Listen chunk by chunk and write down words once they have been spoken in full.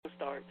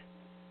start.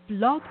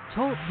 Blog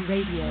Talk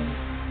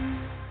Radio.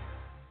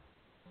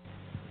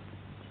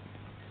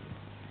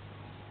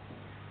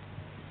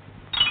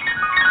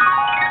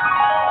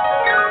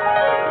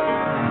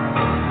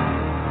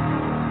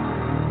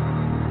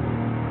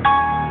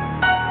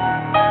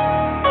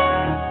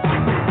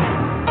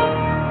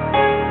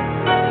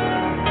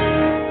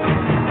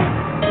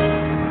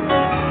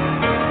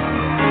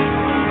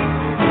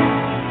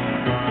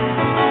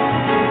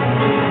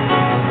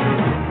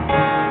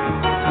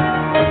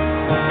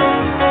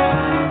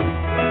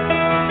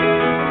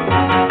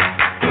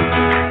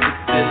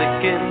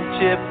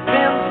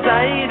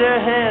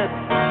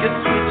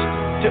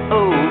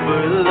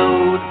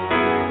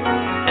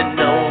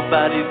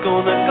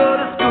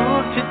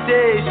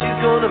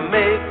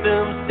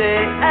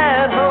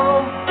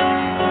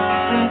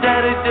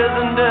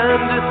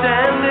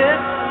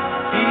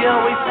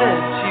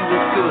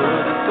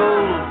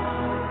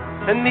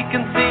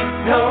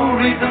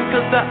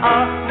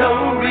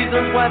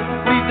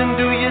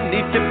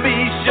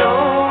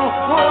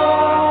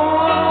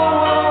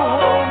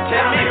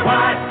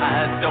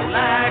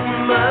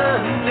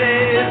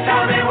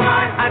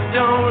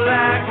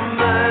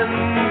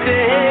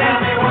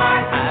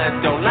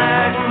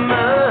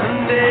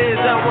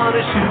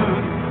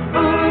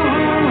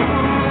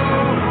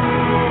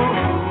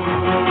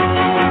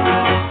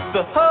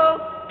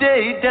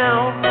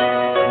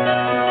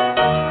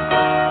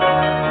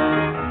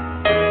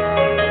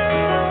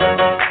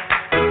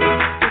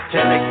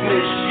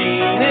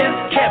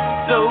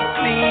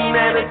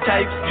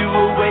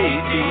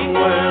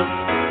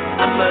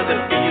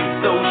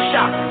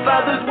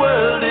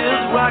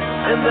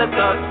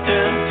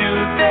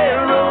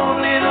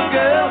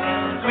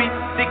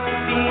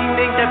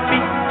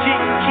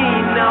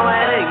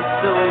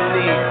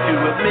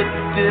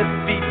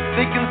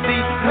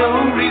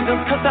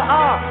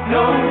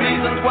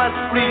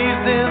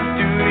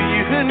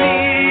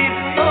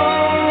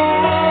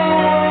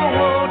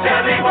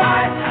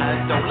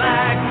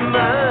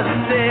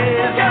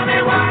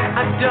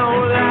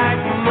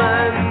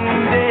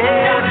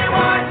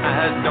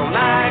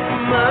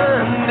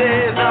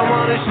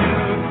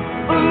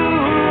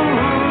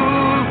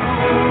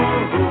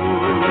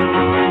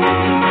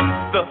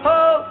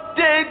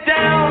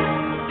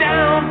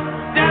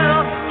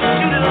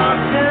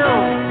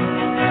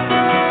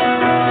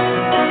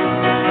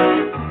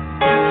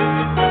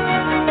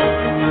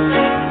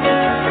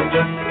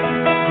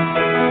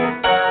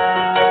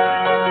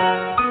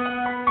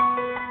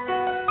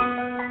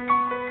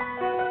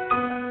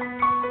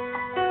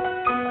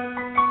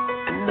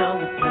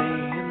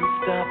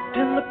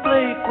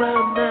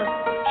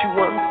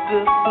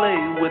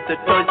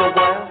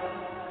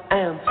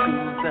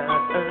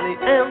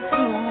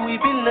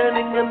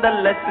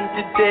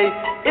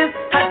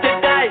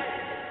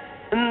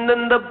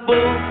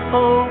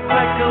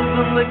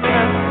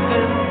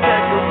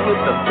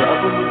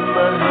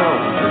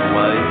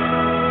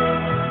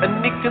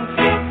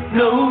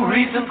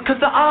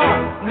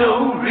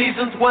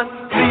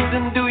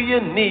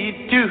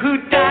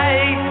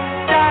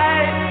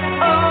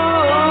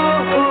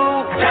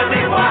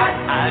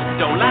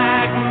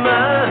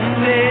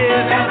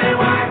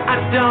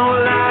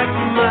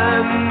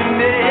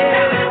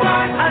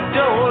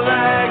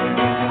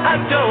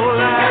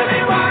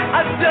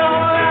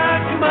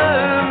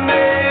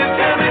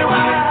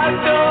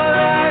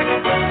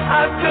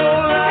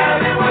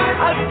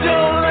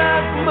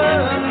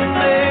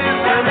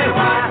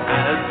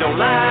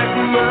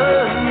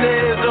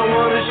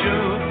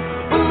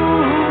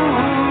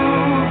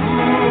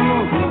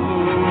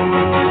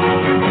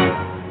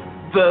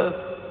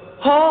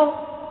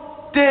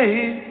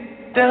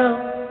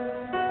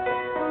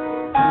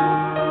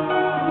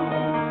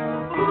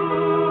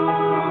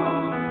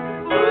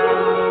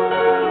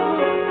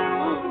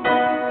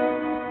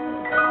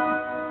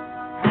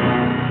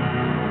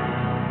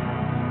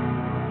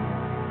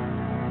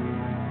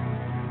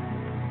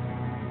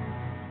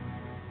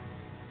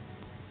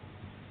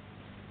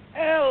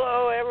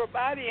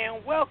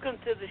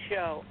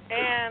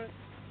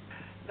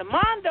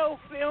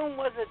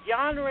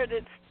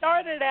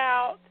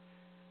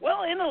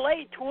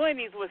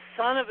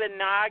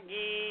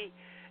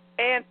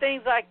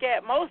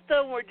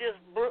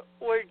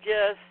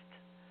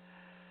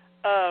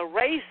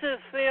 Racist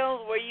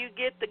films where you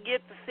get to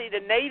see the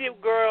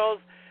native girls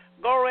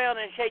go around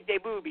and shake their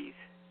boobies,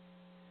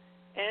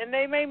 and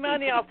they made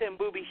money off them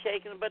booby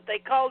shaking. But they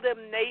called them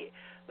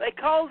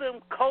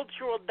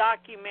cultural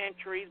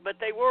documentaries, but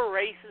they were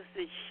racist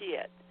as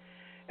shit.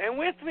 And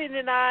with me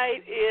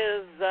tonight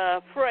is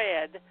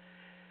Fred.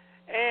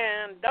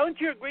 And don't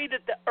you agree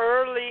that the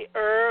early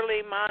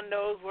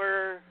Mondos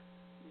were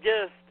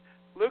just,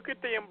 look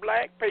at them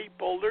black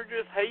people, they're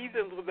just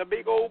heathens with the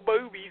big old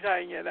boobies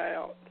hanging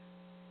out?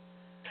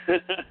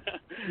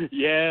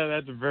 Yeah,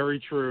 that's very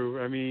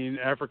true. I mean,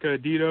 Africa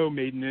Adito,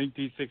 made in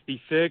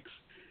 1966,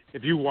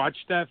 if you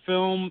watched that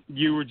film,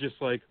 you were just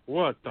like,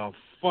 what the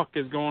fuck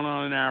is going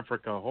on in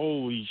Africa?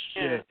 Holy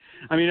shit.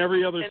 Yeah. I mean,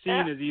 every other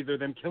scene is either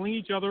them killing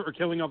each other or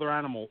killing other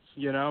animals,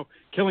 you know?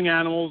 Killing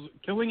animals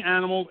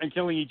and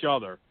killing each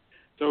other.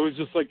 So it was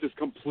just like this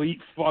complete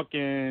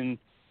fucking,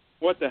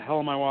 what the hell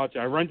am I watching?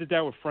 I rented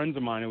that with friends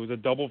of mine. It was a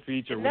double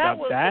feature. We got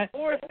that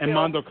and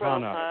Mondo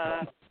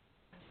Kana.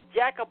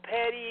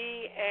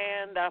 Jacopetti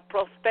and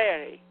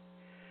Prosperi.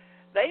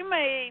 They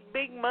made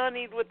big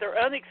money with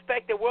their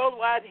unexpected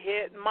worldwide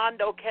hit,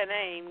 Mondo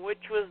Canane,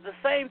 which was the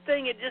same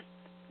thing. It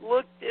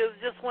was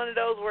just one of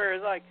those where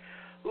it's like,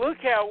 look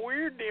how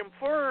weird them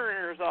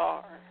foreigners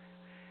are.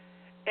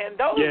 And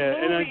those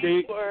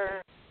movies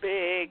were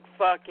big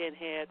fucking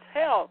hits.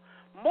 Hell,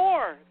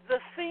 more, the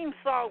theme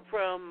song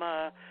from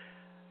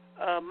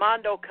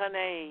Mondo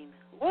Canane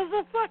was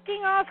a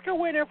fucking Oscar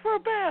winner for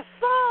Best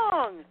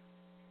Song.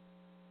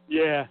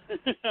 Yeah,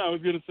 I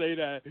was going to say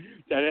that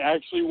it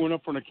actually went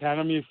up for an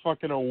Academy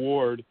fucking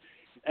Award.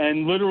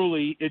 And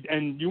literally,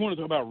 and you want to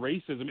talk about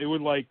racism, it would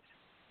like,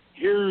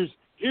 here's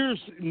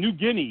New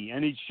Guinea,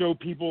 and he'd show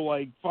people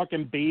like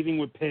fucking bathing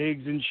with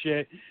pigs and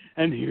shit,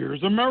 and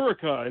here's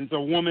America, and it's a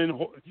woman,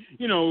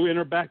 you know, in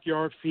her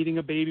backyard feeding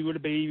a baby with a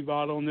baby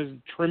bottle, and there's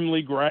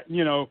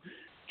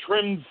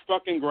trimmed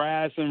fucking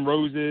grass and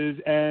roses,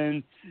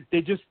 and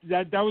they just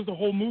that was the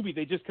whole movie.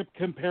 They just kept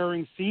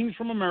comparing scenes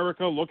from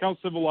America. Look how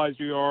civilized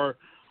we are.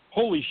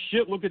 Holy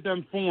shit, look at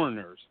them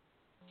foreigners.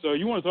 So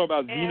you want to talk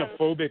about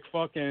xenophobic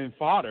fucking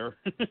fodder.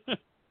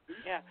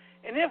 Yeah,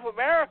 and if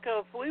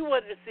we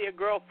wanted to see a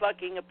girl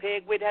fucking a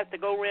pig, we'd have to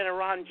go rent a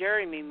Ron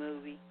Jeremy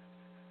movie.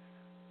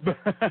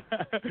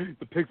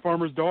 The Pig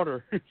Farmer's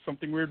Daughter.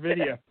 Something weird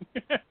video.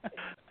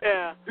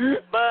 Yeah,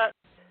 but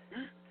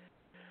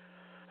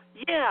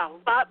yeah,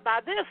 by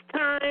this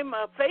time,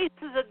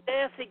 Faces of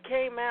Death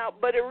came out,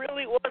 but it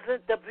really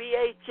wasn't the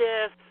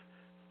VHS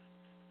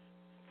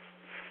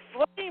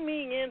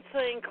flaming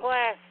insane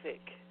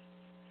classic.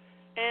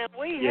 And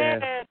we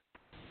had,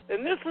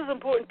 and this is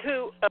important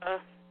too,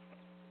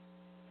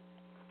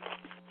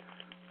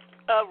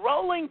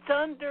 Rolling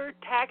Thunder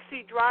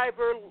Taxi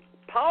Driver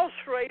Paul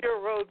Schrader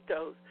wrote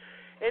those.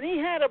 And he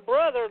had a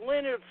brother,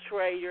 Leonard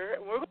Schrader,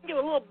 and we're going to give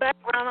a little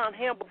background on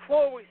him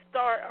before we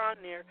start on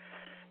there.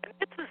 And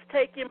this is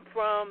taken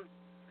from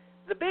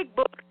the big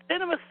book,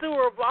 Cinema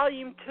Sewer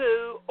Volume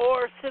 2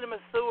 or Cinema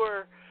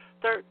Sewer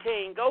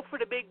 13. Go for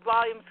the big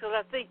volumes because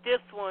I think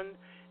this one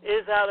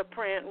is out of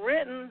print.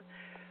 Written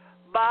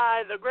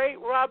by the great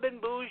Robin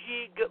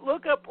Bougie.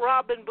 Look up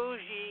Robin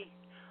Bougie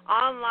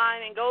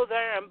online and go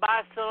there and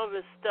buy some of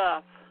his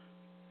stuff.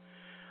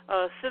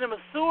 Cinema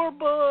Sewer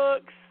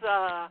books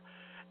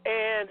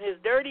and his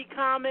dirty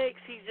comics.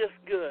 He's just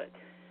good.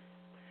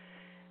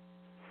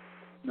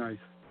 Nice.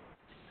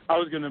 I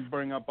was going to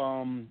bring up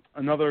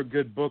another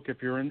good book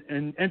if you're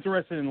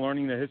interested in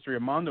learning the history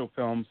of Mondo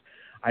films.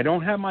 I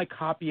don't have my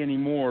copy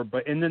anymore,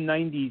 but in the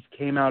 90s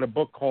came out a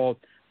book called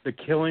The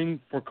Killing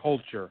for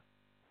Culture,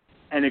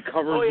 and it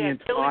covers the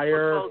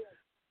entire...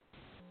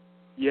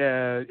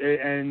 Yeah,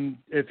 and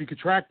if you could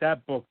track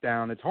that book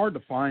down, it's hard to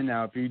find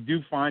now. If you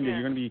do find it,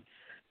 you're going to be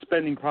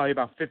spending probably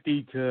about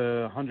 $50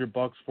 to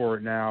 $100 for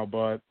it now,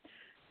 but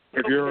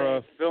if you're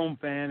a film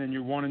fan and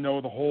you want to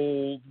know the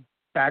whole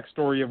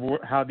backstory of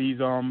how these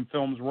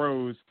films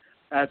rose,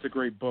 that's a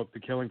great book, The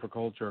Killing for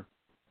Culture.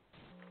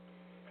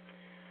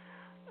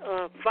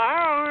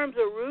 Firearms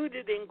are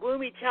rooted in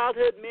gloomy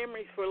childhood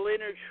memories for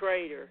Leonard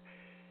Schrader.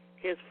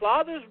 His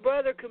father's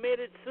brother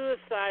committed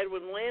suicide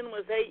when Len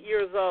was 8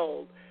 years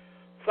old.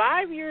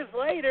 5 years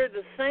later,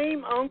 the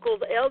same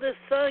uncle's eldest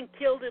son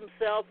killed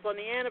himself on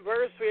the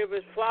anniversary of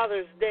his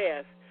father's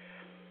death.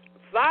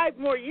 5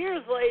 more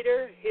years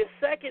later, his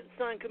second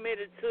son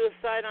committed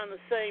suicide on the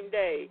same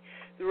day.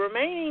 The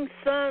remaining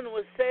son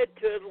was said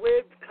to have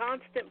lived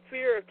constant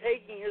fear of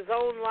taking his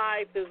own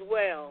life as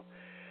well.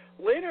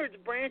 Leonard's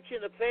branch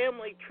in the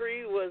family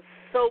tree was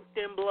soaked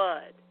in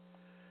blood.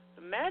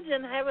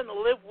 Imagine having to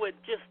live with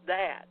just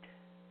that.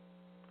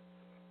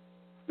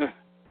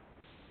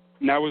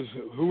 And that was,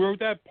 who wrote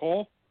that,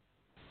 Paul?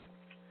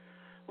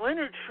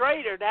 Leonard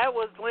Schrader. That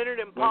was Leonard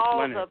and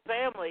Paul's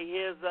family.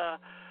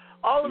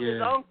 All of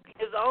his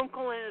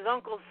uncle and his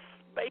uncle's,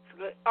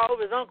 basically all of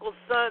his uncle's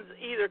sons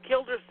either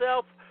killed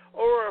themselves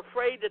or were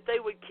afraid that they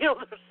would kill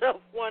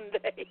themselves one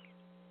day.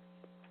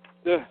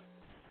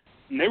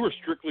 And they were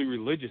strictly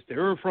religious. They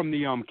were from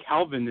the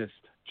Calvinist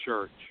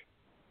church.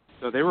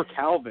 So they were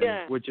Calvin,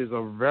 which is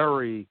a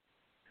very,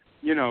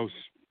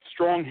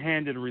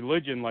 strong-handed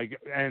religion.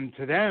 And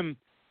to them,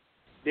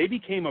 they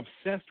became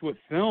obsessed with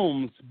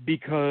films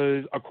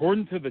because,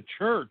 according to the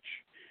church,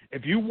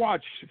 if you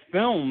watch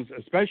films,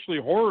 especially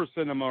horror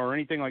cinema or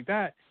anything like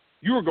that,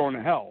 you were going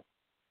to hell.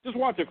 Just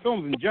watching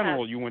films in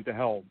general, you went to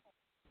hell.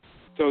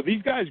 So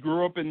these guys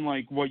grew up in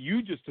what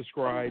you just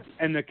described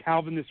and the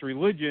Calvinist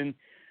religion,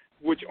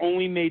 which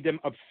only made them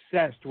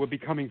obsessed with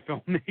becoming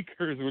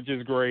filmmakers, which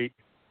is great.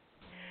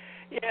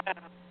 Yeah.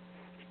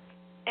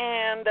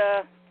 And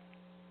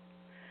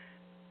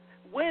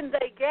when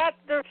they got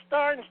their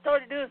start and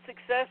started doing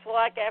successful,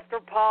 like after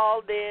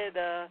Paul did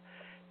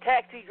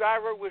Taxi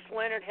Driver, which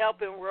Leonard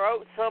Helpin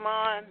wrote some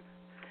on.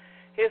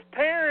 His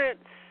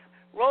parents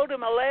wrote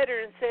him a letter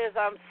and says,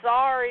 I'm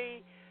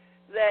sorry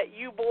that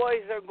you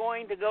boys are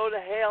going to go to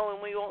hell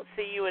and we won't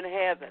see you in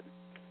heaven.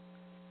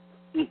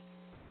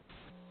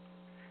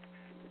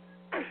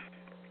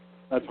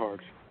 That's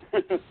harsh.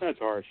 That's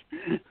harsh.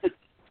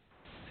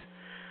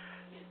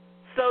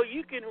 So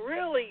you can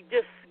really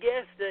just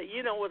guess that,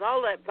 you know, with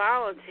all that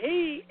violence,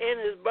 he and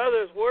his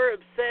brothers were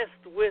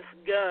obsessed with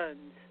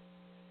guns.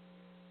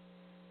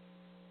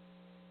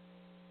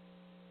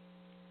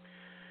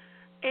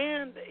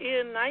 And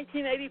in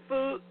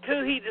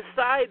 1982, he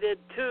decided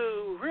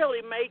to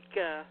really make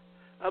a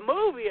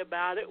movie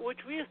about it,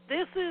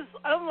 this is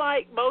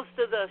unlike most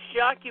of the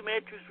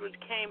documentaries which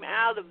came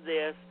out of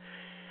this.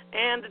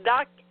 And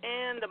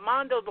the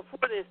Mondo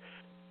before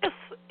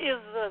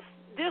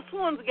this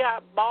one's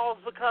got balls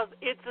because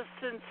it's a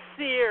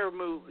sincere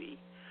movie,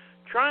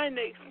 trying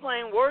to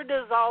explain where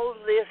does all of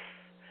this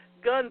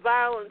gun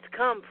violence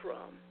come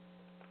from.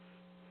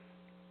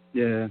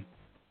 Yeah.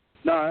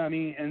 No, I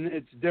mean, and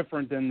it's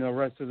different than the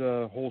rest of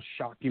the whole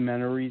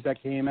shockumentaries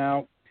that came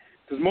out,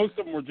 because most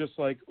of them were just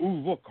like, ooh,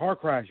 look, car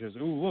crashes,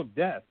 ooh, look,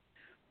 death.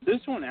 This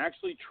one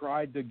actually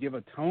tried to give a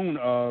tone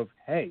of,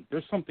 hey,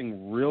 there's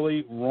something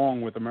really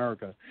wrong with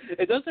America.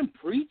 It doesn't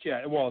preach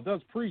well, it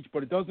does preach,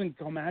 but it doesn't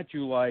come at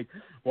you like,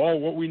 well,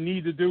 what we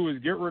need to do is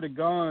get rid of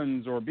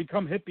guns or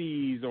become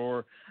hippies,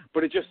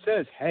 but it just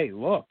says, hey,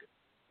 look,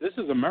 this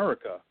is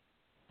America.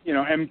 You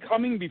know, and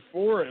coming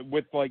before it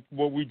with, like,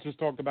 what we just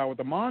talked about with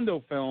the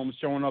Mondo films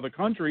showing other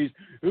countries,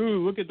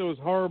 ooh, look at those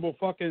horrible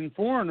fucking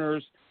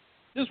foreigners.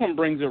 This one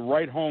brings it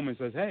right home and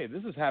says, hey,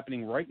 this is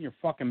happening right in your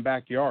fucking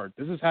backyard.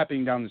 This is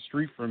happening down the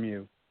street from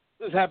you.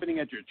 This is happening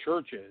at your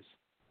churches.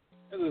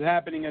 This is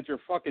happening at your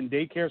fucking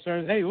daycare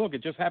centers. Hey, look,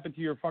 it just happened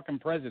to your fucking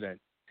president.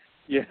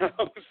 You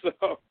know,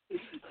 so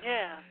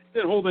yeah,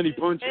 didn't hold any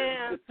punches.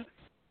 And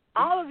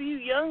all of you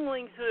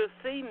younglings who have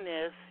seen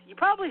this, you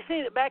probably seen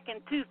it back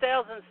in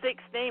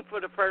 2016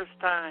 for the first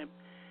time.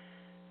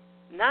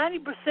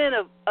 90%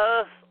 of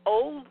us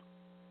old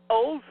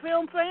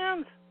film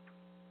fans,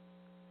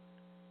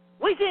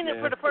 we seen it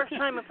for the first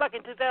time in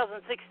fucking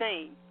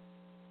 2016.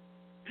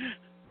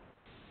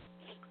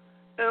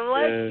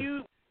 Unless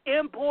you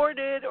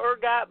imported or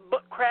got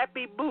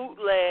crappy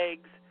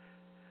bootlegs.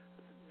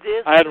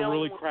 I had a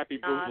really crappy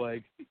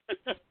bootleg.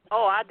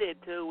 Oh, I did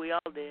too. We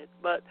all did.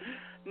 But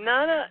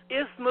none of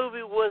this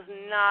movie was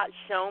not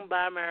shown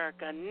by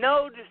America.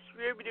 No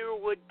distributor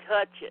would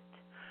touch it.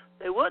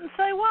 They wouldn't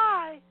say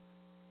why,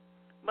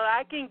 but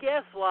I can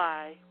guess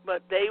why.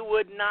 But they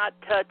would not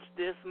touch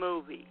this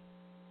movie.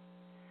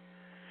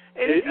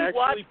 And if you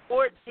watch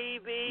Sport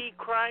TV,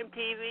 Crime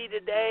TV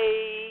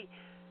today,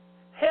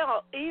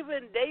 hell,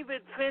 even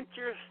David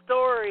Fincher's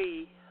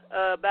story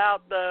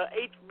about the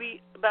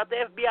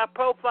FBI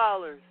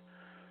profilers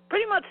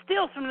pretty much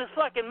steals from this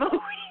fucking movie.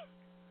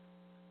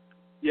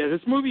 Yeah,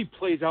 this movie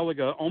plays out like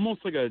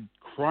almost like a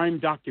crime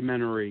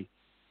documentary.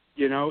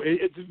 You know,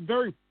 it's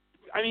very.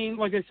 I mean,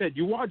 like I said,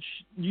 you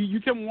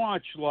can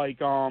watch like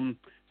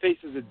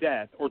Faces of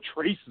Death or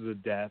Traces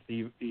of Death,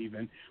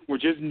 even,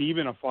 which isn't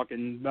even a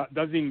fucking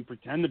doesn't even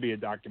pretend to be a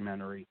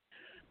documentary.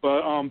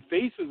 But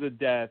Faces of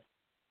Death,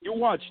 you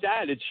watch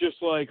that, it's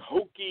just like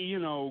hokey, you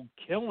know,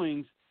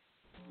 killings.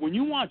 When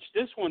you watch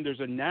this one, there's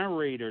a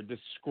narrator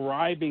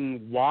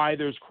describing why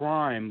there's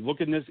crime.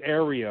 Look in this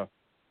area,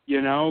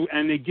 you know,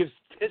 and they give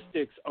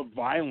statistics of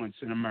violence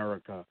in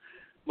America.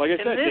 Like I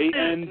said,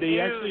 they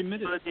actually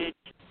admit it.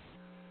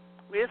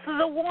 This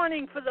is a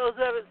warning for those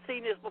who haven't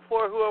seen this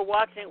before who are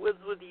watching it with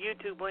the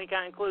YouTube link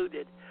I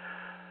included.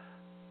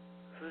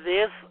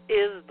 This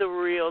is the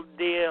real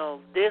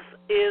deal. This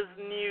is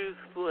news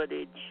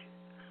footage.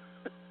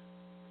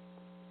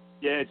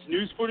 Yeah, it's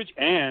news footage,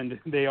 and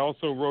they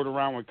also rode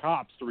around with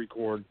cops to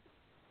record.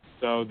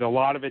 So a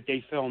lot of it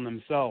they filmed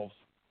themselves.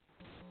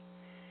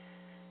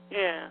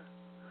 Yeah.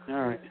 All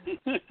right.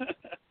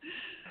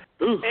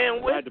 Ooh,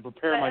 I had to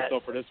prepare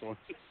myself for this one.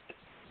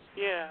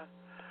 Yeah.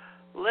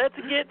 Let's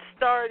get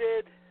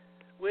started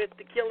with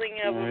the killing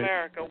of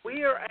America.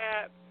 We are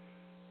at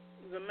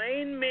the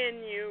main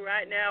menu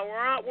right now.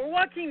 We're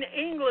watching the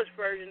English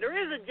version. There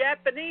is a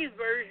Japanese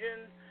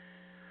version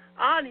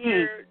on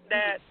here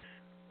that's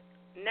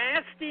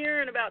nastier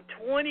and about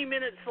 20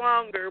 minutes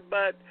longer,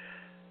 but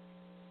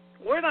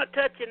we're not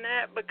touching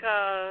that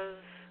because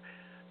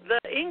the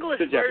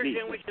English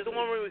version, which is the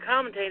one we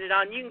commentated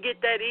on, you can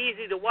get that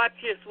easy to watch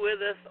this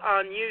with us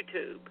on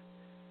YouTube.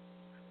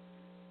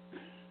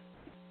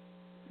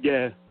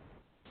 Yeah.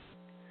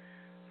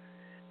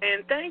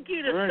 And thank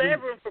you to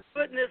Severin for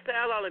putting this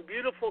out on a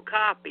beautiful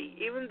copy,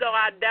 even though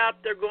I doubt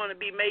they're going to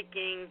be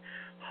making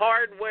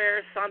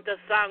hardware Santa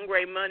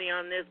Sangre money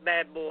on this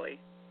bad boy.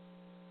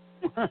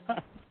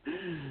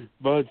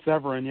 But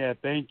Severin, yeah,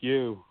 thank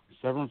you.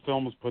 Severin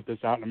Films put this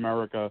out in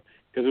America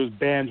because it was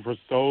banned for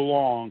so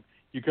long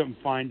you couldn't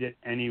find it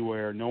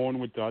anywhere. No one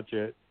would touch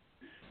it.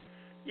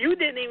 You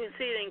didn't even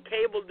see it in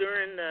cable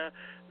during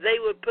they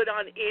would put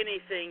on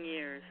anything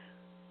years.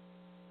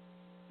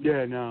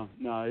 Yeah, no.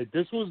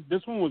 This one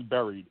was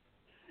buried.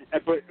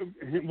 But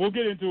we'll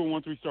get into it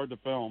once we start the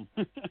film.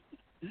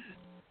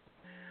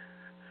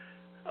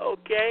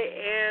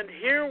 Okay, and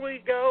here we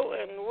go,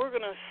 and we're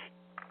going to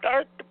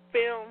start the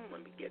film.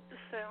 Let me get the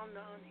sound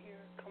on here.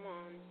 Come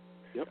on.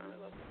 Yep. Son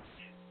of a bitch.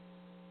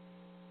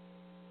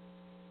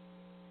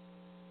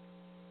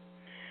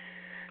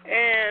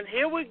 And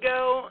here we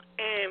go,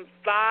 and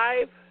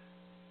 5,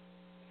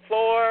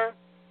 4,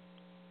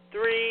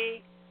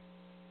 3,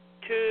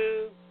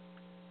 2,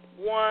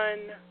 1,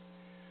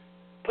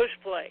 push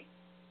play.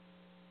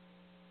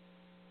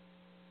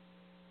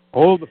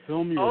 Oh, the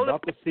film you're All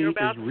about to see is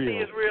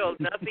real.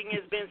 Nothing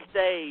has been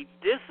staged.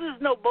 This is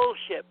no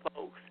bullshit,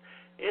 folks.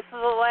 This is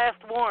a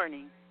last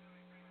warning.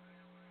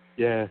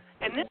 Yeah.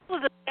 And this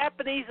was a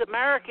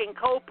Japanese-American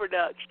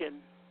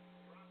co-production.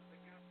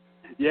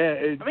 Yeah,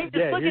 I mean,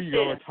 just look here at you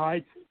go. this. It's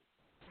high.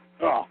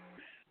 Oh,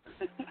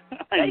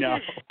 I know.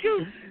 They just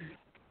shoot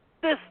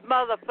this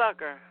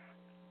motherfucker.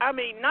 I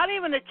mean, not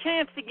even a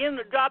chance to get him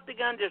to drop the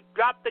gun. Just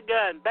drop the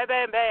gun. Bam,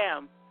 bam,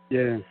 bam.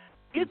 Yeah.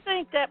 You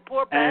think that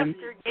poor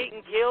bastard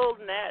getting killed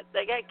and that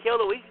they got killed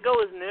a week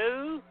ago is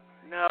new?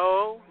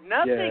 No,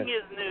 nothing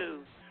is new.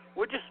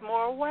 We're just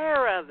more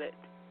aware of it.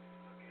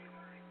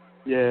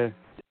 Yeah.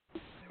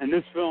 And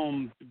this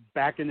film,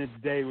 back in its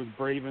day, was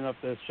brave enough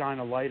to shine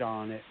a light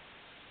on it.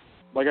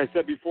 Like I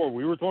said before,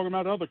 we were talking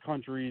about other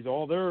countries,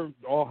 all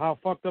how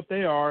fucked up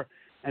they are,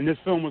 and this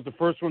film was the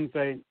first one to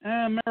say,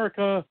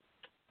 America,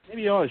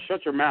 maybe you ought to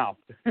shut your mouth.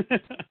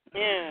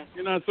 Yeah.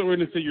 You're not so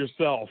innocent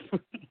yourself.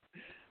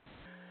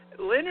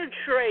 Leonard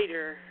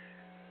Schrader,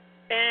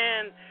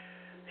 and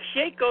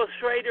Shaiko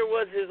Schrader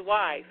was his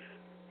wife.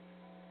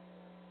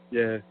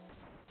 Yeah.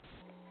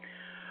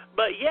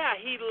 But yeah,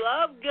 he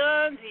loved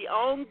guns, he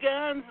owned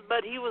guns,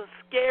 but he was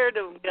scared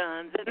of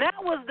guns. And that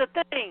was the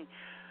thing.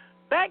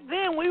 Back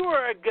then, we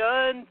were a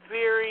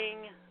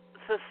gun-fearing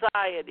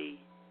society.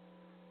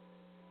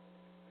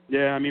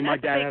 Yeah, I mean, my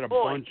That's dad had a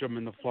point. bunch of them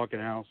in the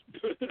fucking house.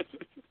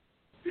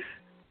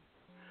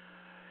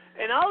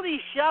 And all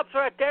these shops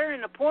right there in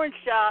the porn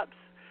shops,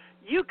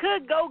 you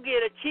could go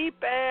get a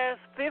cheap-ass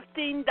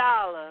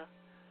 $15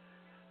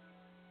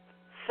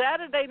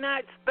 Saturday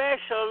night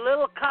special,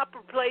 little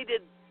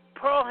copper-plated,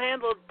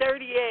 pearl-handled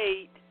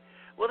 .38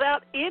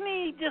 without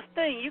any just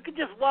thing. You could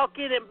just walk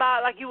in and buy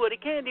it like you would a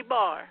candy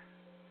bar.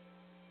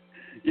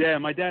 Yeah,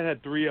 my dad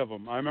had 3 of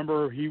them. I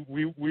remember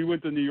we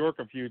went to New York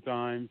a few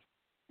times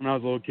when I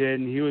was a little kid,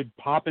 and he would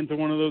pop into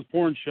one of those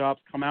porn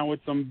shops, come out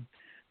with some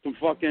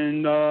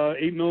fucking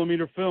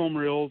 8mm film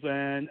reels,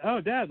 and,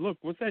 oh, Dad, look,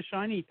 what's that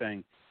shiny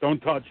thing?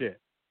 Don't touch it.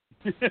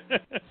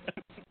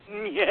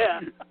 Yeah.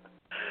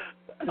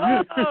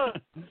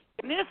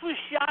 And this was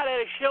shot at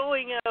a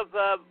showing of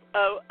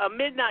a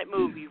midnight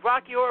movie,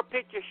 Rocky Horror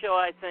Picture Show,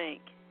 I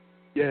think.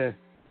 Yeah.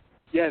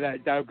 Yeah,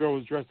 that girl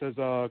was dressed as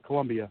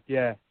Columbia.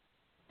 Yeah.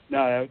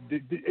 No,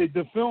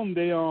 the film,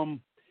 they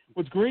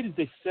what's great is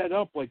they set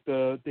up like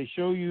they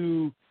show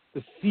you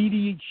the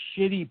seedy,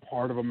 shitty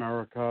part of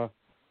America,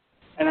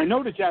 and I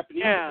know the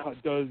Japanese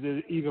cut does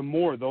it even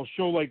more. They'll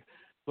show like,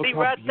 look see,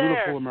 how right beautiful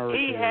there, America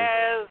he is.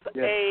 has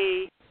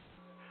a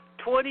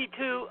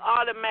 .22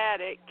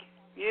 automatic,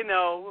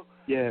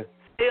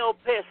 steel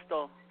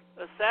pistol,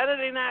 a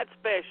Saturday night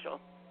special.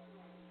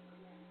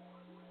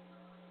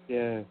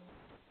 Yeah.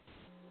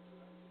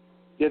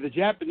 Yeah, the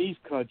Japanese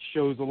cut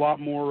shows a lot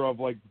more of,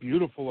 like,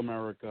 beautiful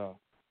America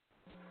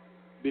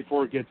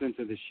before it gets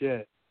into the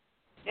shit.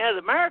 Yeah, the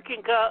American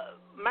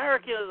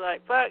is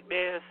like, fuck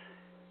this.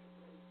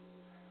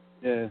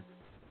 Yeah.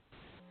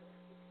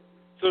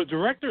 So the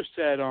director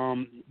said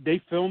they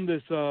filmed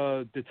this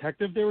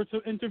detective they were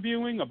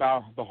interviewing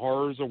about the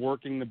horrors of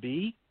working the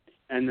beat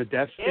and the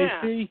deaths they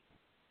see.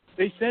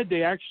 They said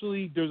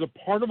there's a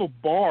part of a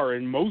bar,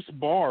 in most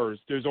bars,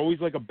 there's always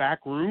like a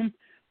back room.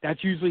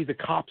 That's usually the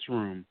cops'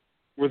 room,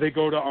 where they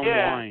go to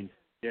unwind.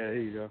 Yeah, there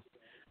you go.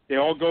 They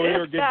all go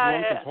there, get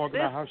drunk, and talk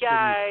about how shitty. This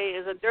guy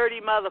is a dirty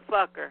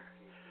motherfucker.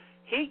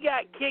 He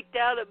got kicked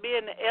out of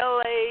being the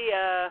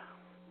L.A.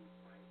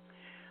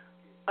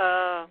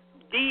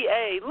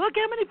 DA. Look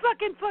how many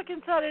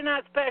fucking Saturday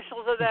night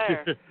specials are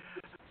there.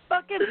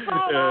 Fucking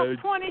sawed off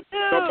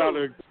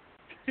 22.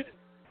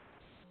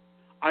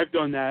 I've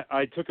done that.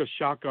 I took a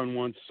shotgun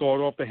once,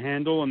 sawed off the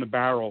handle and the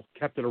barrel,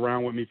 kept it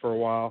around with me for a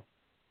while.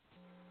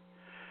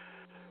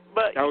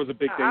 But that was a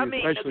big thing,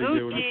 especially Noguchi,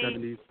 during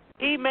the 70s.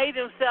 He made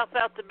himself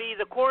out to be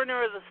the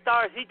coroner of the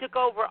stars. He took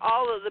over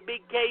all of the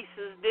big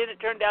cases. Then it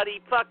turned out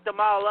he fucked them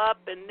all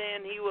up, and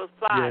then he was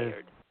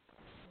fired. Yeah.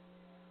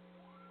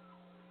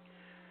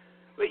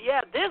 But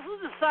yeah, this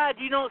is the side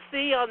you don't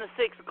see on the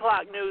 6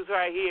 o'clock news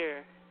right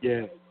here.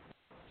 Yeah.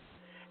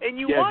 And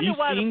you wonder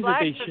why the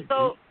blacks are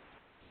so,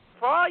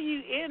 for all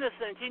you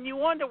innocents, and you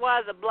wonder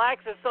why the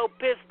blacks are so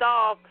pissed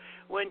off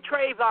when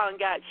Trayvon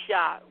got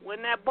shot,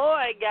 when that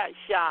boy got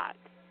shot.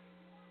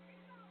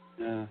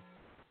 Yeah.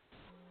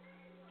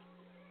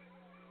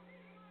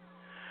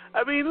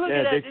 I mean, look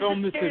at that. They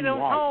filmed this in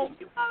Watts. Home.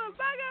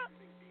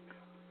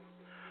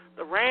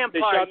 The Rampart They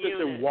shot this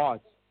unit. in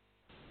Watts.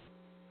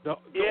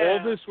 All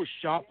this was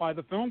shot by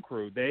the film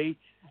crew. They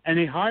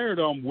hired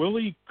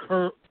Willie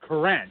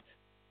Courant.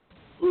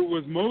 who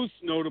was most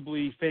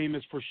notably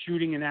famous for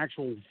shooting in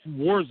actual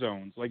war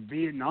zones like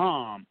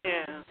Vietnam.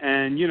 Yeah.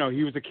 And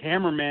he was a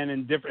cameraman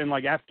in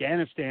like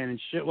Afghanistan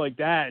and shit like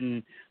that.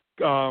 And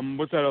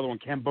what's that other one?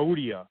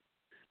 Cambodia.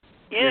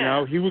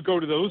 Yeah. He would go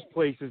to those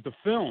places to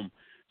film.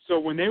 So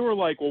when they were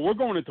like, well, we're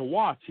going into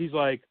Watts, he's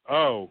like,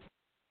 oh,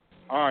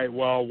 all right,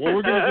 well, what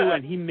we're going to do,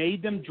 and he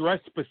made them dress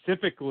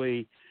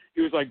specifically.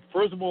 He was like,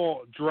 first of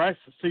all, dress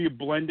so you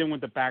blend in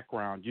with the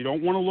background. You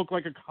don't want to look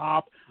like a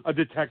cop, a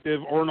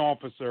detective, or an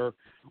officer,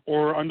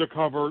 or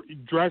undercover.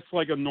 Dress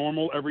like a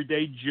normal,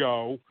 everyday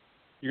Joe.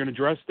 You're going to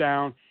dress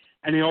down.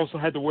 And he also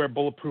had to wear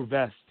bulletproof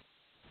vests,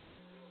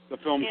 the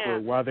film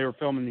crew, while they were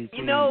filming these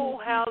scenes. You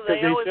know how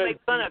they always make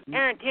fun of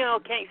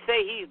Tarantino can't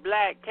say he's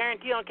black.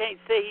 Tarantino can't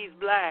say he's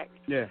black.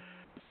 Yeah.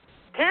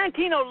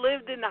 Tarantino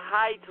lived in the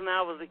Heights when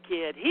I was a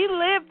kid. He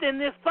lived in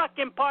this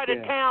fucking part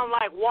of town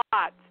like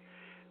Watts.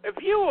 If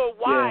you were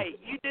white,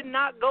 you did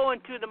not go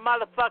into the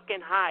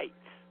motherfucking Heights.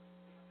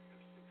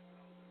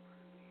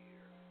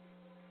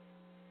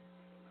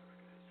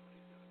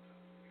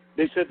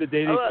 They said the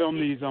day they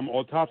filmed these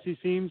autopsy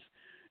scenes,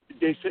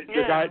 they said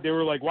they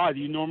were like, "Wow, do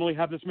you normally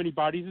have this many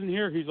bodies in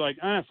here?" He's like,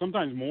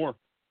 sometimes more.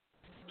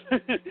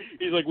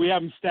 He's like, we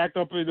have them stacked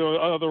up in the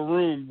other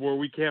room where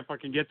we can't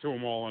fucking get to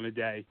them all in a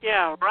day.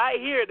 Yeah, right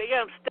here. They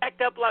got them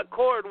stacked up like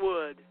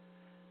cordwood.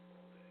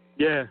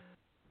 Yeah.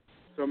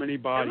 So many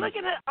bodies. And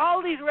looking at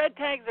all these red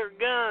tags are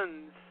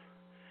guns.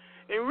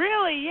 And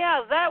really,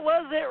 that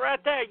was it right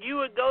there. You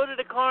would go to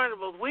the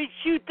carnivals. We'd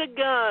shoot the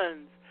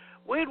guns.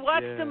 We'd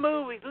watch the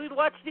movies. We'd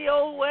watch the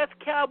old West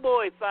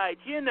cowboy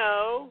fights, Yeah,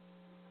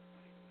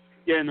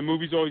 and the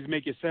movies always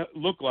make you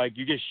look like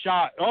you get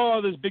shot.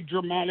 Oh, this big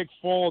dramatic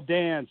fall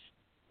dance.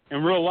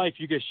 In real life,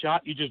 you get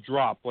shot, you just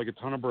drop like a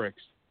ton of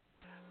bricks.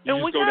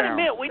 And we got to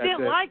admit, we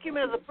didn't like him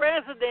as a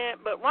president,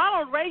 but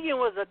Ronald Reagan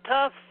was a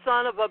tough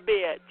son of a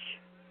bitch.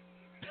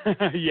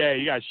 Yeah,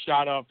 he got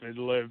shot up and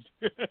lived.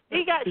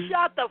 He got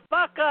shot the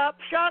fuck up,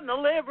 shot in the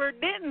liver,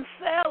 didn't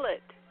sell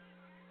it.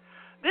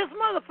 This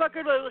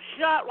motherfucker was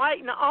shot right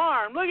in the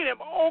arm. Look at him.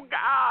 Oh,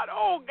 God.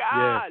 Oh,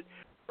 God.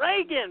 Yeah.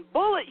 Reagan,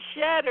 bullet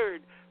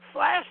shattered.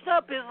 Slashed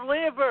up his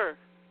liver.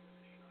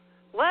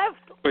 Left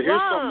But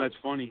here's something that's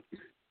funny.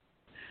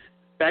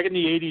 Back in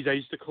the 80s, I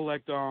used to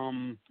collect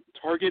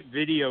Target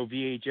Video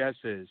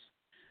VHSs.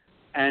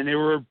 And they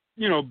were,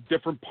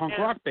 different punk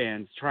rock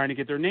bands trying to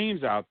get their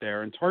names out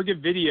there. And Target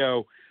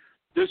Video,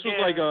 this was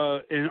like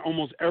in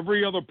almost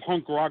every other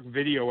punk rock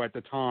video at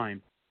the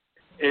time,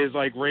 is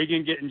like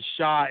Reagan getting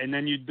shot, and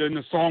then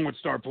the song would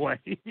start playing.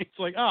 It's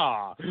like,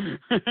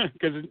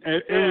 because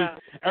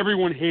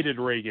everyone hated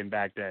Reagan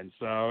back then.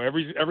 So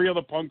every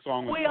other punk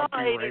song was we all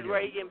hated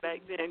Reagan back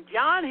then.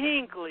 John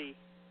Hinckley.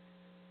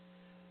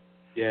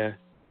 Yeah.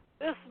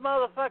 This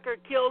motherfucker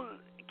killed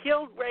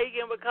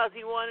Reagan because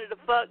he wanted to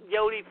fuck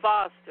Jodie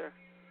Foster.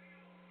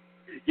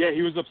 Yeah,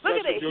 he was obsessed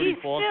with Jodie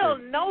Foster. Look at it. He's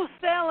still no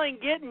selling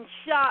getting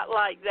shot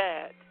like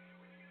that.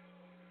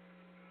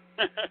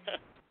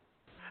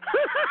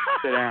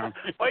 Sit down.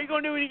 What are you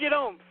going to do when you get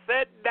home?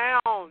 Sit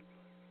down.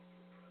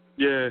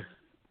 Yeah,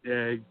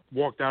 he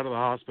walked out of the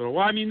hospital.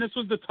 Well, I mean, this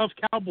was the tough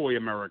cowboy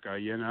America,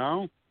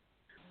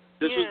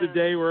 This was the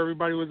day where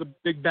everybody was a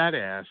big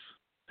badass.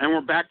 And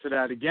we're back to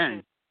that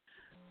again.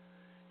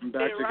 I'm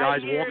back to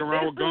guys walking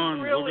around with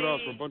guns. Look at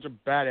us, we're a bunch of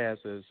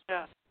badasses.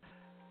 Yeah.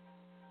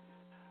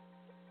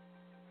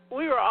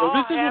 We were all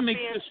this is happy what makes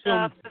and this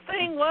stuff. film... The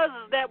thing was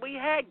that we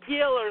had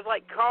killers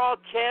like Carl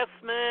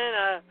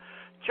Chessman,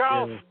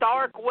 Charles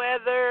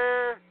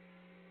Starkweather.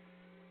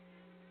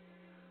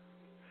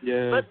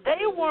 Yeah. But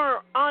they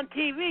weren't on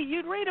TV.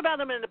 You'd read about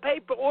them in the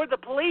paper or the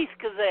police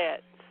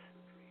gazettes.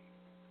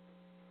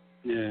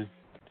 Yeah.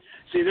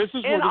 See, this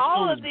is where and this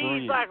all film of is these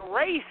brilliant. like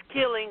race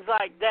killings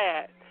like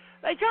that.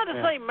 They try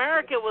to say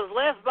America was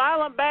less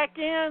violent back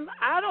then.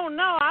 I don't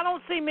know. I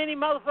don't see many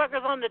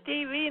motherfuckers on the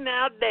TV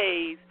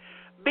nowadays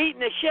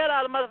beating the shit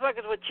out of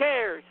motherfuckers with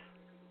chairs.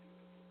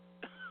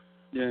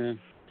 Yeah.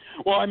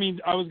 Well, I mean,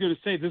 I was going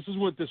to say, this is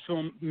what this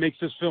film makes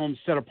this film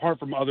set apart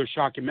from other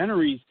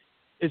shockumentaries,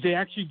 is they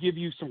actually give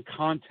you some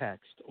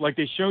context. Like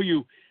they show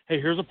you, hey,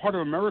 here's a part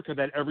of America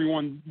that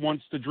everyone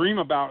wants to dream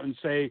about and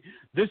say,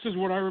 this is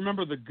what I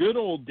remember the good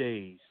old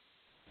days.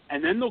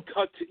 And then they'll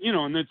cut to,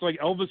 and it's like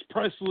Elvis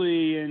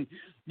Presley and,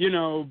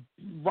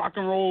 rock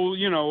and roll,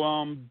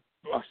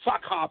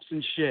 sock hops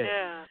and shit.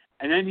 Yeah.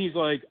 And then he's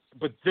like,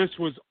 but this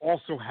was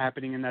also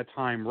happening in that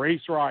time.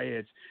 Race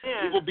riots,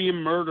 people being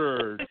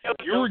murdered.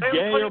 You were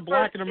gay or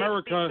black in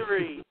America.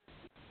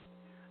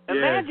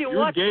 Imagine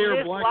watching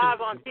this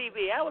live on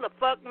TV. That would have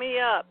fucked me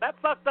up. That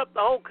fucked up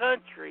the whole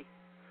country.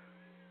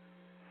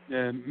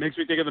 Yeah, it makes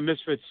me think of the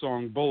Misfits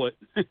song, Bullet,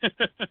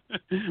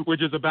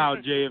 which is about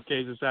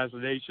JFK's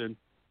assassination.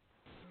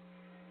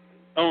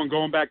 Oh, and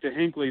going back to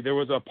Hinckley, there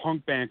was a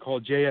punk band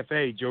called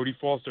JFA, Jodie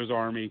Foster's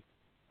Army.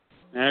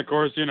 And, of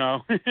course, it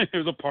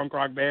was a punk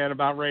rock band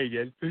about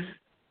Reagan. But,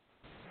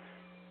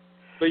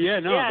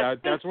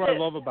 that's what I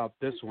love about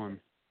this one.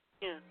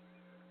 Yeah.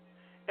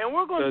 And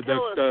we're going to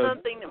tell us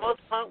something that most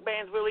punk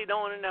bands really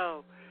don't want to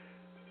know.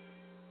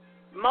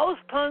 most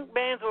punk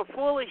bands were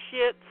full of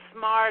shit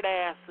smart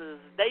asses.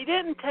 They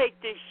didn't take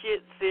this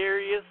shit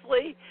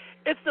seriously.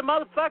 It's the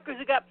motherfuckers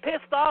who got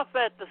pissed off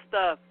at the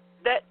stuff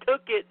that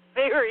took it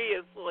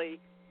seriously.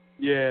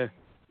 Yeah.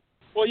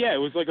 Well, yeah, it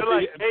was like a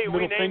big hey, middle we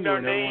named finger our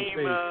in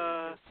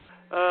everyone's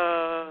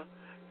name,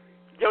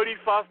 Jodie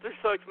Foster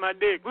sucks my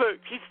dick. Look,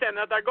 she's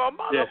standing out there going,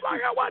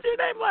 motherfucker, why do you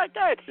name like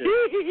that?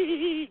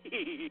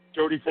 Yeah.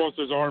 Jodie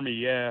Foster's Army,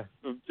 yeah.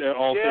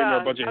 All saying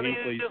they're a bunch of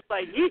Hinkleys. It's just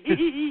like,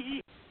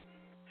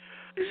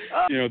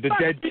 you know, the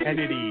dead you,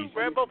 Kennedys.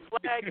 Rebel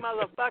flag,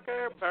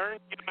 motherfucker, burn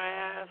your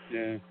ass.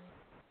 Yeah.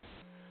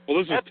 Well,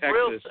 this was That's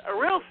Texas. a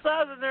real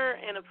Southerner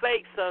and a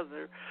fake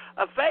Southerner.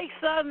 A fake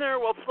Southerner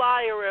will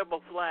fly a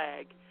rebel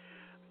flag.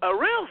 A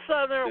real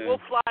Southerner will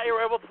fly a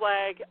rebel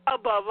flag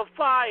above a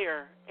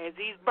fire as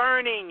he's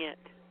burning it.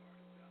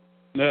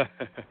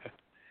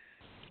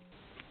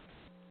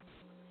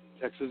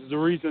 Texas is the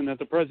reason that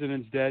the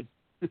president's dead.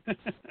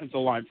 That's a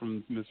line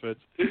from Misfits.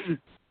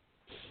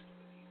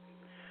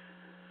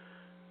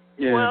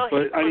 Yeah, well,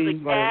 but he was I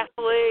mean, a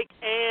Catholic,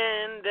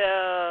 and,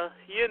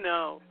 you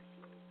know,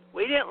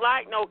 we didn't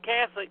like no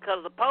Catholic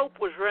because the Pope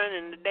was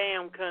running the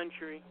damn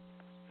country.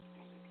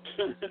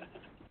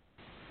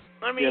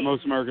 I mean, yeah,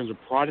 most Americans are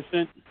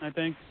Protestant, I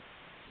think.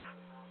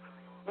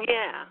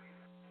 Yeah.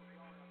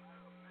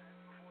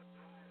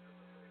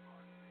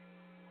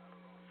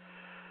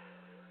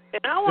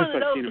 And I want to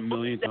know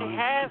if there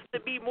has to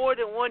be more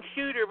than one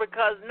shooter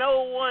because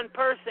no one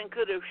person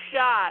could have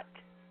shot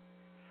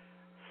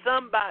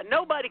somebody.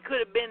 Nobody could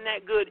have been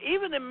that good.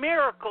 Even a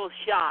miracle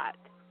shot.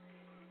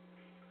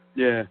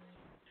 Yeah.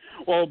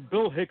 Well,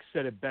 Bill Hicks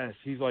said it best.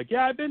 He's like,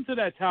 yeah, I've been to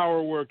that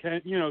tower where,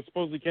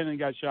 supposedly Kennedy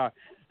got shot.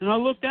 And I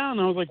looked down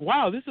and I was like,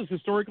 wow, this is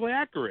historically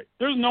accurate.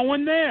 There's no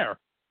one there.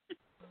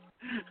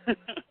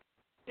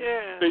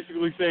 Yeah.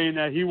 Basically saying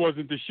that he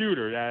wasn't the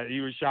shooter, that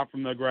he was shot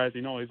from the grassy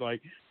knoll. He's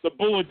like, the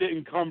bullet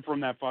didn't come from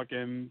that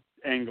fucking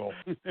angle.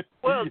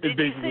 Well, did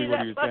you see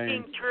that saying.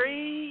 fucking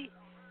tree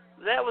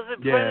that was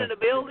in front of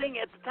the building?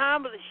 At the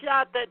time of the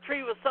shot, that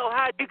tree was so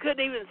high you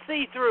couldn't even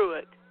see through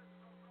it.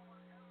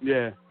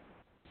 Yeah.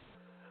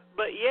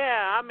 But,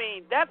 yeah, I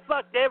mean, that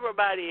fucked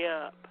everybody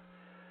up.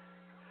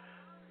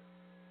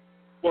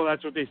 Well,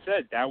 that's what they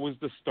said. That was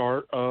the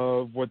start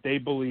of what they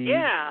believe.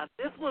 Yeah,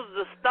 this was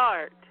the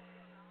start.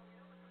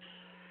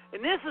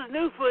 And this is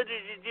new footage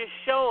just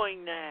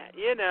showing that,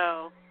 you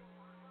know.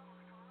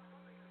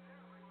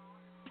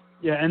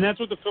 Yeah, and that's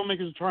what the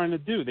filmmakers were trying to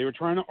do. They were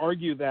trying to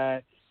argue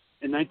that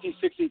in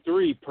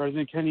 1963,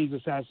 President Kennedy's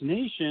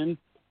assassination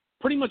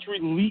pretty much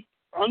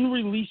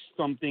unreleased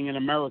something in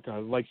America,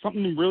 like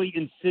something really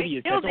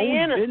insidious that's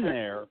always been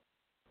there.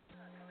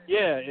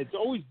 Yeah, it's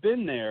always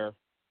been there,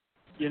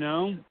 you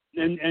know.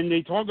 And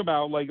they talk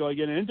about like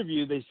in an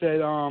interview, they said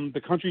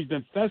the country's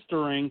been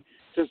festering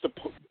since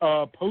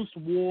the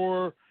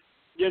post-war,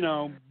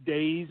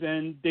 days,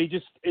 and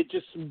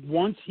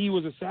once he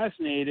was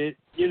assassinated,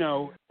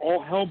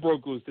 all hell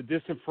broke loose. The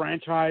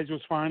disenfranchised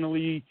was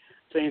finally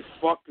saying,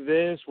 "Fuck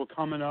this, we're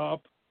coming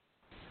up."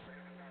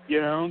 They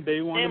want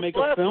to make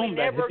a film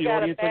that hit the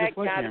audience like a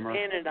sledgehammer.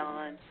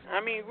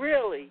 I mean,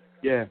 really.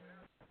 Yeah.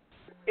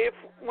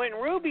 When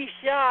Ruby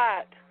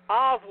shot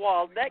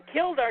Oswald, that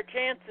killed our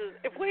chances.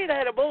 If we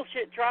had a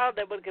bullshit trial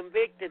that would have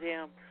convicted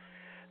him,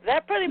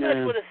 that pretty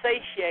much would have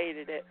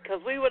satiated it, because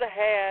we would have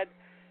had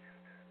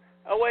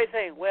a way of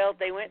saying, well,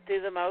 they went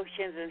through the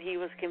motions and he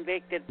was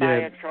convicted by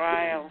a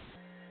trial.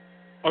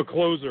 A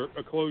closure.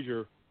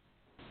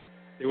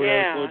 They would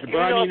have a closure. But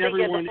I mean,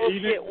 everyone,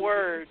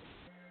 word.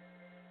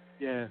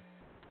 Yeah.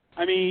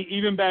 I mean,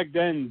 even back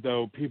then,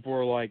 though, people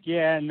were like,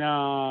 yeah,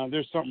 nah,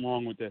 there's something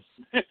wrong with this.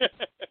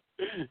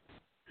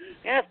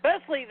 Yeah,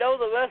 especially those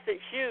of us that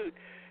shoot.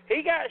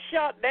 He got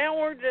shot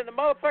downwards and the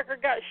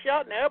motherfucker got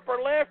shot in the upper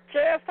left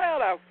chest. How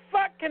the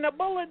fuck can a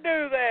bullet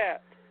do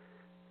that?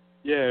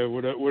 Yeah,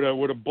 with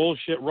a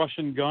bullshit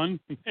Russian gun.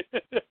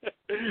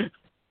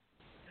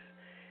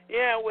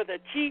 Yeah, with a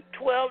cheap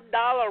 $12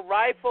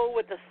 rifle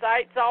with the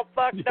sights all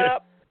fucked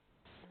up.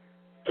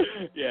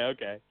 Yeah,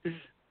 okay.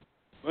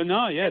 Well,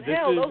 no, yeah, and this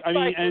hell, is. Those I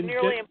mean, and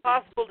nearly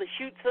impossible to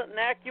shoot something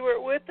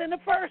accurate with in the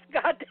first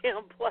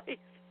goddamn place.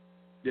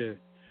 Yeah,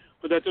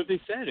 but that's what they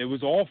said. It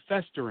was all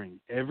festering.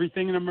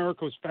 Everything in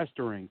America was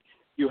festering.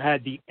 You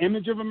had the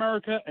image of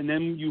America, and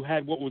then you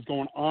had what was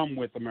going on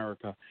with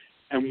America.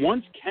 And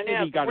once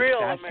Kennedy got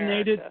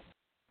assassinated,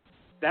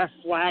 that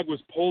flag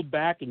was pulled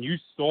back, and you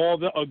saw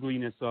the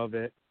ugliness of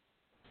it.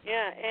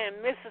 Yeah, and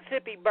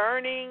Mississippi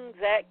burning,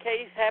 that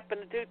case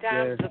happened 2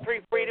 times. Yeah. The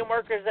 3 freedom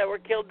workers that were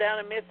killed down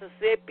in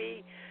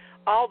Mississippi,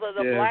 all the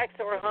blacks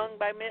that were hung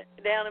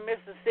down in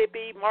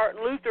Mississippi,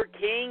 Martin Luther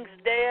King's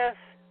death.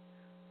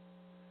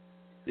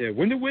 Yeah,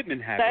 when did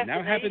Whitman happen?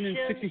 That happened in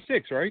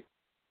 '66, right?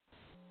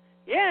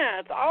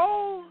 Yeah, it's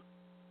all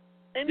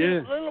in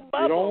this little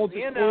bubble. It all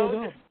just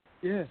blew up.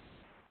 Yeah.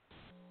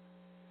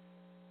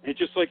 It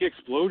just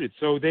exploded.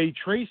 So they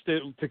traced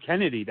it to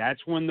Kennedy. That's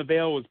when the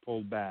veil was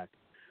pulled back.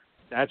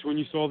 That's when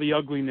you saw the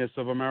ugliness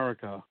of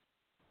America.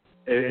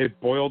 It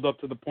boiled up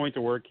to the point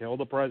to where it killed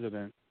the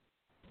president.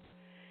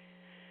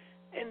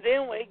 And And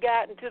then we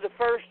got into the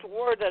first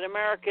war that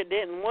America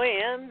didn't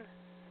win.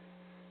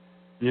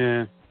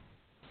 Yeah.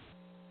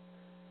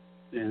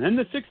 And then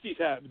the 60s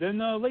happened. Then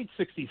the late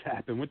 60s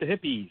happened with the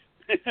hippies.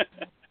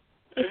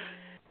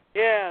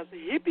 Yeah, the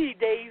hippie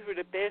days were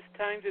the best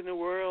times in the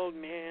world,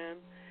 man.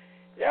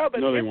 Yeah,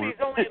 but no,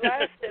 hippies only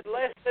lasted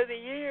less than a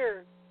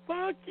year.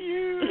 Fuck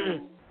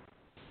you.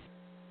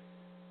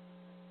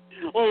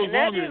 Well, it was And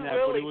that longer is than that,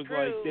 really but it was true.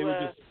 like they were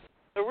just...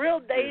 The real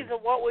days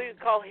of what we would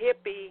call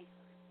hippie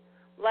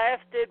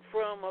lasted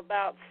from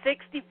about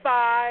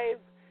 65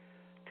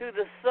 to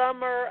the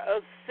summer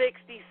of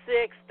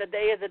 66, the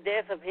day of the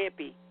death of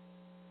hippie.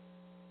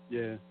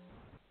 Yeah.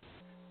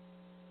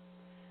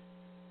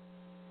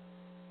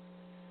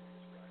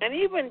 And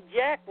even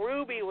Jack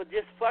Ruby was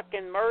just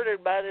fucking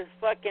murdered by this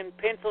fucking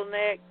pencil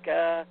neck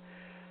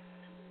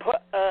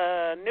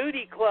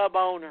nudie club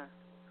owner.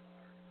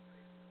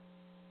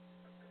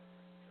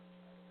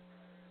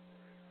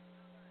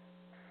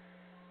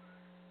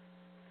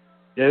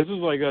 Yeah, this is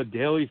like a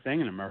daily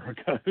thing in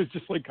America. It's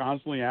just like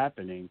constantly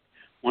happening.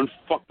 One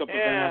fucked up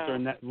event after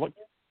another.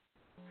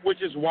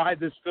 Which is why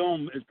this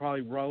film is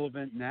probably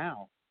relevant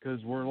now,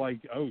 because we're like,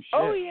 oh shit.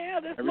 Oh yeah,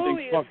 this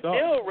movie is fucked up.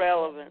 still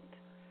relevant.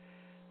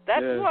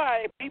 That's Yeah.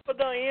 why people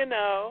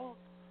don't,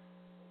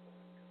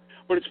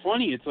 But it's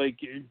funny. It's like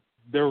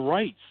they're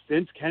right.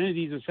 Since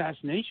Kennedy's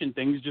assassination,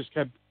 things just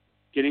kept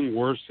getting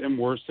worse and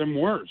worse and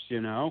worse.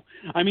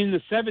 I mean, in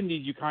the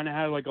 70s, you kind of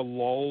had like a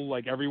lull.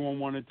 Like everyone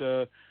wanted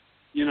to,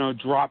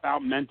 drop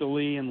out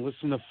mentally and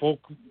listen to folk,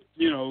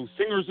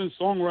 singers and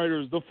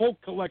songwriters, the folk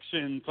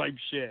collection type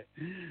shit.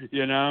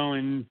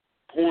 And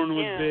porn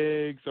was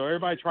big, so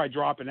everybody tried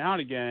dropping out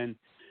again,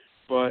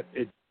 but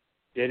it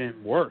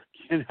didn't work.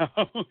 It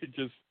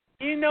just.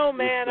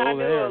 Man, I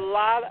knew a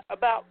lot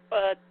about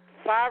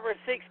 5 or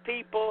 6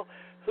 people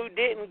who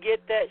didn't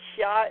get that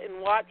shot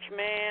in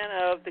Watchmen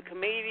of the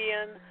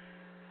comedian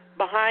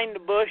behind the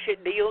bush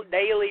at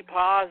Daily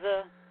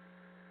Plaza.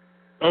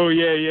 Oh,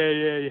 yeah.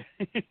 Yeah,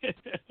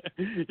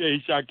 he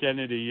shot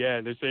Kennedy,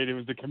 yeah. They're saying it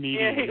was the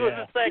comedian. Yeah, he was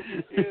a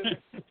second shooter.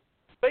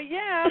 But,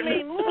 yeah, I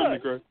mean,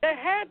 look, there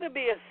had to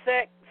be a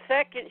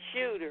second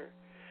shooter.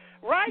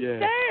 Right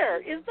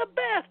there is the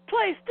best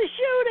place to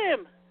shoot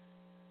him.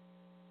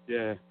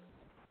 Yeah.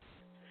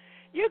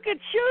 You could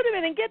shoot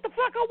him and get the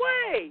fuck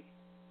away.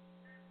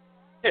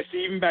 Yeah,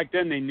 see, even back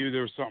then they knew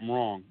there was something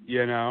wrong,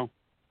 Yeah,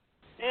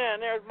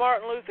 and there's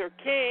Martin Luther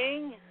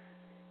King.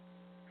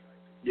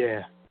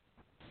 Yeah.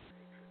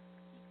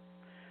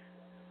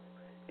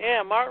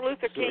 Yeah, Martin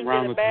Luther King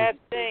did a bad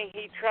thing.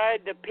 He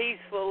tried to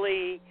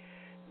peacefully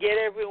get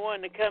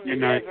everyone to come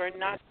together and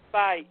not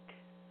fight.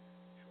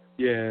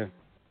 Yeah.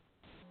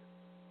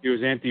 He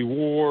was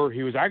anti-war.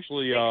 He was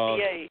actually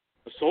a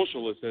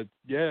socialist.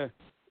 Yeah.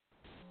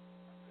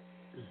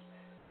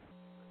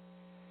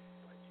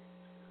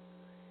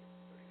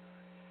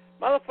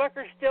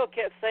 Motherfucker still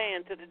kept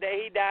saying to the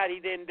day he died he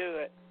didn't do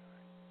it.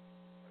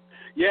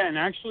 Yeah, and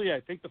actually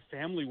I think the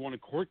family won a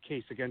court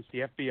case against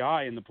the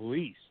FBI and the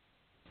police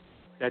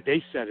that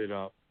they set it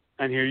up.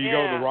 And here you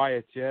go, the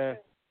riots, yeah.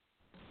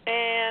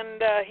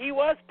 And he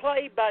was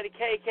played by the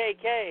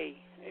KKK.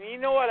 And you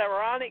know what the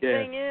ironic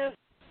thing is?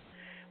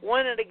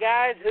 One of the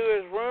guys who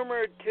is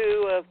rumored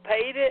to have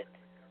paid it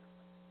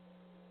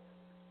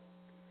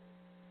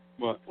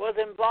was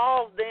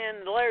involved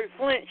in the Larry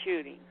Flint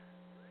shooting.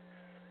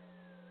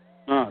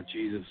 Oh,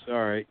 Jesus.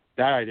 All right.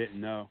 That I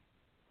didn't know.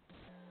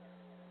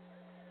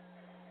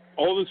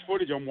 All this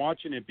footage, I'm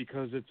watching it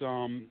because it's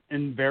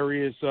in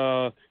various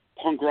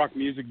punk rock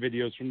music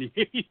videos from the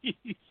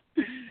 80s.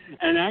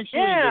 And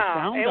actually, the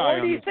sound guy and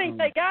where do you on think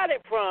they got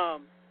it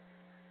from?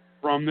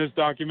 From this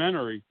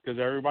documentary, because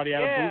everybody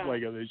had a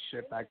bootleg of this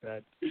shit back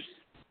then.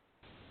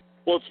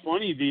 Well, it's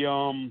funny,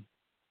 the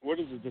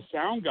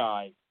sound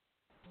guy,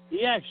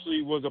 he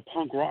actually was a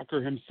punk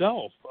rocker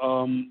himself.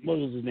 What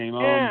was his name?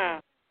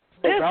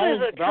 This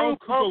is a true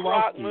punk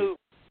rock movie.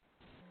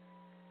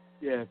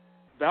 Yeah,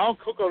 Val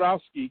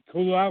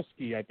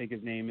Kulowski, I think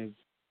his name is.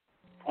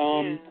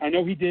 I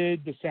know he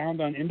did the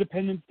sound on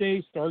Independence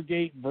Day,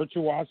 Stargate,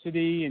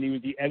 Virtuosity, and he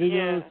was the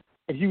editor. Yeah.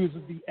 But he was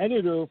the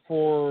editor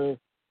for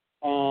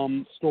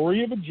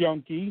Story of a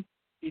Junkie.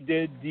 He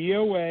did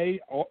DOA,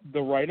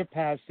 The Rite of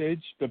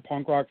Passage, the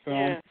punk rock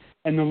film,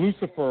 and the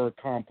Lucifer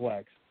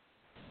Complex.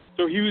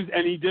 So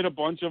he did a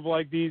bunch of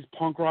like these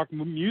punk rock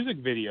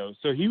music videos.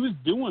 So he was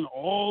doing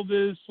all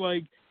this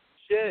like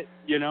shit,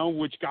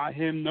 which got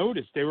him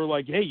noticed. They were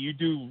like, "Hey, you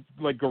do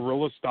like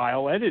guerrilla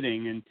style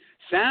editing and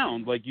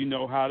sound, like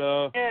how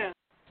to,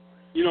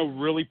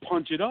 really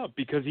punch it up,"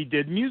 because he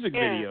did music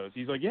videos.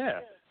 He's like,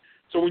 "Yeah."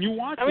 So when you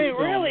watch,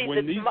 really,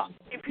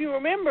 if you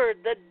remember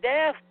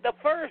the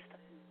first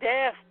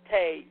Death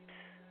tapes,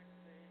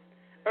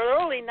 or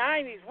the early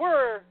 '90s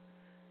were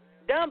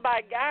done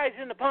by guys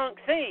in the punk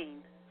scene.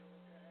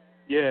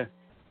 Yeah.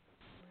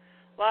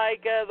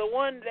 Like the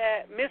one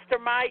that Mr.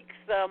 Mike's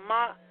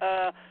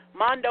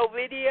Mondo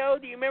video.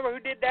 Do you remember who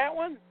did that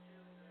one?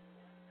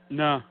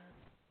 No.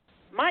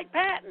 Mike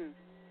Patton.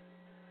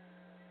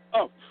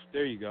 Oh,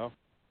 there you go.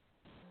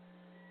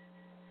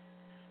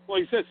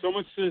 like I said, so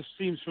much just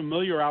seems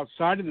familiar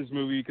outside of this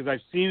movie because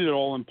I've seen it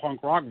all in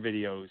punk rock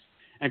videos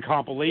and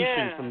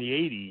compilations from the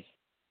 80s.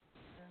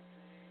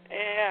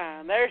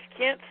 Yeah, and there's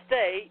Kent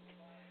State,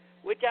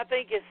 which I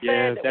think is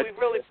sad that we've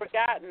really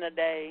forgotten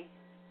today.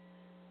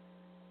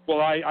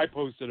 Well, I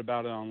posted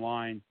about it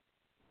online.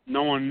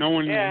 No one knew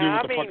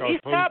what the fuck I was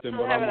posting,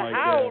 but I'm like, having a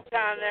howl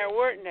time there,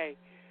 weren't they?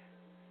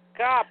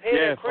 Cop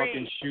hit a creep.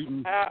 Fucking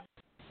shooting.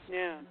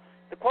 Yeah.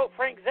 To quote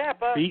Frank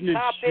Zappa, beating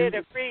cop hit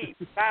a creep.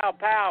 Pow,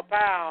 pow,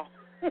 pow.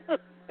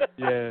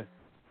 Yeah.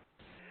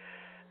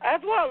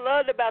 That's what I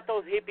loved about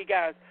those hippie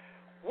guys.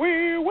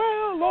 We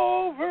will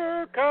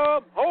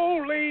overcome.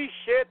 Holy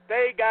shit,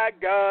 they got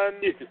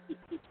guns.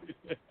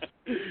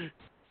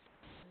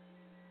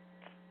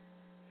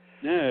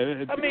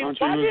 Yeah, I mean,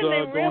 why didn't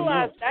they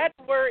realize that's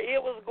where it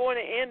was going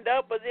to end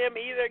up with them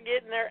either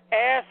getting their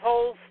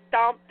assholes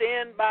stomped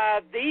in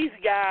by these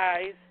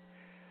guys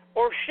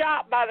or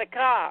shot by the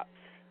cops?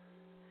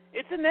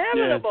 It's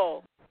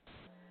inevitable.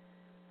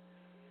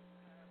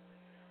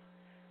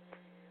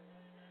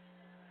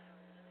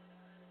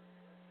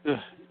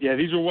 Yeah,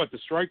 these are what, the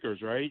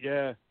strikers, right?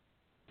 Yeah.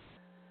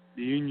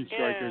 The Union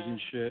strikers and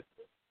shit.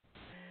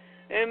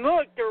 And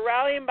look, they're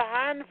rallying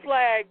behind the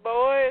flag,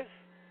 boys.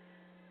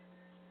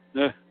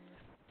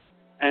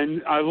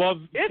 And I love,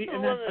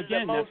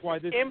 and that's why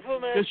this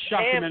infamous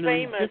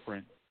documentary is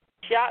different.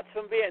 Shots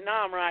from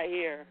Vietnam right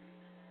here.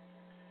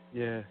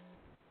 Yeah.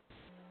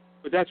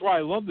 But that's why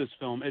I love this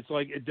film. It's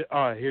like,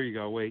 here you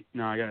go. Wait,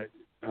 no, I got it.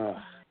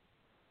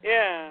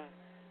 Yeah.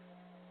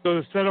 So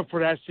the setup for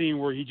that scene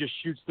where he just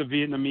shoots the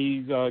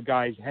Vietnamese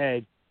guy's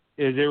head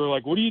is they were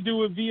like, what do you do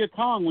with Viet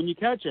Cong when you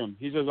catch him?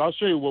 He says, I'll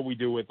show you what we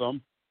do with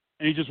them.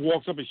 And he just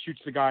walks up and shoots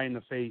the guy in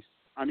the face.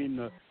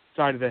 The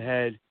side of the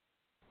head.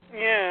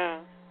 Yeah.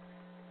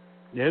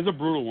 Yeah, it's a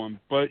brutal one.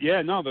 But,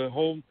 yeah, no,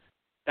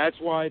 that's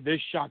why this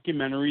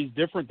documentary is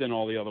different than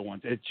all the other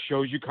ones. It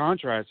shows you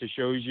contrast. It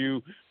shows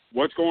you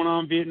what's going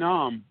on in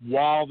Vietnam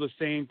while the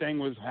same thing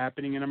was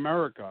happening in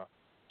America.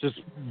 Just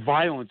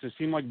violence. It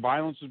seemed like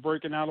violence was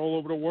breaking out all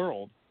over the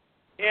world.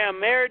 Yeah,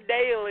 Mayor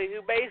Daley,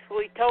 who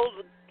basically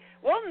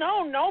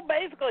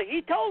basically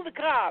he told the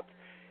cops,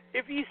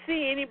 if you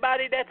see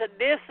anybody that's a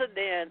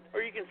dissident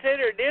or you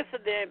consider a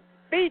dissident,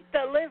 beat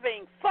the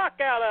living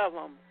fuck out of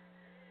them.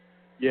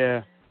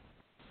 Yeah.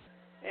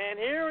 And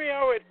here we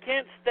are with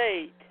Kent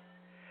State,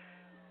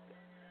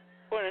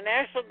 when the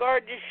National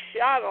Guard just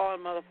shot all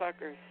them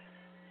motherfuckers.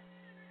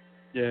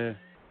 Yeah.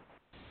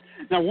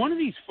 Now, one of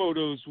these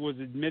photos was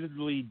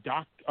admittedly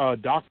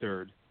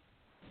doctored.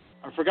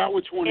 I forgot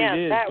which one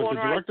it is, that but one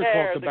the director right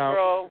there, talked about.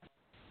 Girl.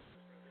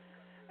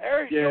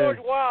 There's George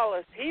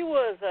Wallace. He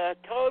was a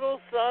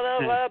total son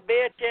of a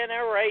bitch and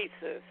a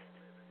racist.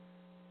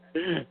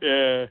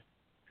 Yeah.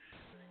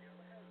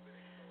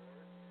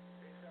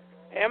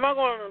 Am I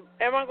going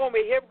to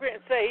be a hypocrite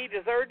and say he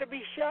deserved to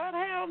be shot?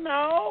 Hell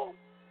no.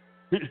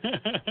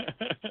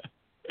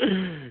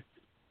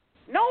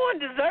 No one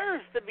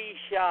deserves to be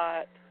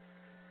shot.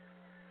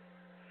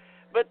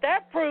 But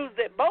that proves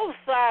that both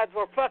sides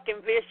were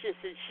fucking vicious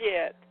as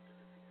shit.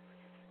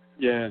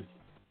 Yeah.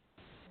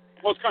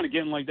 Well, it's kind of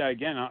getting like that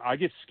again. I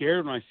get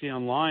scared when I see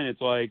online.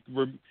 It's like,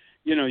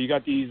 you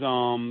got these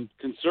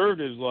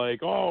conservatives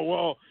like,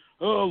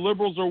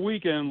 liberals are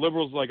weak, and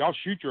liberals like, I'll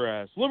shoot your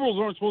ass. Liberals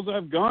aren't supposed to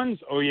have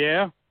guns. Oh,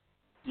 yeah?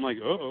 I'm like,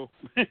 uh-oh.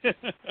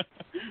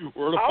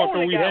 Where the fuck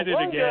are we headed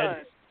again?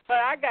 Gun, but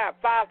I got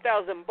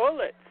 5,000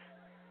 bullets.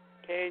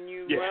 Can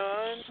you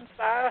run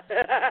 5?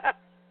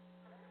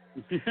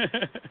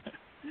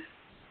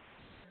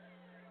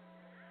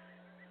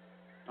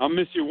 I'll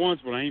miss you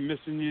once, but I ain't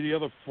missing you the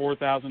other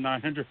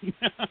 4,900.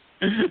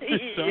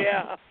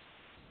 Yeah.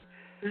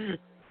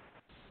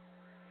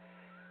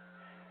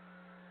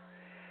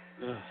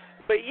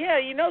 But yeah,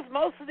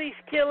 most of these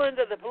killings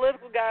of the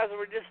political guys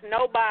were just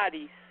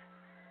nobodies.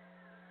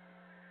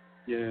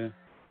 Yeah.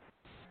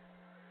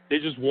 They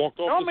just walked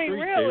off the street.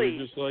 Really. They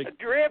were just like a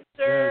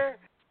drifter.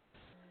 Yeah.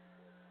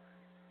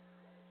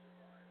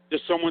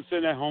 Just someone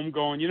sitting at home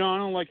going, I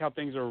don't like how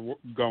things are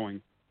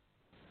going.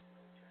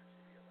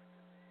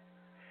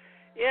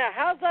 Yeah,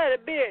 how's that a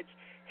bitch?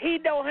 He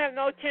don't have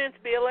no chance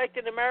to be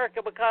elected in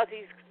America because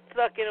he's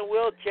stuck in a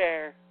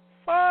wheelchair.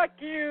 Fuck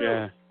you.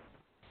 Yeah.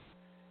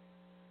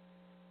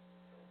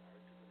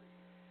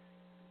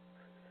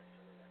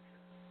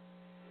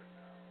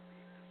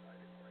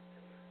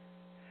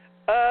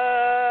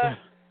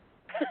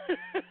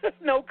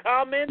 No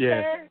comment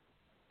there?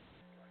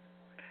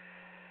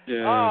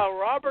 Yeah. Oh,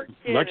 Robert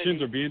Kennedy.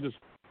 Elections are being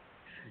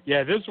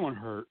Yeah, this one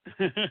hurt.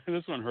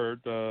 This one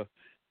hurt the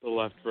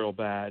left real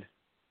bad.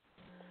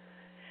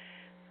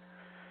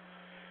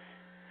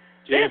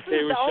 This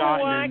is the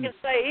only one I can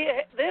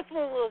say. This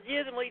one was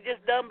legitimately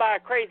just done by a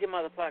crazy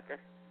motherfucker.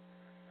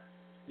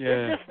 Yeah.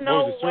 There's just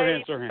no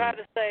way to try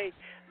to say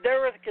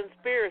there was a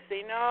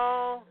conspiracy.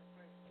 No.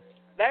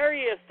 There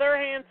he is,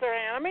 Sirhan.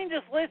 I mean,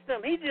 just listen to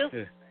him. He's just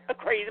a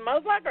crazy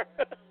motherfucker.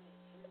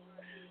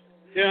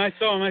 Yeah, I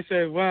saw him. I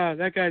said, wow,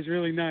 that guy's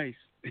really nice.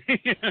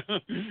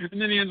 And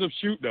then he ends up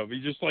shooting him. He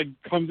just,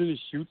 comes in and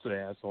shoots the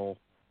asshole.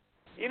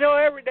 You know,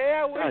 every day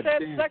I wish God that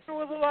damn. sucker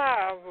was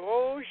alive.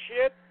 Oh,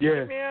 shit.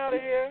 Yeah. Get me out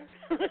of here.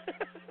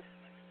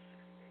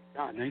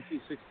 God,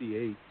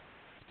 1968.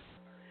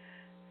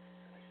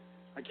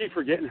 I keep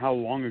forgetting how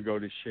long ago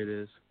this shit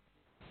is.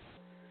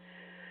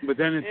 But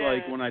then it's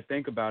like, when I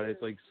think about it,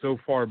 it's like so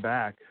far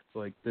back. It's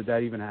like, did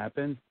that even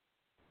happen?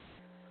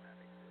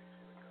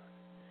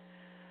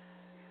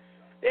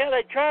 Yeah,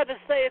 they tried to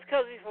say it's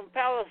because he's from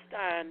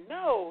Palestine.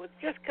 No, it's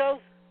just because,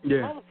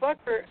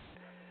 motherfucker,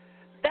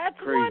 that's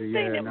Crazy, one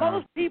thing that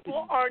most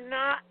people are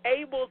not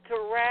able to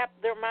wrap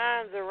their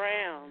minds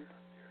around.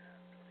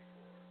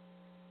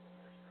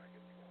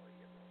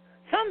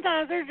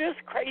 Sometimes they're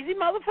just crazy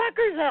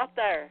motherfuckers out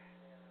there.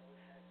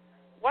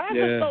 Why is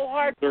it so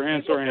hard for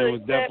people to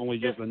was definitely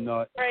just a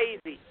nut.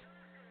 Crazy.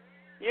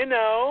 You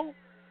know,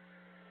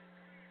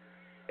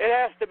 it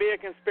has to be a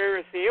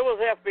conspiracy. It was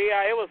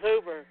FBI. It was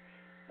Hoover.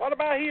 What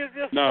about he was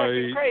just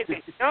fucking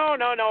crazy? No,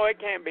 it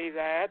can't be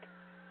that.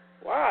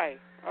 Why?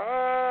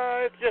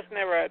 It's just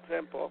never that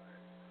simple.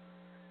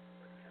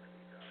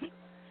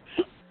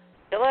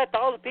 They left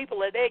all the people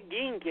that Ed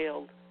Gein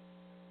killed.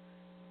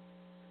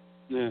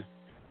 Yeah.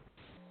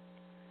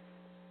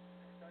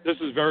 This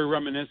is very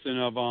reminiscent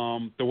of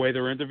the way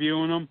they're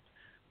interviewing him,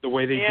 the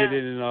way they did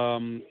it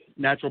in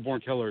Natural Born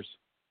Killers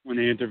when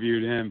they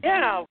interviewed him.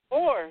 Yeah, of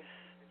course.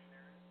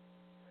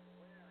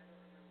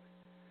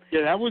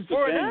 Yeah, that was the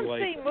For thing. an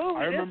unseen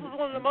movie, this was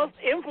one of the most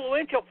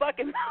influential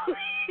fucking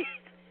movies.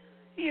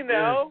 You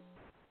know?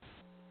 Yeah.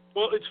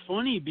 Well, it's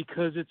funny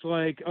because it's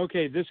like,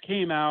 okay, this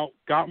came out,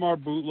 got my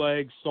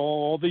bootleg, saw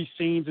all these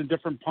scenes in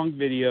different punk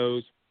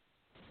videos,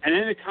 and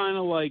then it kind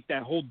of like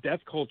that whole death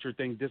culture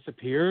thing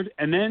disappeared,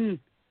 and then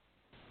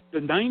the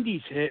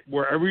 90s hit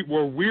where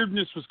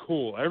weirdness was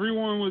cool.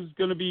 Everyone was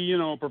going to be, you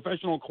know, a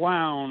professional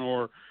clown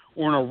or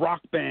in a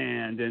rock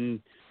band, and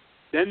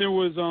then there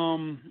was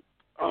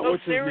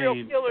what's his name? Serial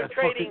killer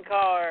trading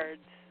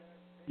cards.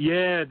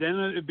 Yeah, then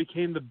it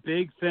became the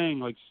big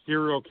thing, like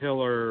serial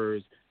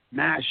killers,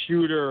 mass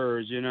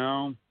shooters, you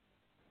know,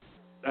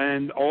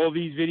 and all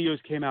these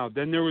videos came out.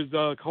 Then there was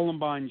the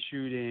Columbine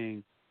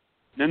shooting.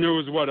 Then there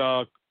was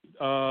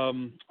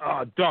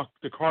Duck,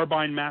 the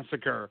Carbine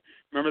Massacre.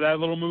 Remember that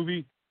little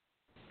movie?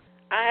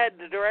 I had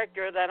the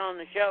director of that on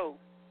the show.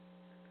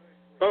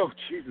 Oh,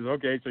 Jesus,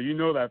 okay, so you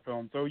know that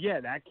film. So, yeah,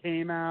 that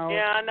came out.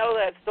 Yeah, I know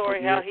that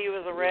story, how he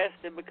was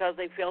arrested because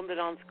they filmed it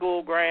on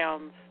school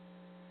grounds.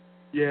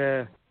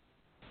 Yeah.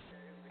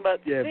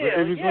 But yeah, still, but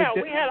it was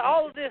we had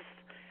all of this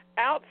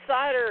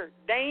outsider,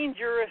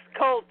 dangerous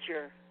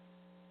culture.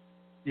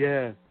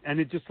 Yeah, and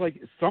it just,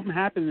 like, something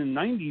happened in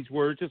the 90s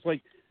where it just,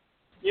 like,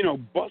 you know,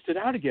 busted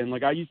out again.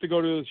 Like, I used to go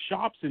to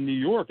shops in New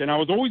York, and I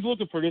was always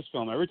looking for this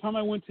film. Every time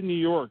I went to New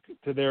York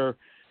to their,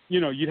 you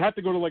know, you'd have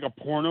to go to, like, a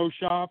porno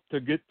shop to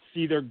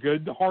see their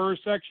good horror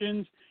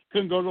sections.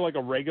 Couldn't go to, like,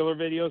 a regular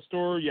video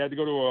store. You had to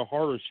go to a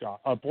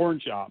porn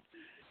shop.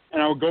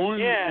 And I would go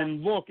in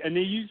and look, and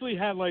they usually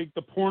had, like,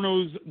 the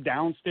pornos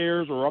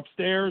downstairs or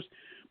upstairs,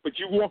 but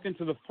you walk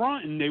into the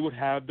front, and they would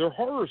have their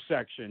horror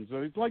sections.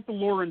 So it's like the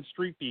Lauren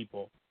Street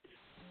people.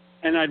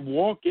 And I'd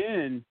walk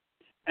in,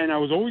 and I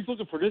was always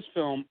looking for this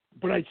film,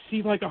 but I'd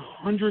see like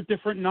 100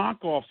 different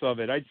knockoffs of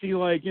it. I'd see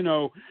like, you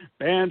know,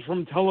 Banned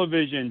from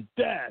Television,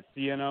 Death,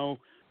 you know,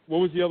 what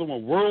was the other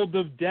one? World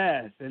of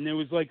Death. And there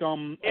was like all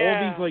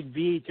these like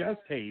VHS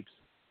tapes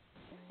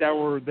that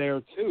were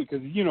there too,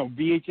 because, you know,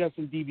 VHS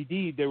and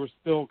DVD, they were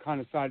still kind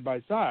of side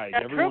by side.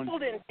 That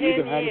tripled in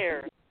 10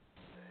 years.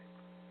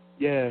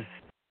 Yeah.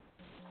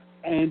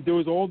 And there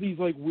was all these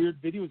like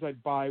weird videos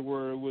I'd buy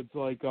where it was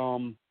like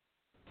some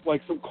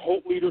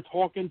cult leader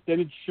talking, then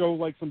it'd show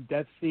like some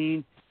death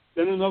scene,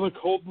 then another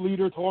cult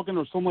leader talking,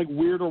 or some like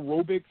weird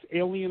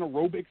alien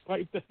aerobics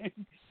type thing.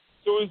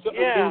 So it was,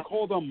 they were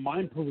called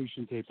mind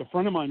pollution tapes. A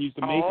friend of mine used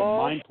to make a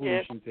mind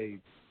pollution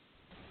tape.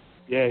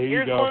 Yeah,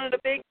 here you go. Here's one of the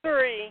big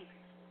three.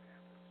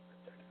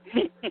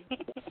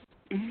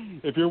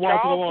 If you're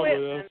watching along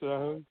with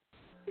us,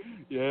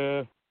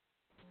 yeah.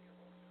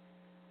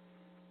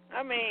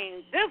 I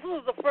mean, this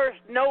was the first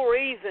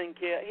no-reason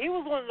kill. He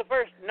was one of the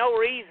first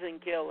no-reason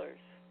killers.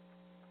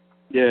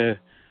 Yeah.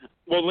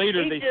 Well,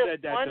 later they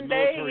said that one the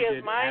day military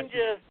his mind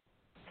just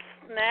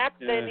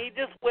snapped and he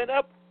just went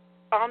up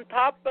on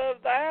top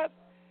of that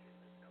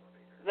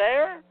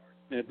there.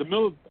 Yeah, the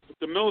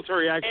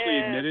military actually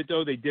admitted,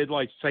 though, they did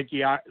like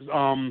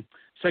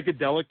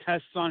psychedelic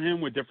tests on him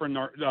with different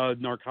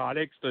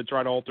narcotics to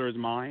try to alter his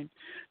mind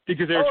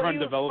because they were trying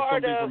to develop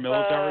something for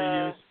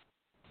military use.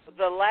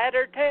 The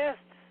ladder test?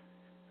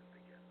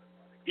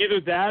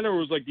 Either that or it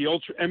was like the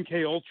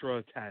MK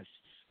Ultra tests.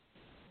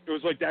 It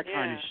was like that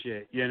kind of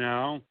shit, you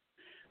know?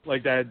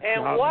 Like that.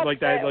 And what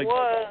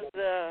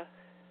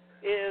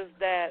is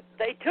that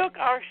they took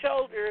our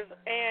soldiers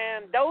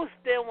and dosed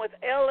them with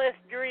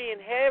LSD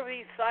and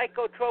heavy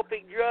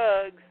psychotropic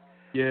drugs.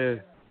 Yeah.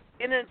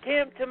 In an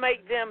attempt to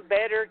make them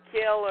better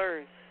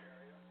killers.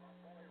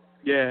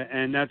 Yeah,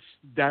 and that's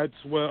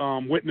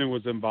what Whitman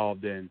was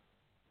involved in.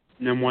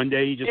 And then one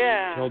day he just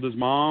killed his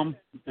mom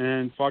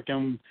and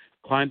fucking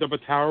climbed up a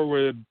tower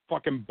with a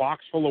fucking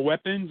box full of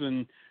weapons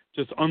and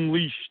just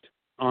unleashed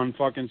on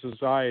fucking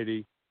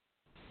society.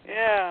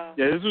 Yeah.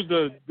 Yeah, this was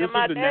the next thing that I said.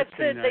 My dad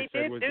said they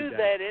did do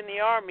that in the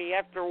Army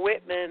after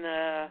Whitman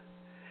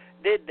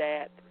did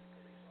that.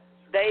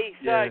 They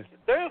said,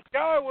 this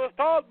guy was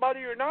taught by the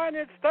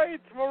United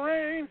States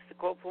Marines, to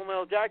quote Full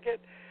Metal Jacket,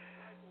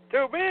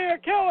 to be a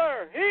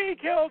killer. He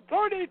killed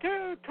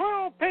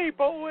 12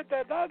 people with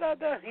the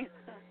da-da-da.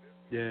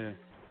 Yeah.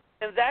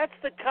 And that's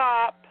the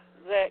cop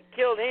that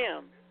killed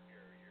him.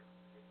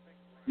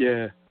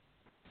 Yeah.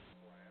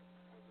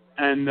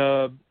 And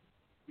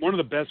one of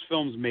the best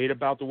films made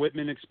about the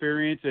Whitman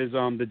experience is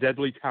The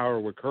Deadly Tower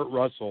with Kurt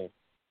Russell.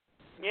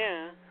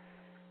 Yeah.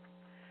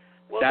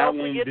 Well, that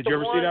one, did you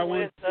ever see that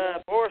one? With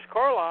Boris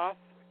Karloff.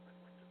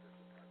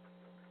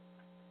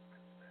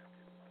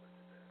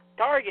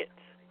 Targets.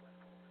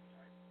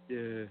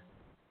 Yeah.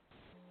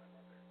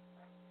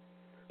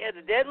 Yeah,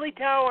 The Deadly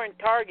Tower and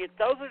Targets,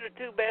 those are the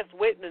two best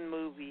Whitman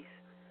movies.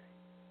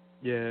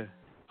 Yeah.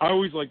 I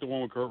always like the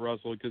one with Kurt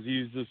Russell because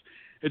he's just,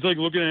 it's like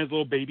looking at his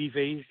little baby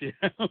face, you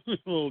know,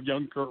 little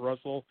young Kurt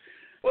Russell.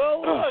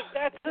 Well, look,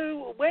 that's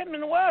who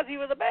Whitman was. He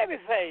was a baby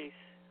face.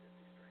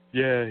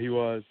 Yeah, he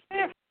was.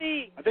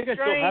 50. I think I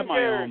still have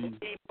my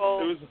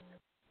people. It was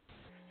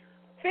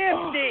 50.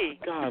 Oh,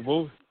 God,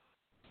 well,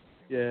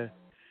 yeah.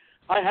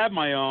 I have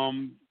my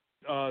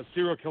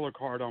serial killer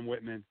card on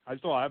Whitman. I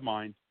still have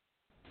mine.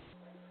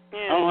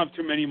 Yeah. I don't have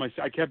too many.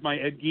 I kept my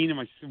Ed Gein and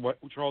my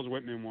Charles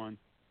Whitman one.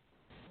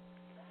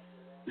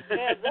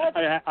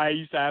 Yeah, I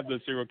used to have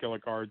the serial killer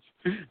cards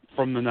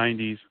from the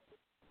 90s.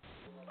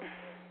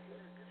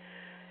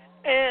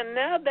 And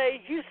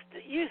nowadays,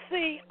 you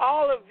see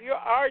all of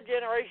our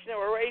generation that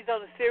were raised on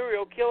the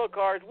serial killer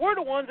cards. We're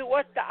the ones who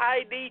watch the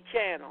ID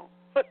channel.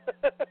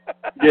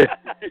 Yeah.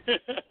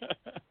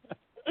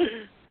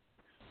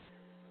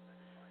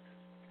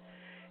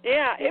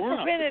 Yeah, it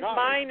prevented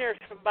minors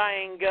from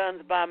buying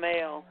guns by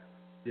mail.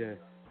 Yeah.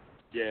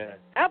 Yeah.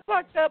 How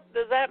fucked up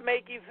does that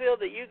make you feel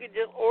that you could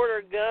just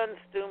order guns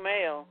through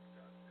mail?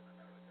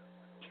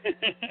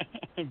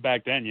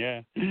 Back then,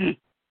 yeah.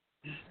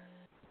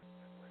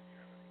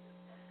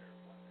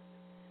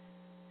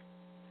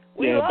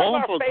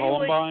 Bowling for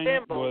Columbine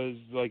was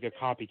like a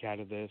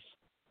copycat of this.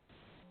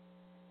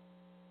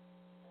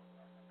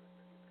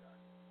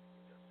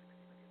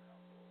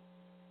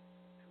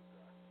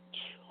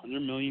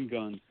 100 million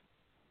guns.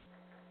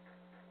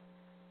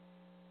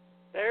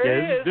 There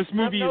it is. This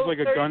movie is like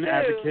a gun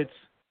advocate's.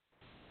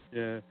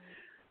 Yeah,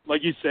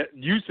 like you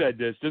said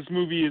this. This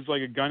movie is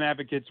like a gun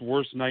advocate's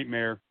worst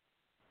nightmare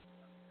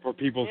for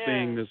people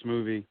seeing this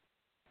movie,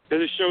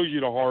 because it shows you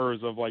the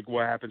horrors of like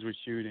what happens with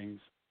shootings.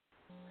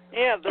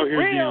 Yeah, the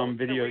video,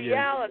 the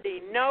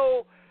reality,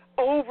 no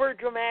over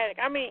dramatic.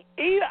 I mean,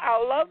 I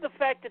love the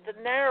fact that the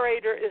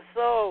narrator is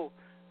so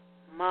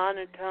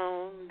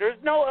monotone. There's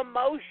no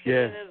emotion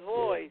in his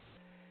voice.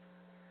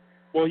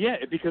 Well, yeah,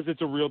 because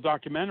it's a real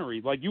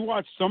documentary. Like, you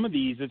watch some of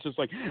these, it's just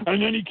like,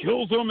 and then he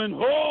kills him, and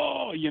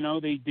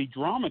they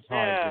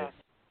dramatize it.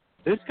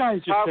 This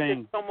guy's just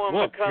saying, someone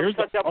look, becomes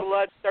such a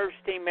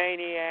bloodthirsty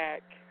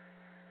maniac?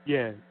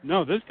 Yeah,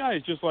 no, this guy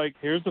is just like,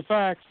 here's the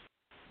facts.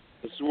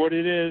 This is what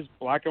it is,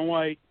 black and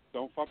white.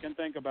 Don't fucking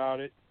think about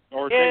it.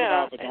 Or think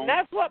about it, but don't. And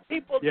that's what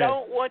people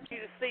don't want you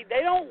to see.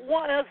 They don't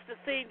want us to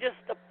see just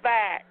the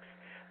facts.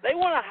 They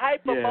want to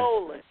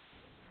hyperbole it.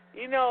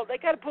 You know, they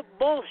got to put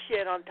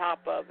bullshit on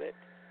top of it.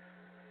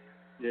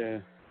 Yeah.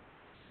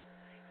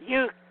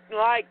 You,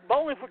 like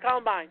Bowling for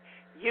Columbine,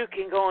 you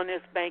can go in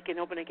this bank and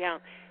open an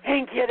account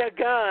and get a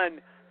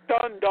gun.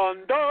 Dun,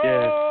 dun,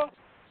 dun.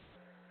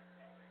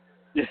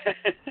 Yeah.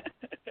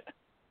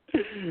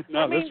 No,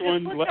 I mean, this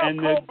one... Look how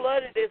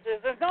cold-blooded this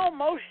is. There's no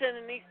emotion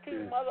in these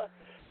two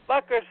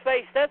motherfuckers'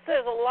 face. That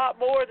says a lot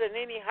more than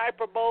any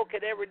hyperbole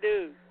could ever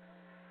do.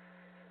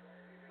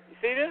 You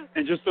see this?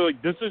 And just so,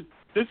 like, this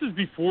is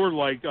before,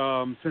 like,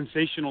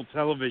 sensational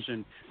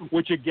television,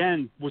 which,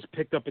 again, was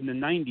picked up in the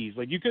 90s.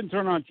 Like, you couldn't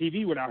turn on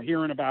TV without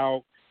hearing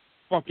about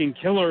fucking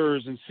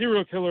killers and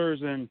serial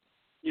killers, and,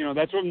 you know,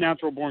 that's what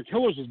Natural Born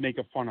Killers was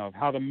making fun of,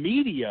 how the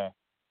media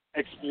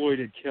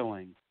exploited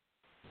killing.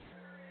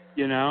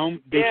 You know?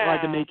 They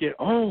tried to make it,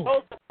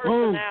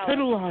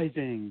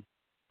 titillizing.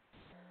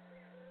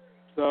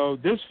 So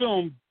this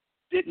film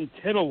didn't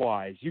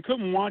titilize. You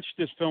couldn't watch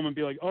this film and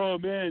be like, oh,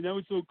 man, that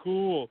was so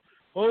cool.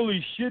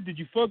 Holy shit, did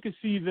you fucking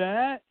see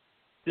that?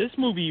 This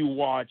movie you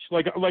watch,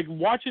 like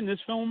watching this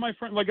film with my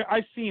friend, like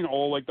I've seen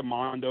all like the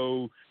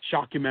Mondo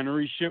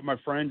shockumentary shit with my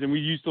friends, and we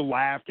used to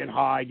laugh, get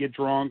high, get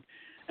drunk,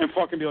 and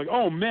fucking be like,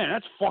 oh man,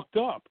 that's fucked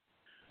up.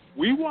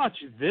 We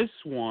watched this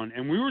one,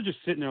 and we were just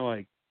sitting there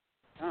like,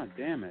 God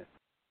damn it,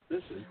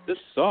 this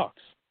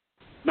sucks.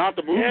 Not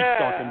the movie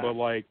sucking, but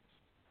like,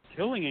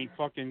 killing ain't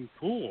fucking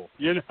cool,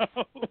 you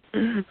know?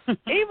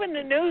 Even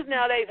the news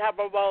nowadays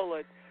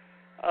hyperbolic.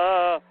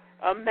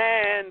 A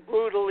man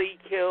brutally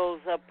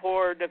kills a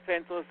poor,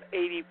 defenseless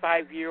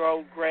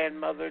 85-year-old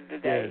grandmother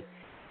today.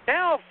 Yeah.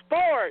 Now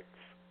sports.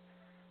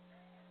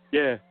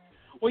 Yeah.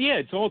 Well, yeah,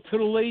 it's all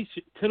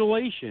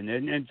titillation,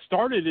 and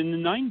started in the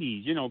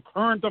 90s, you know,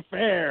 Current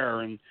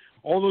Affair and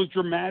all those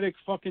dramatic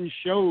fucking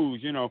shows.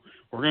 You know,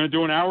 we're gonna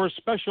do an hour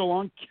special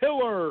on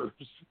killers.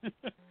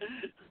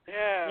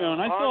 Yeah. You know,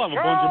 and I still have a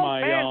Charles bunch of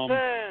my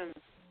Manson.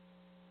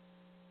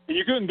 And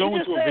you couldn't go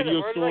into a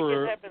video store.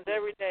 Like it happens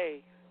every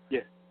day.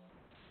 Yeah.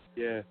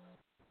 Yeah.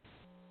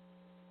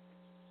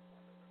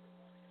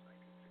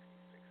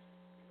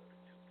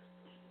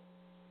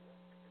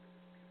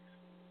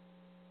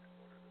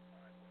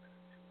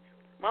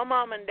 My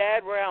mom and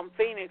dad were out in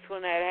Phoenix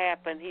when that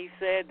happened. He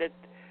said it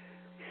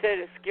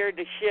scared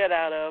the shit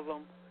out of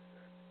them.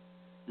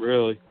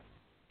 Really?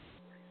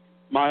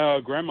 My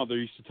grandmother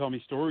used to tell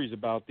me stories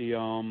about the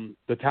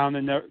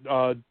town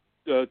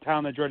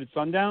that dreaded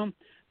sundown.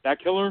 That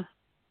killer.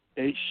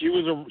 She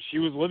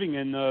was living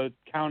in the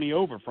county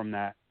over from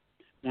that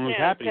when it was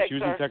happening. She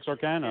was in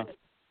Texarkana.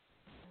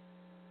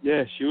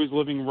 Yeah, she was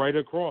living right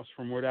across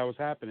from where that was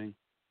happening.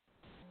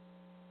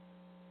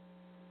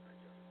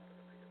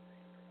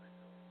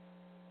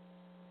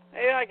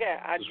 Hey, like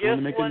I just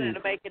wanted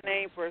to make a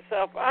name for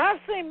herself. I've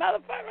seen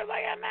motherfuckers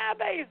like that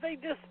nowadays. They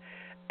just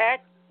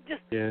act,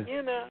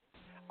 you know.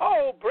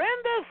 Oh,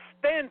 Brenda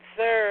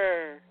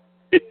Spencer.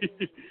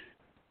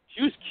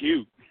 She was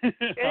cute.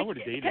 I would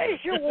have dated her. In case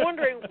you're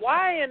wondering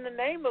why in the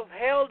name of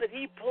hell did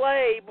he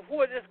play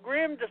before this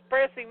grim,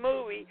 depressing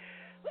movie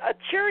a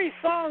cheery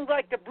songs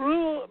like the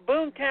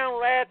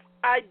Boomtown Rats,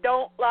 I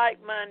Don't Like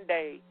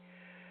Monday.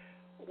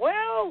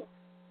 Well,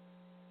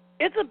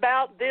 it's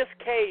about this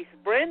case,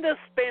 Brenda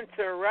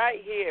Spencer, right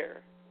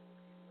here.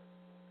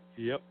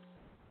 Yep.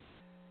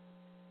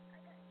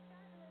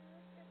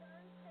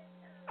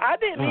 I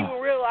didn't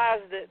even realize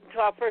it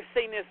until I first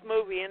seen this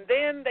movie. And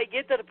then they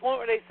get to the point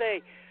where they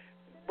say,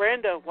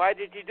 Brenda, why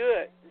did you do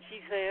it? And she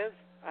says,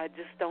 I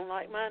just don't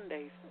like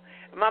Mondays.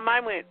 And my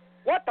mind went,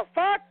 what the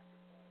fuck?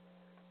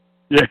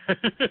 Yeah.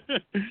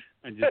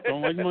 I just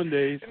don't like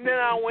Mondays. And then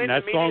I went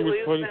and immediately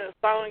listened to the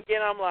song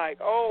again. I'm like,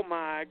 oh,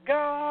 my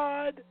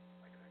God.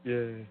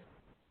 Yeah.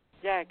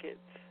 Jackets.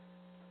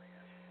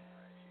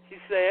 She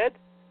said,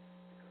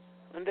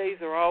 Mondays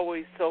are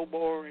always so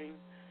boring.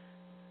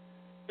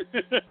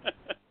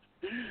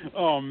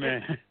 Oh,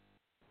 man.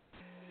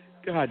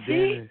 God damn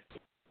it.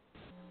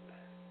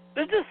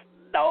 There's just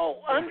no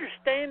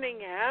understanding.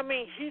 I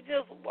mean, she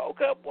just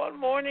woke up one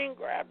morning,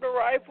 grabbed a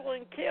rifle,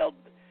 and killed.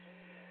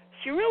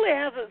 She really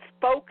hasn't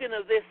spoken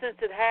of this since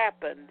it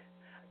happened.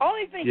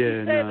 Only thing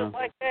she said is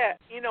like that.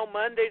 You know,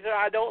 Mondays are,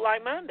 I don't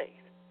like Mondays.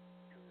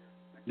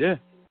 Yeah.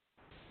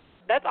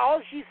 That's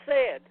all she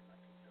said.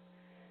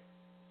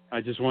 I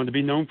just wanted to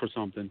be known for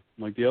something,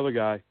 like the other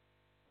guy.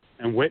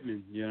 And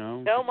Whitman, you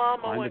know. Tell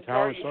Mama when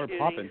tower started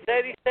popping. He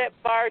said he set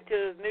fire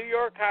to his New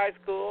York high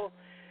school.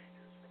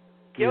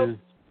 Killed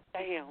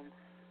down.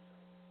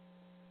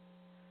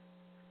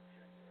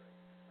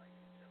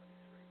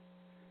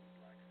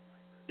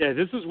 Yeah,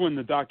 this is when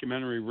the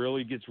documentary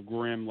really gets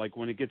grim, like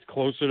when it gets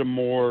closer to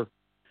more,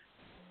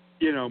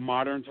 you know,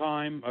 modern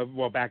time.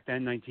 Well, back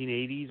then,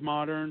 1980s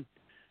modern.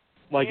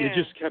 Like, it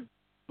just kept,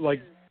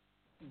 like,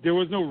 there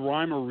was no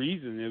rhyme or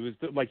reason. It was,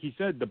 like he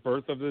said, the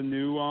birth of the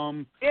new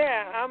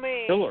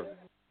killer.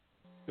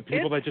 The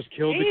people that just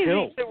killed to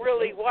kill. It's easy to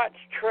really watch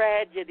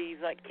tragedies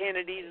like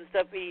Kennedy's and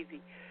stuff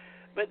easy.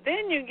 But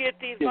then you get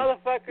these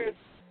motherfuckers,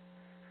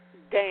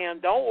 damn,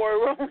 don't worry,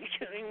 we're only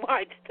shooting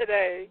whites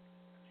today.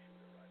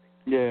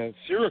 Yeah,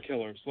 serial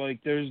killers. Like,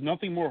 there's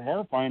nothing more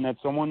horrifying that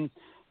someone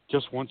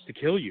just wants to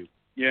kill you,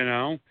 you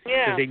know?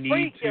 Yeah, they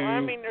need to. I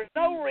mean, there's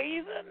no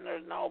reason,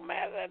 there's no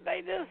method.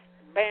 They just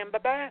bam,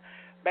 bam, bam,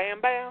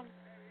 bam, bam.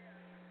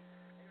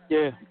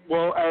 Yeah,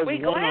 well, as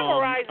we one,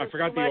 glamorize I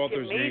forgot too the much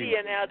author's in media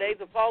name. nowadays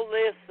with all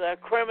this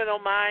criminal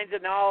minds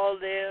and all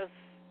this.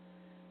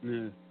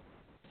 Yeah,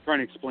 trying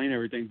to explain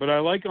everything. But I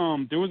like,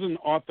 there was an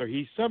author.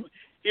 He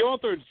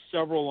authored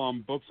several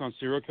books on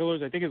serial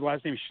killers. I think his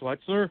last name is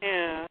Schletzer.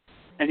 Yeah.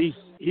 And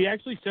he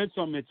actually said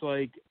something. It's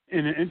like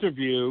in an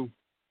interview,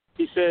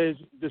 he says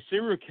the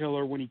serial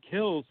killer, when he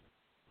kills,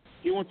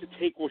 he wants to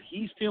take what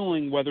he's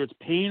feeling, whether it's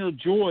pain or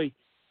joy,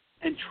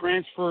 and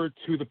transfer it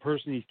to the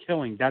person he's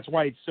killing. That's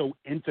why it's so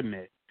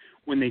intimate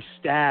when they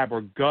stab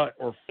or gut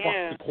or fuck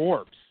the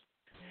corpse.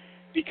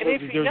 Because and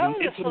if there's you notice,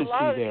 an intimacy a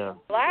lot there. of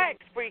these black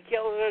spree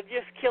killers are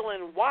just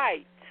killing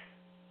whites.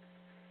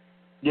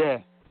 Yeah.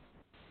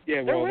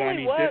 Yeah, well, really I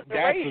mean, was,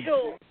 that's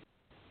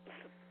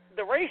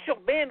the racial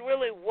bend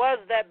really was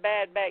that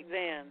bad back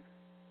then.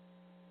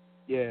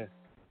 Yeah.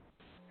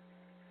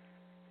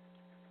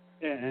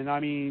 Yeah, and I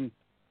mean,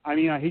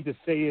 I hate to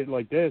say it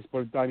like this,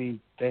 but I mean,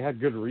 they had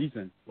good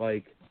reason.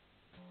 Like,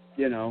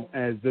 you know,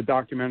 as the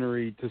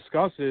documentary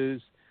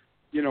discusses,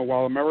 you know,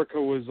 while America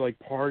was like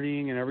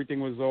partying and everything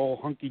was all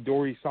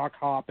hunky-dory, sock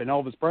hop, and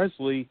Elvis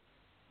Presley,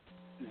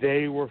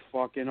 they were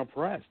fucking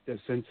oppressed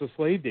since the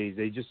slave days.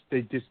 They just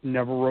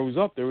never rose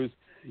up. There was,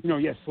 you know,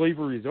 yes,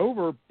 slavery is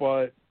over,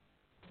 but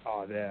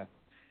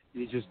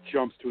he just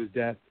jumps to his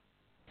death.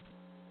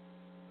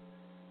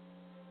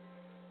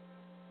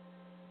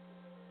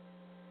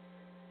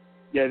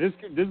 Yeah, this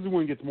is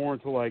when it gets more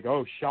into like,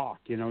 shock,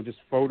 you know, just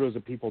photos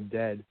of people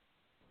dead.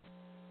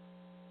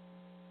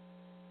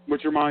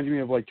 which reminds me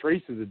of like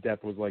Traces of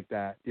Death was like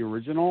that. The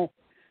original.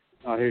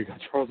 Oh, here you go,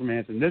 Charles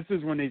Manson. This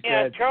is when they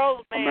said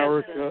Charles Manson.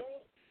 America.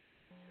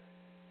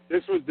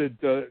 This was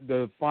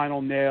the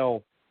final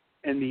nail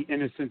in the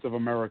innocence of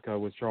America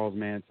was Charles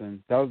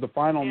Manson. That was the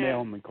final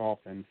nail in the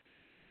coffin.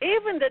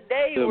 Even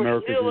today,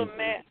 we're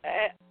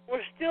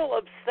still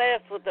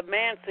obsessed with the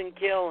Manson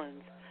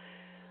killings.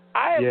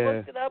 I have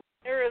looked it up.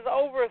 There is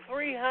over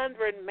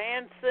 300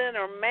 Manson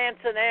or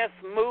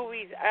Manson-esque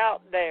movies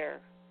out there.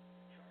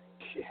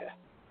 Yeah.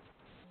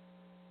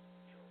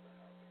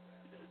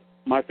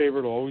 My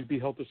favorite will always be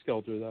Helter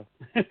Skelter, though.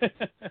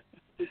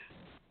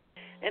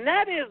 And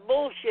that is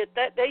bullshit.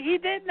 That he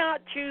did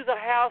not choose a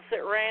house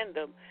at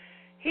random.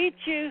 He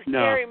chose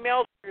Terry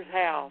Melcher's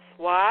house.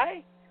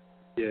 Why?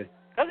 Yeah.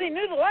 Because he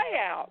knew the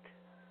layout.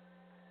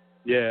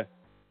 Yeah.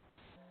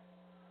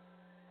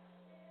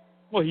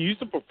 Well, he used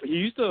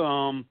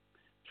to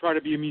try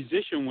to be a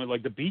musician with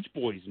like the Beach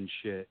Boys and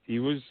shit. He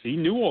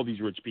knew all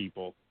these rich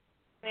people.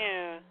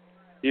 Yeah.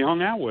 He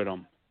hung out with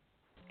them.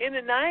 In the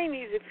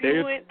 90s, if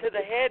you went to the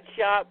head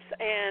shops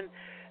and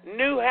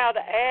knew how to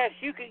ask,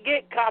 you could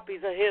get copies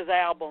of his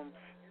albums.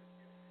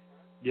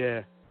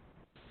 Yeah.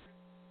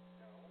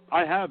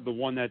 I have the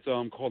one that's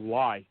called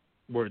Lie,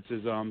 where it's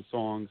his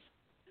songs.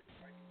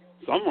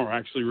 Some are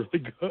actually really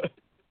good.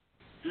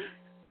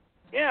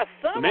 Yeah,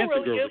 some are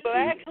really good, but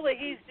actually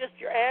he's just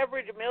your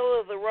average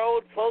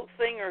middle-of-the-road folk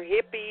singer,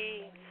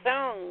 hippie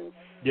songs.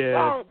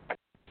 Yeah.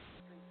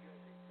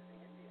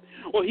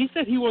 Well, he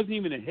said he wasn't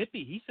even a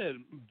hippie. He said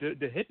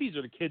the hippies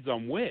are the kids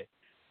I'm with.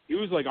 He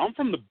was like, I'm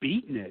from the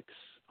beatniks.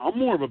 I'm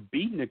more of a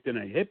beatnik than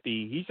a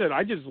hippie. He said,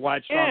 I just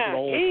latched on to the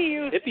whole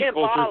hippie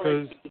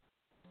culture because...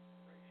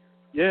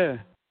 Yeah.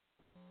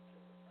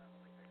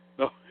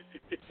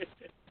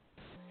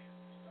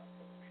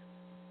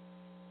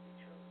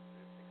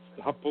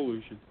 Stop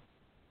pollution.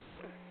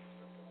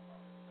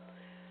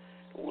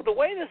 Well, the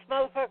way this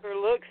motherfucker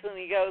looks when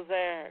he goes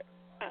there.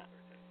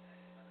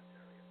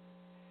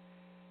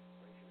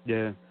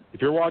 Yeah.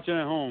 If you're watching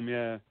at home,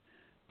 yeah.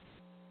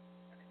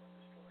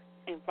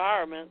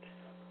 Environment.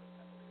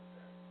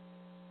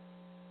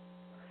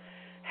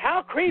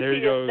 How creepy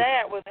is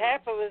that with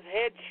half of his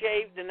head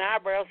shaved and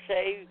eyebrows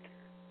shaved?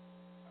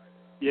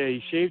 Yeah,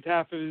 he shaved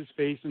half of his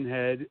face and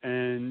head,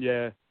 and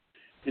and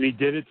he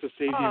did it to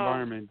save the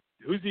environment.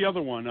 Who's the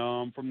other one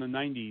from the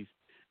 90s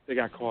that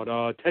got caught?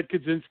 Ted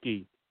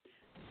Kaczynski.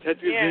 Ted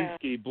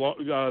Kaczynski,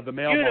 the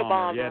mail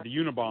bomber. Yeah, the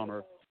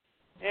Unabomber.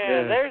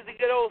 Yeah, there's the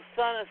good old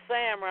son of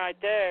Sam right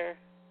there.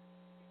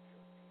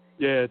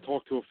 Yeah,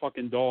 talked to a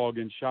fucking dog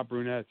and shot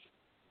brunettes.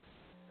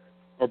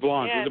 Or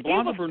blondes. Was it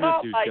blondes or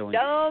brunettes he was killing?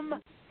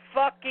 Dumb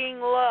fucking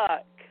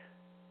luck.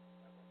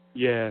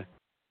 Yeah.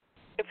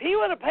 If he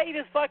would have paid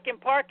his fucking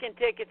parking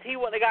tickets, he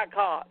wouldn't have got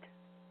caught.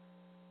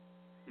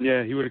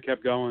 Yeah, he would have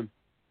kept going.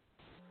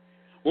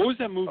 What was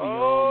that movie?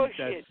 Oh,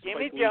 shit,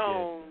 Jimmy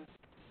Jones.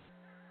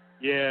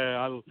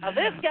 Yeah. Now,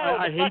 this guy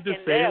was I hate to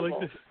say it like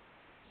this.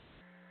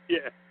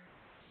 Yeah.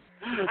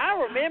 I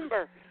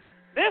remember.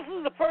 This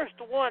is the first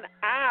one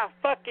I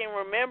fucking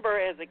remember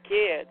as a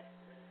kid.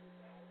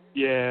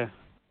 Yeah.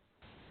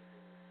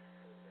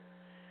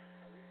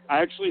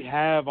 I actually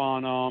have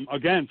on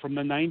again from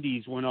the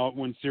 90s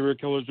when serial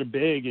killers are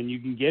big and you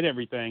can get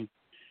everything.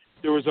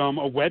 There was a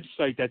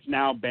website that's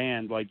now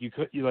banned. Like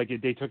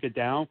they took it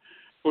down,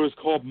 but it was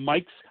called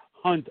Mike's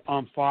Hunt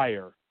on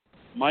Fire.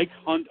 Mike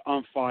Hunt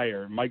on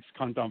Fire. Mike's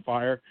Hunt on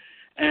Fire,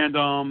 and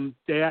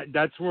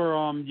that's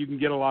where you can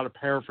get a lot of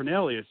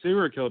paraphernalia,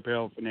 serial killer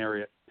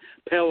paraphernalia.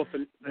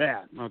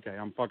 Yeah, okay,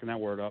 I'm fucking that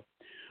word up.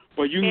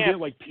 But you can get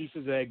like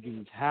pieces of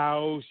Egging's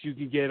house. You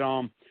can get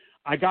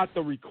I got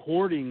the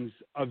recordings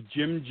of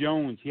Jim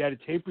Jones. He had a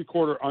tape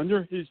recorder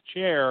under his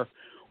chair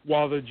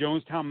while the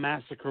Jonestown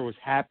Massacre was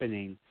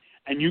happening,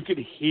 and you could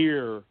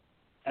hear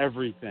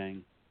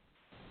everything.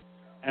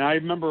 And I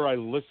remember I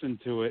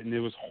listened to it, and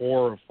it was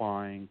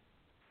horrifying.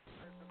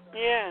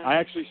 Yeah. I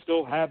actually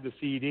still have the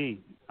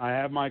CD. I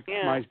have my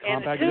compact disc still.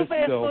 And the two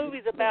best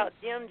movies about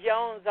Jim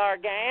Jones are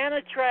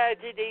Guyana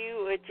Tragedy,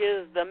 which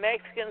is the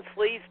Mexican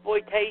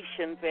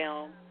sleazeploitation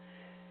film.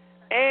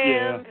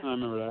 And I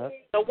remember that.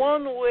 The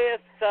one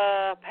with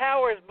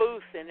Powers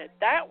Booth in it.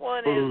 That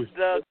one is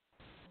the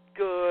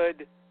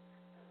good.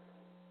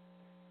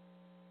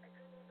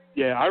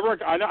 Yeah,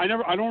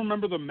 I don't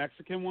remember the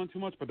Mexican one too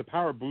much, but the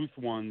Powers Booth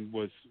one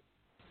was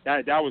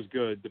that was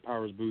good. The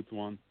Powers Booth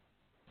one.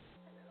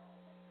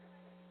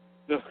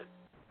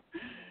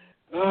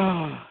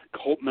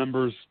 Cult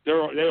members, they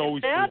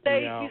always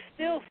nowadays you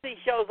still see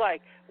shows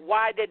like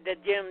Why Did the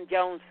Jim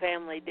Jones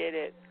Family Did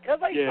It? Because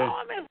they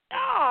saw him as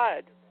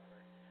God.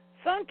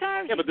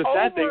 Sometimes but the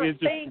sad thing is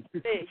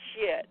this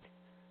shit.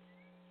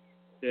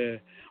 Yeah.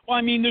 Well,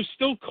 I mean, there's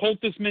still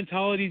cultist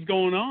mentalities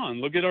going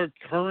on. Look at our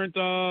current,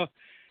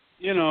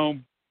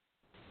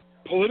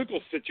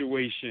 political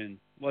situation.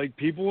 Like,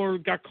 people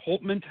got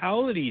cult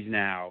mentalities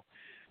now.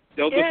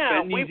 They'll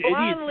defend these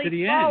idiots to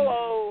the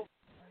end.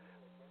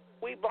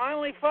 We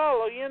blindly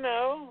follow,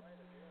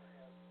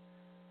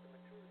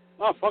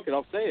 Oh, fuck it,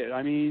 I'll say it.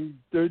 I mean,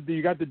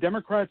 you got the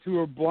Democrats who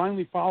are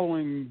blindly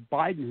following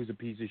Biden, who's a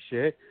piece of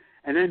shit,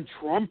 and then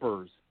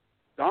Trumpers.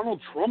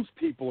 Donald Trump's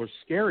people are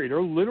scary.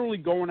 They're literally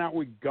going out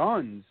with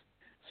guns,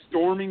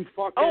 storming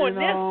fucking. Oh, and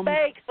this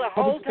makes the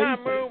whole time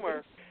spaces.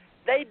 rumor.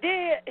 They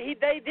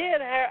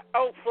did have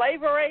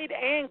Flavor Aid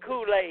and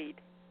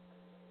Kool-Aid.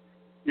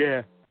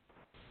 Yeah.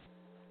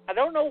 I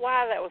don't know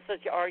why that was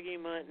such an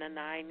argument in the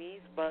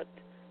 90s, but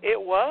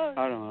it was.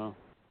 I don't know.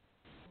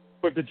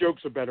 But the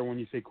jokes are better when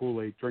you say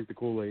Kool-Aid. Drink the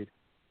Kool-Aid.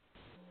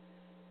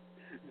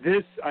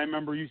 This, I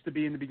remember, used to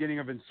be in the beginning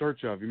of In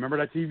Search Of. You remember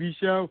that TV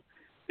show?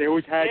 They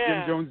always had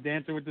Jim Jones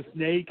dancing with the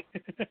snake.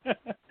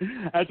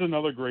 That's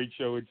another great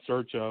show, In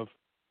Search Of.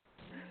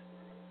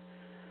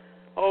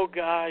 Oh,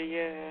 God,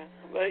 yeah.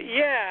 But,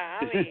 yeah,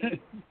 I mean...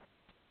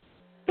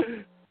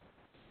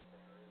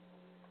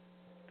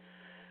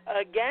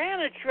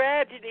 Again, a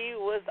Tragedy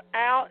was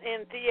out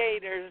in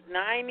theaters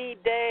 90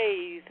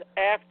 days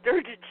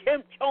after the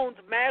Jim Jones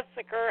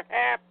massacre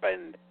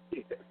happened.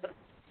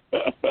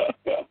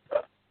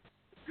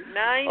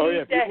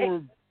 90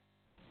 days.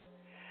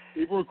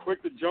 People were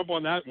quick to jump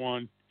on that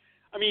one.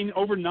 I mean,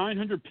 over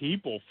 900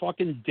 people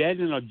fucking dead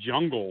in a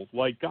jungle.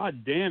 Like,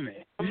 God damn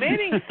it.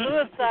 Committing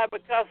suicide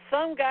because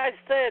some guy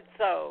said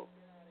so.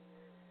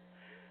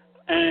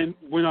 And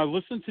when I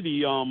listened to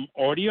the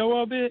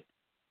audio of it,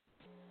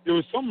 there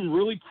was something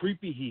really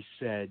creepy he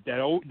said that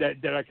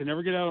I can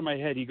never get out of my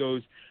head. He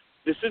goes,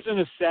 "This isn't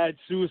a sad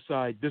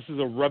suicide. This is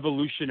a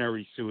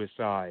revolutionary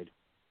suicide."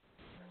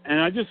 And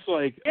I just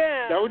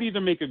that would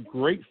either make a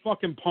great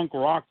fucking punk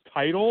rock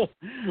title,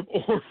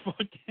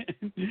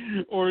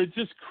 or it's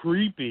just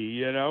creepy,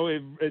 you know.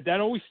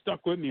 That always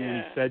stuck with me when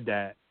he said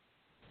that.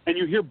 And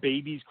you hear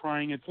babies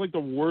crying. It's like the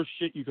worst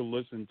shit you could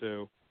listen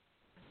to.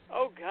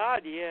 Oh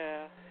God,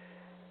 yeah.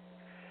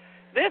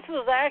 This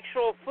was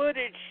actual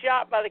footage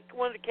shot by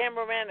one of the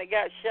cameramen that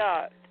got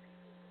shot.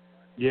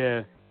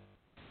 Yeah.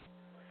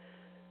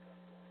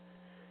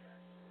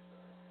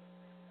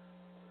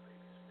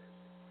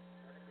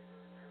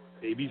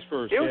 Babies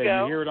first. Here we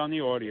go. You hear it on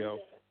the audio.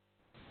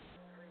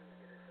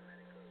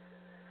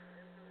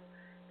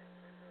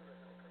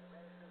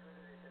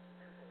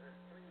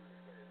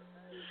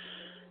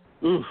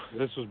 Ooh,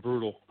 this was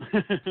brutal.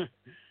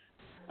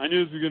 I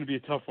knew this was going to be a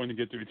tough one to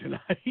get through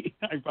tonight.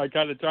 I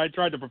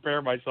tried to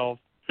prepare myself.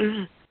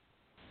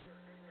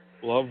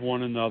 Love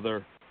one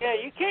another. Yeah,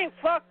 you can't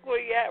fuck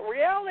with that.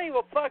 Reality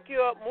will fuck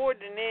you up more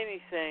than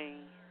anything.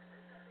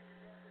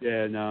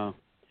 Yeah, no.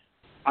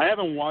 I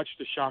haven't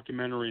watched a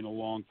shockumentary in a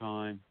long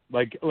time.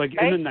 Like in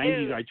the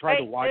 90s, I tried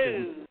to watch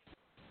it.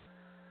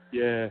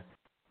 Yeah.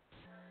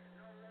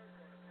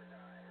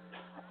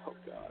 Oh,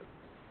 God.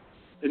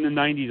 In the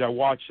 90s, I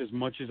watched as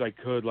much as I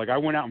could. Like, I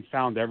went out and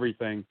found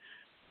everything.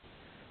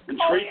 And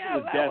Trace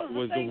to the Death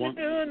was the one.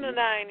 To do in the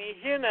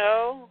 90s, you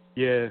know.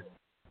 Yeah.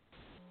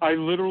 I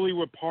literally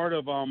were part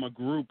of a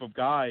group of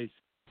guys.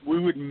 We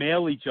would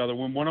mail each other.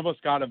 When one of us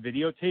got a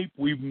videotape,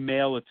 we'd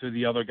mail it to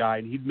the other guy,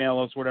 and he'd mail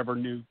us whatever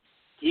new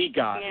he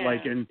got. Yeah.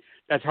 And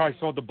that's how I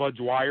saw the Bud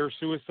Dwyer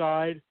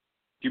suicide. Do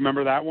you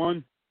remember that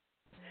one?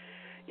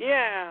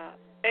 Yeah.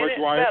 And Bud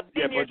Dwyer,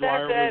 Bud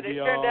Dwyer was it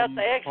the turned out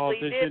they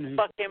actually did who...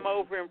 fuck him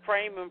over and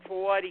frame him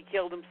for what he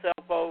killed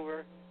himself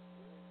over.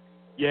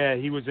 Yeah,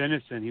 he was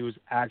innocent. He was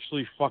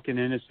actually fucking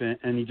innocent,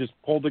 and he just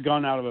pulled the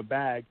gun out of a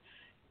bag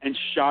and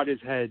shot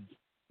his head,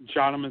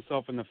 shot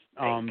himself in the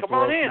throat,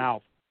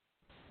 mouth.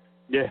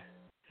 Yeah.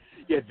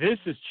 Yeah, this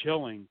is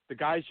chilling. The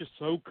guy's just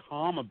so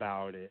calm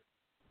about it.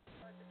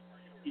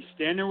 He's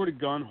standing there with a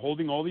gun,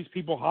 holding all these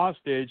people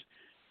hostage,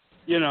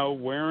 you know,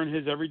 wearing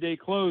his everyday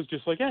clothes,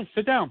 just like, hey,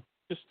 sit down.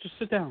 Just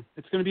sit down.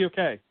 It's going to be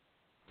okay.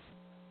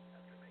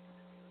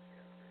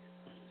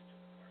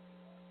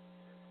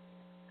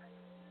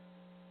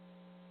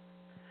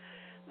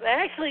 They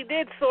actually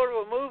did sort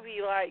of a movie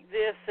like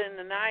this in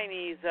the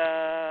 90s.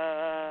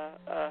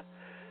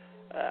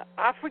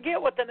 I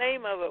forget what the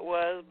name of it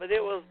was, but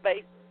it was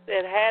based.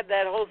 It had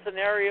that whole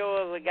scenario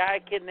of the guy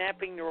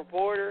kidnapping the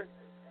reporter.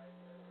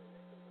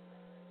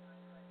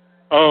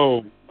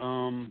 Oh,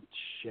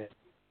 shit.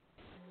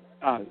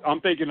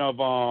 I'm thinking of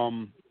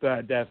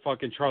that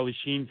fucking Charlie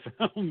Sheen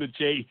film, The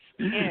Chase.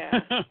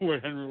 Yeah.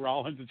 With Henry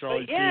Rollins and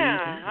Charlie Sheen.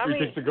 Yeah, He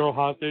takes the girl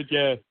hostage.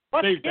 Yeah.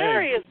 What's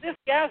scary is this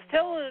guy's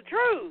telling the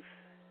truth.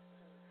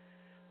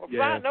 We're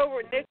fighting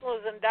over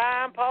nickels and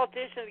dime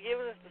politicians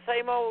giving us the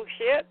same old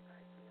shit.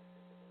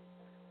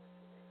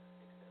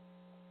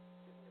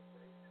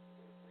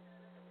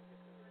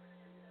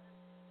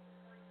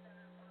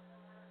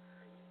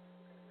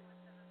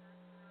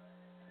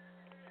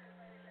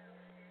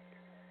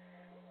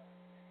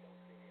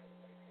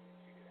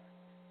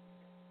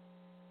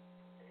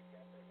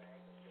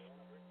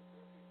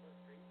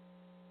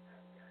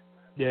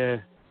 Yeah.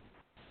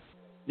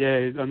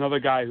 Yeah, another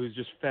guy who's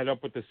just fed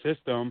up with the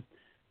system,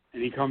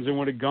 and he comes in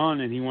with a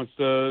gun, and he wants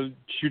to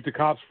shoot the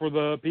cops for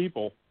the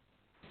people.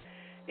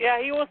 Yeah,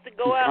 he wants to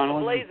go out in a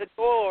blaze of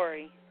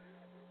glory.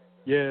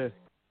 Yeah.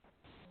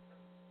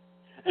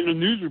 And the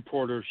news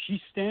reporter,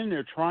 she's standing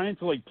there trying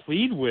to,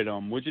 plead with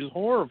him, which is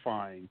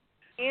horrifying.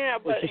 Yeah,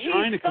 but she's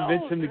trying to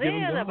convince him to give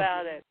him up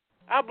about it.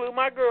 I blew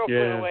my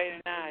girlfriend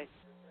away tonight.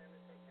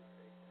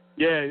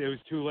 Yeah, it was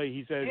too late.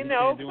 He said, you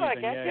know, he can't do fuck,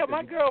 anything. I tell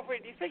my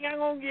girlfriend, you think I'm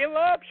going to give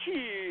up?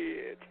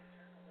 Shit.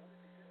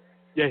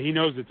 Yeah, he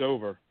knows it's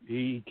over.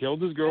 He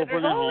killed his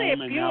girlfriend at home, and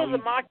now there's only a few of the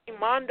Maki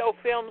Mondo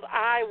films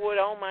I would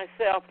own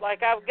myself.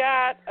 Like, I've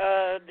got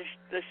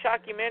the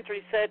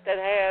shockumentary set that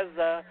has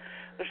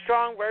the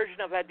strong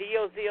version of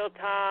Adio Zio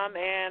Tom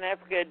and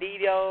Africa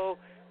Dido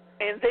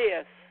and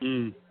this.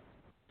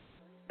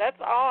 That's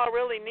all I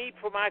really need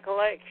for my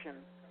collection.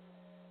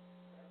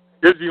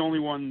 Here's the only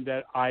one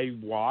that I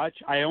watch.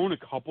 I own a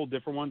couple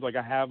different ones. Like,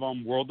 I have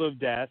World of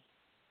Death.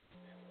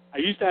 I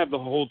used to have the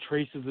whole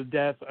Traces of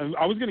Death.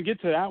 I was going to get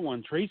to that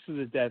one, Traces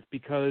of Death,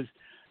 because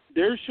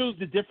there shows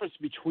the difference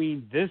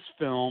between this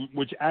film,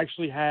 which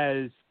actually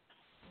has,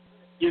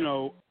 you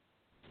know,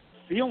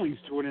 feelings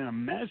to it and a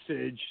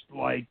message,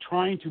 like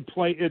trying to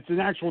play. It's an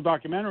actual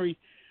documentary.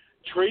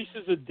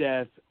 Traces of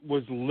Death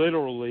was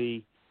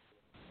literally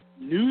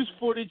news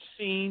footage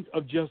scenes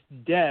of just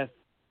death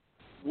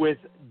with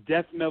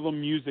death metal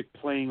music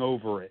playing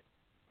over it.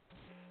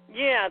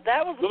 Yeah,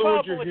 that was the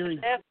problem with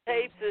the death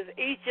tapes is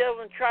each of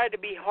them tried to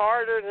be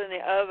harder than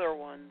the other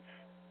ones.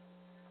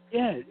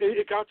 Yeah,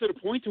 it got to the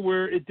point to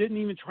where it didn't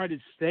even try to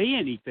say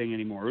anything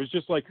anymore. It was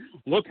just like,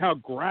 look how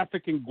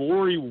graphic and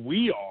gory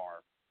we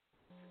are.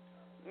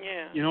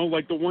 Yeah. You know,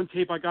 like the one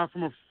tape I got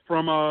from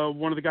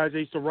one of the guys I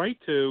used to write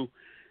to,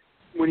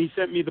 when he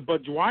sent me the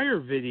Bud Dwyer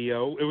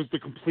video, it was the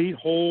complete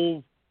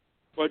whole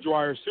Bud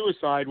Dwyer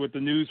suicide with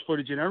the news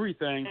footage and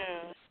everything.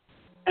 Yeah.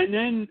 And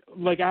then,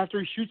 like, after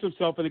he shoots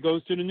himself and it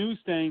goes to the news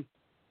thing,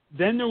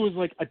 then there was,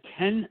 like, a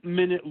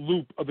 10-minute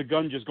loop of the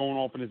gun just going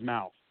off in his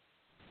mouth.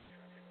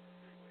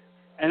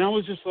 And I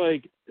was just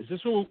like, is this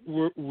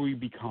what we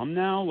become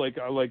now? Like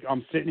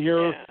I'm sitting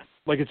here,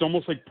 like it's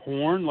almost like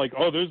porn. Like,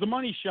 oh, there's the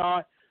money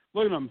shot.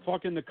 Look at him,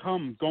 fucking the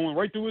cum going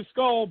right through his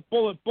skull.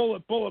 Bullet,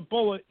 bullet, bullet,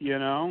 bullet, you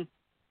know?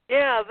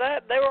 Yeah,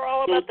 they were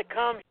all about the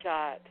cum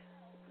shot,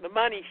 the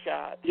money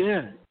shot.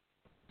 Yeah.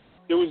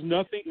 There was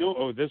nothing.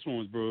 This one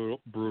was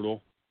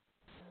brutal.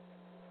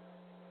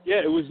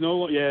 Yeah, it was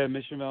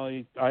Mission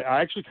Valley. I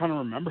actually kind of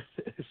remember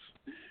this,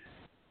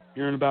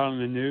 hearing about it in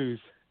the news.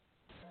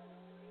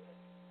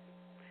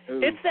 Ooh.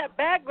 It's that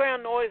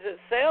background noise that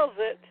sells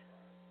it.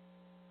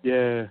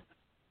 Yeah.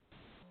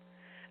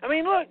 I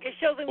mean, look, it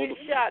shows him getting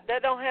shot.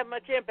 That don't have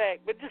much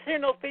impact. But just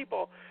hearing those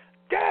people,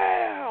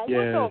 damn, what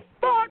the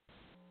fuck?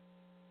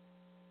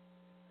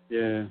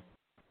 Yeah.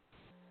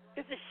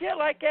 It's a shit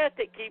like that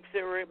keeps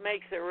it,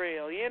 makes it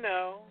real, you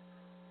know.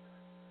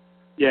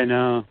 Yeah,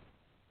 no.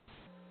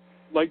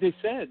 Like they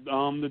said,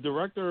 the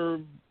director,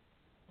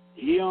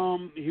 he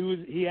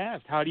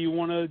asked, how do you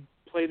want to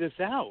play this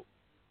out?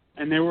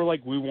 And they were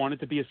like, we want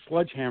it to be a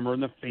sledgehammer in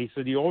the face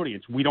of the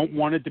audience. We don't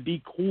want it to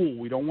be cool.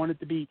 We don't want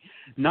it to be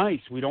nice.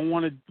 We don't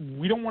want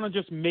to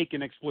just make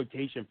an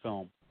exploitation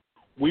film.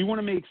 We want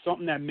to make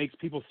something that makes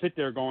people sit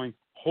there going,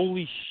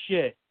 holy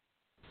shit,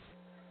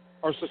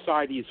 our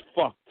society is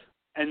fucked.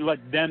 And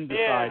let them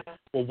decide,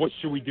 well, what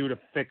should we do to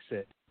fix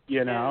it?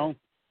 You know?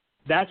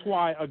 That's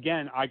why,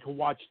 again, I could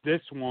watch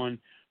this one,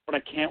 but I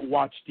can't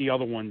watch the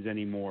other ones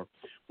anymore.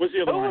 What's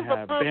the other one I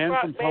have? Banned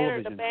from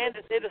Television. The band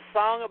that did a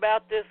song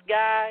about this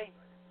guy.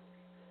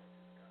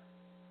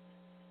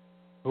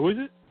 Who is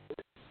it?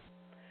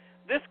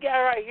 This guy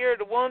right here,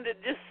 the one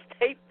that just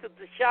taped the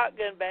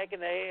shotgun back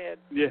in the head.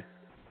 Yeah.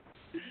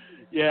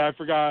 Yeah, I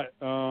forgot.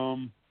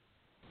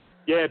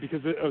 Yeah, because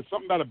it was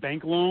something about a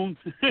bank loan.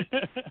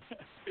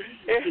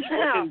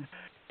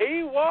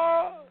 He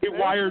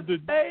wired the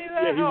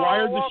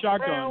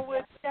shotgun.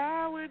 With a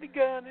guy with a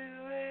gun in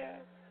his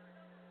head.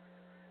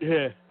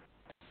 Yeah.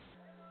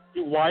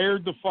 He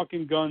wired the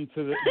fucking gun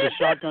to the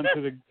shotgun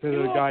to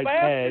the guy's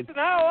head. And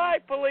I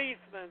like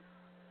policemen.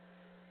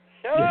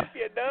 Shut up,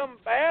 you dumb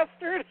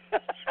bastard.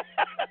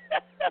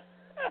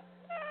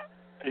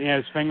 And he had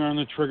his finger on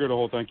the trigger the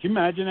whole time. Can you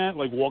imagine that?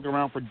 Like walking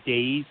around for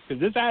days?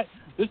 Because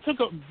this took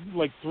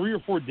like 3 or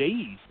 4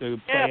 days to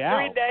play out.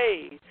 3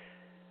 days.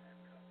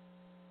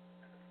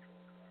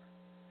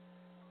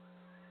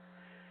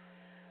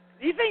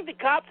 Do you think the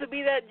cops would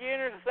be that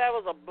generous if that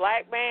was a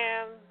black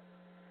man?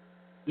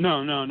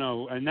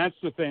 No. And that's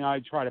the thing I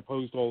try to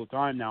post all the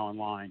time now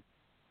online.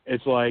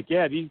 It's like,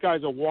 these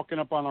guys are walking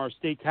up on our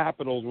state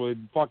capitals with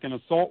fucking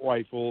assault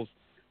rifles.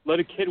 Let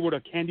a kid with a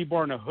candy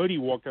bar and a hoodie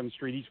walk on the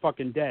street, he's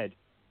fucking dead.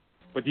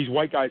 But these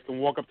white guys can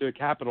walk up to the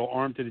Capitol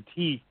armed to the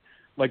teeth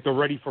like they're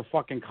ready for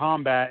fucking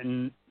combat,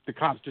 and the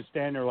cops just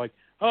stand there like,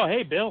 oh,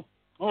 hey, Bill.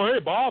 Oh, hey,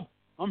 Bob.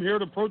 I'm here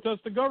to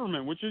protest the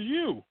government, which is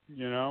you,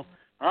 you know.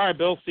 All right,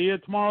 Bill, see you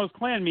at tomorrow's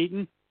Klan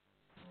meeting.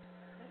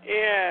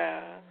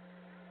 Yeah.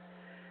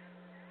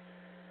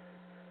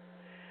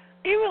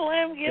 Even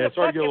let him get a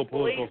fucking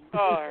police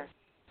car.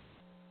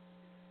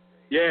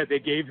 Yeah, they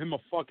gave him a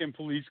fucking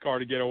police car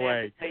to get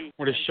away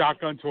with a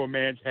shotgun to a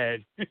man's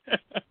head.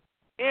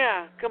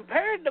 Yeah,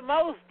 compared to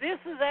most, this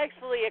is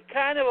actually a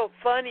kind of a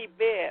funny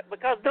bit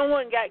because no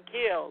one got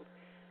killed.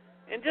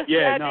 And just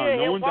the idea of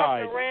him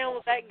walking around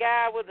with that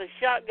guy with a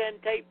shotgun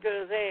taped to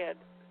his head.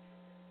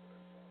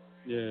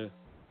 Yeah.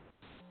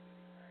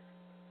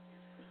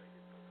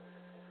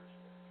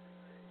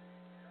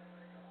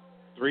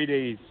 Three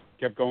days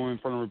kept going in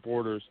front of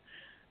reporters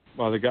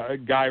while the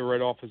guy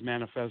read off his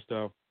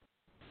manifesto.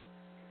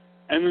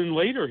 And then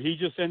later, he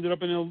just ended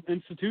up in an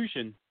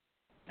institution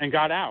and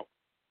got out.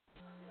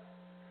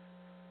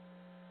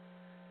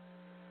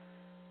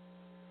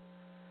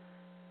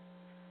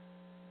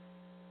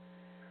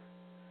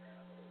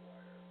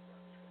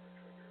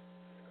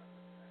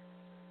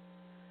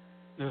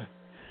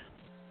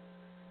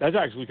 That's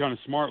actually kind of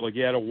smart. Like,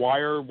 you had a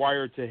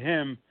wire to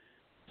him,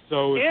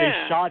 so if they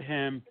shot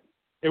him,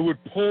 it would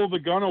pull the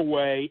gun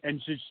away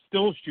and just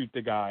still shoot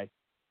the guy.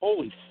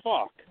 Holy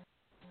fuck.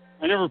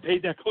 I never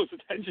paid that close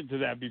attention to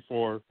that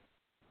before.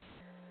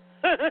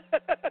 I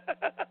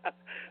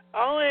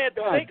only had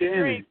 6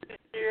 drinks this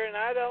year, and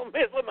I don't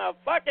miss with my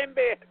fucking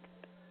bed.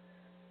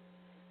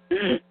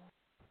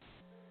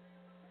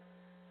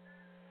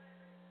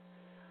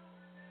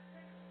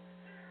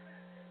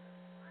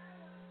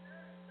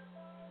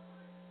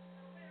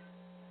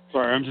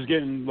 Sorry, I'm just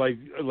getting like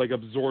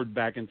absorbed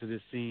back into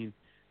this scene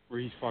where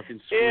he's fucking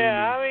screaming.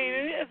 Yeah, I mean,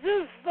 it's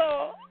just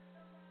so.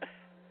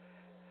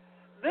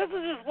 This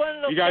is just one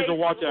of those. You guys are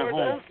watching at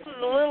where home.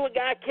 the little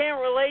guy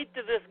can't relate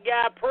to this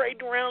guy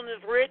parading around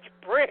this rich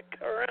prick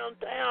around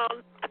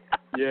town.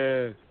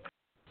 Yeah.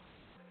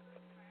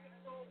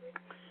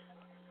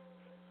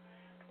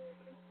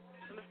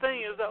 The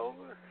thing is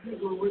over.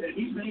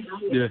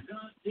 Yeah.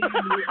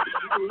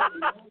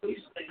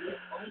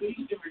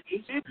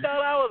 You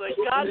thought I was a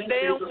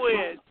goddamn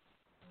witch.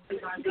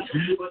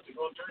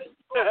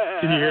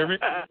 Can you hear me?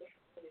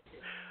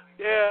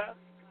 Yeah.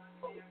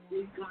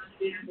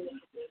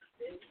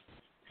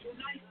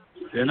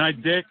 Good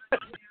night, Dick.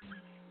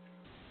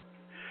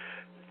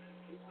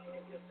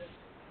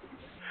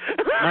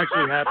 I'm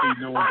actually happy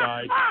no one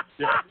died.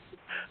 Yeah.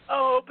 I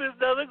hope this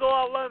doesn't go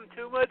off on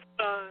too much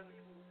fun.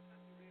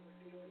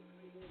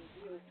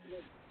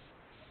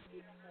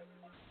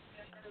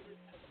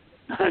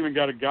 I haven't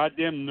got a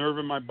goddamn nerve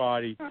in my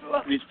body.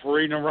 He's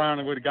parading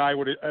around with a guy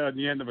with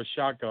the end of a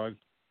shotgun.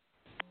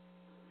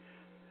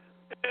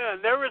 Yeah,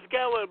 nervous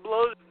guy would have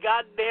blown his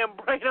goddamn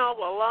brain off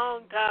a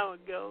long time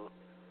ago.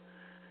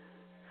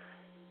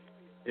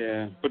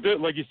 Yeah, but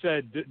like you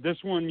said, this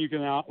one you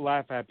can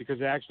laugh at because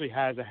it actually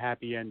has a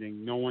happy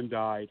ending. No one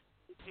died.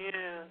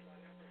 Yeah.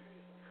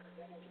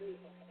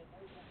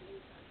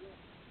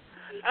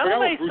 I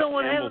don't think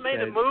someone hasn't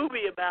made a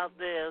movie about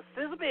this.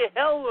 This would be a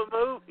hell of a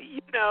movie,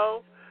 you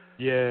know.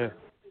 Yeah.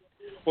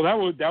 Well, that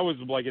was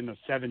like in the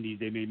 70s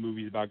they made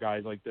movies about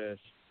guys like this.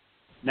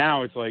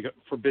 Now it's like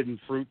forbidden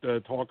fruit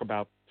to talk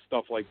about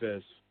stuff like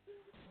this.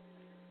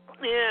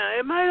 Yeah,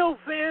 it might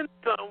offend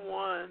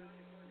someone.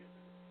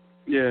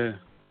 Yeah.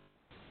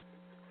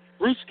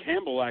 Bruce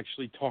Campbell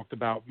actually talked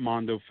about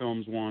Mondo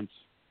films once.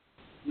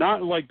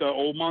 Not like the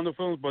old Mondo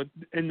films, but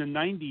in the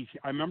 90s.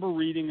 I remember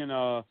reading in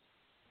I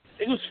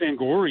think it was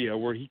Fangoria,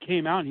 where he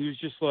came out and he was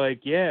just like,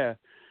 yeah,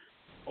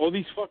 all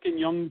these fucking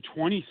young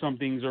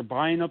 20-somethings are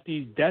buying up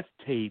these death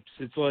tapes.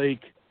 It's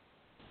like,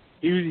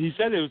 he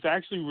said it was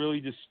actually really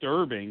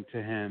disturbing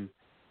to him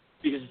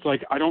because it's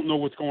like, I don't know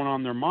what's going on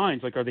in their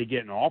minds. Like, are they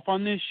getting off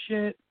on this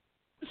shit?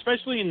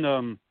 Especially in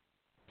the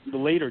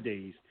later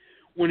days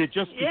when it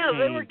just became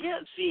they were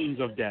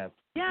scenes of death.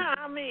 Yeah,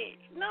 I mean,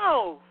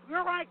 no,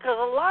 you're right, because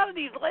a lot of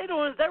these later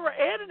ones, they were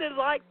edited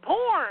like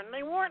porn.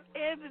 They weren't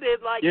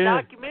edited like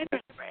documentaries.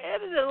 They were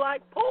edited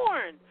like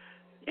porn.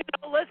 You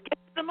know, let's get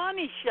the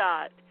money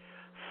shot.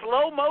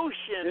 Slow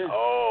motion. Yeah.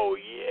 Oh,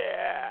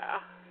 yeah.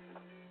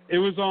 It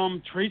was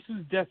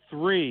Trace's Death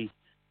 3.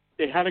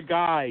 They had a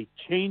guy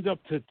chained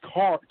up to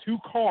two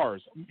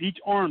cars, each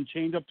arm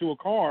chained up to a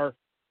car,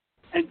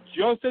 and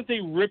just as they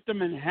ripped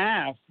him in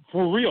half,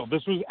 for real,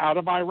 this was out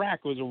of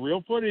Iraq. It was a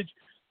real footage.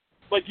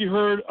 Like you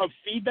heard a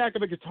feedback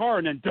of a guitar,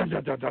 and then dun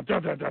dun dun dun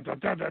dun dun dun dun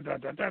dun dun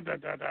dun dun dun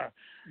dun dun,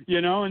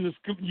 you know, and this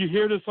you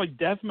hear this like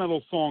death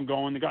metal song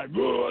going. The guy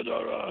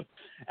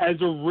as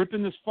they're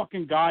ripping this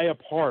fucking guy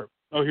apart.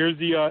 Oh, here's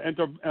the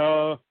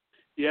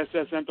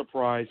SS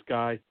Enterprise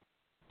guy,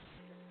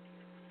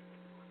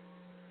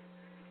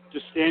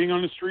 just standing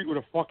on the street with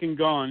a fucking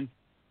gun.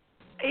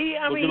 He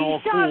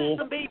shot cool.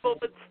 some people,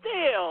 but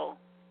still.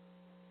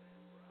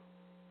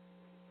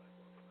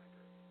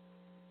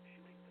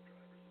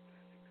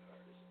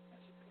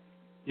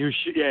 He was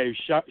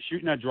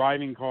shooting at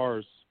driving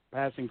cars,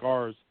 passing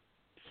cars.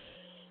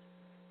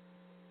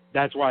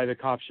 That's why the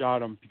cop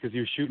shot him, because he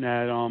was shooting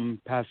at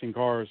passing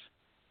cars.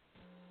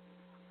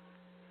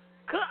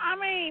 I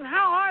mean,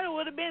 how hard it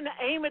would have been to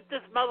aim at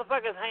this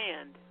motherfucker's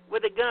hand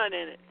with a gun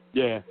in it.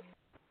 Yeah.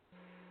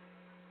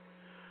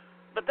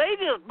 But they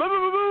just boom,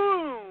 boom,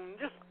 boom,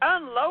 just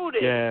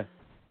unloaded. Yeah.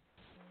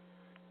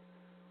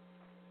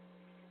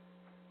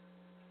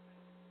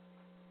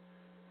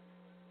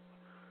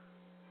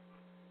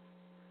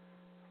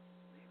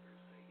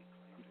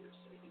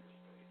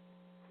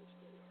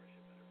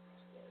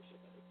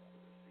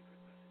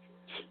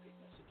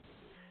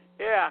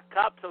 Yeah,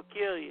 cops will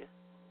kill you.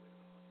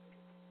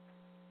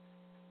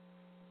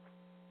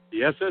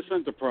 The SS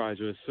Enterprise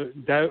was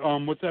that.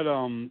 What's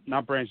that?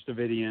 Not Branch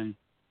Davidian.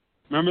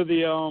 Remember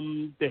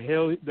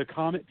the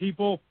Comet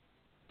people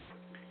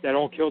that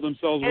all killed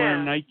themselves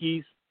wearing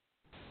Nikes?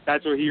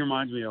 That's what he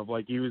reminds me of.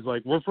 Like, he was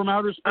like, we're from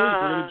outer space.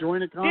 We're going to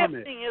join a comet.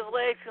 Shifting his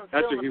legs,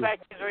 concealing the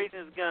fact he's raising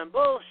his gun.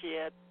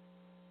 Bullshit.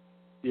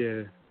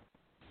 Yeah.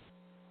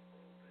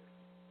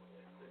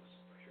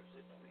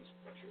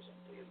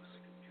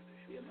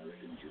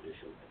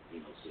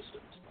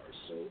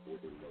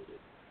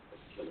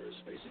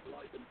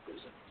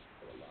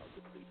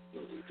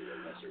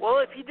 Well,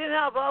 if you didn't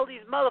have all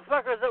these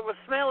motherfuckers that were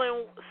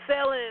selling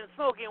and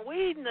smoking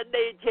weed in the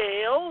day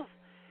jails,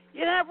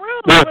 you'd have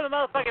room for the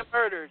motherfucking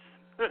murders.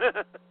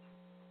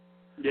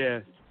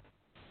 Yeah.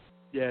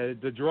 Yeah,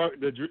 it's the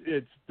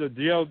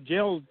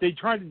jail. They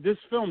tried. This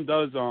film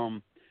does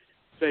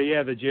say,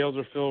 yeah, the jails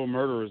are filled with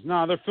murderers.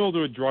 No, they're filled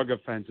with drug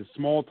offenses,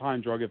 small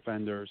time drug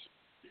offenders.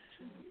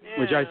 Yeah.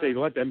 Which I say,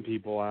 let them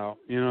people out.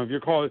 You know, if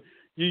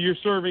you're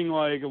serving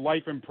like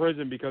life in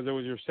prison because it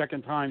was your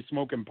second time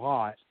smoking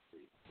pot.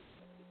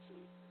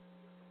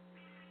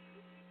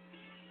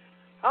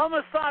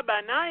 Homicide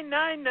by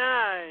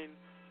 999.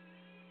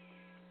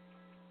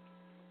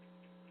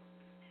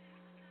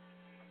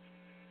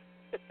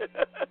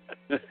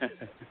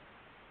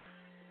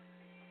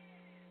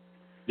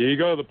 There you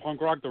go, the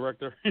punk rock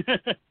director.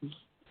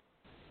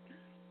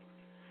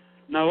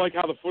 Now, I like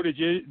how the footage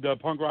is, the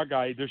punk rock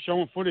guy, they're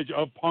showing footage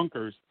of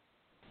punkers.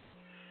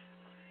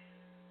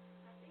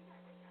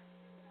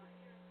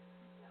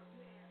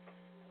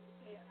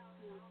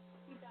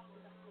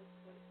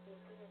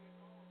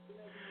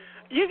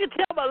 You can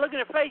tell by looking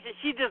at her face that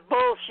she just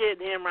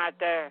bullshitting him right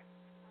there.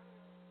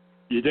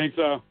 You think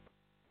so?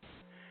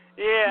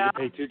 Yeah.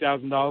 You pay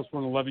 $2,000 for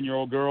an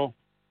 11-year-old girl?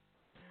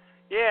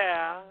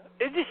 Yeah.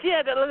 It's just she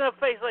had that look on her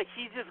face like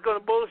she's just going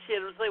to bullshit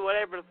him and say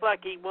whatever the fuck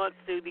he wants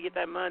to get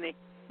that money.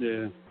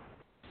 Yeah.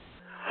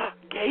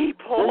 Gay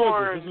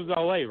porn. This was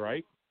L.A.,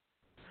 right?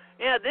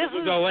 Yeah, this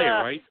was L.A.,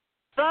 right?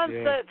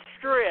 Sunset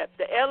Strip,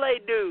 the L.A.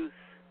 Deuce.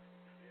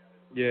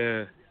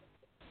 Yeah.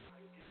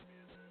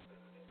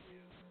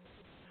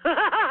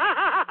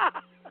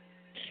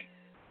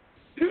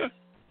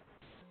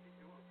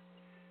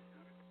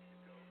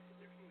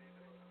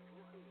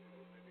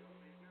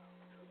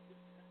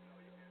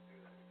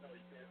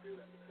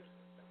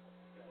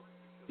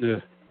 Yeah.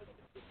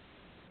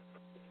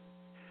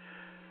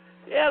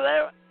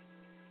 Yeah,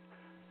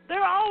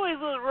 there always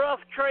was a rough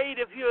trade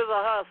if you was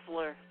a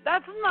hustler.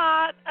 That's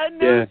not a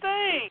new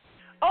thing.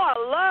 Oh, I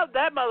love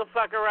that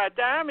motherfucker right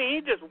there. I mean,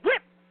 he just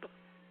whipped.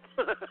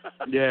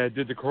 Yeah,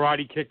 did the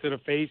karate kick to the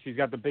face. He's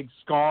got the big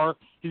scar.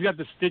 He's got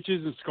the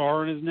stitches and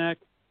scar on his neck.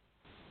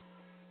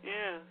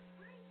 Yeah.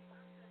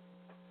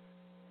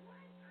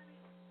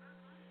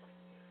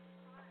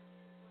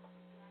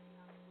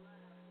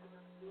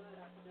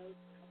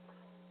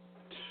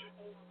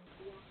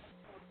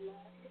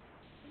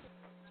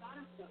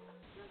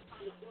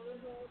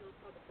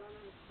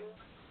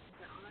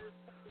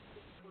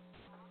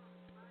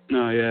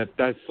 No, yeah,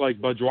 that's like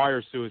Bud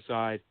Dwyer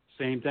suicide.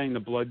 Same thing, the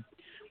blood.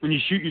 When you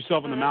shoot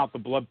yourself in the mouth, the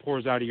blood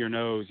pours out of your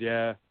nose,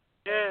 yeah.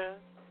 Yeah.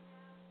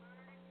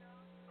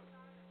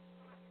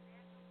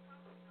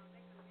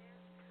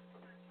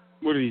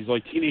 What are these,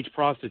 like teenage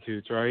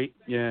prostitutes, right?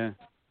 Yeah.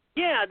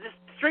 Yeah, just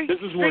street. This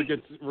is where it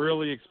gets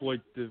really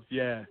exploitative,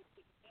 yeah.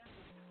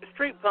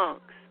 Street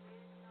punks.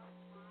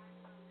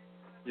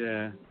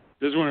 Yeah.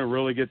 This is when it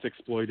really gets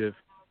exploitive.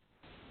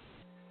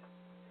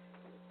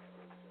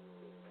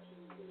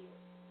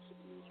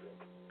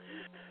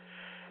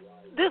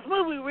 This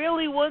movie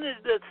really wanted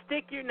to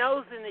stick your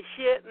nose in the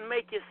shit and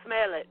make you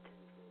smell it.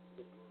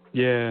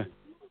 Yeah.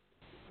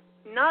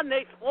 Not in an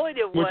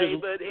exploitive way,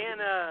 but in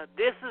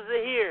this is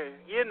a here,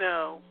 you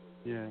know.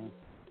 Yeah.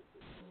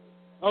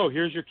 Oh,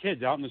 here's your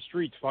kids out in the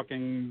streets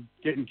fucking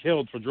getting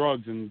killed for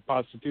drugs and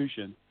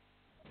prostitution.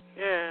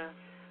 Yeah.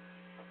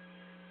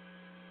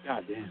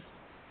 God damn.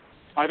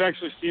 I've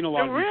actually seen a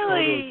lot of these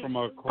photos from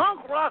a...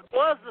 punk rock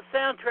was the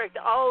soundtrack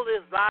to all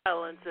this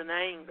violence and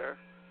anger.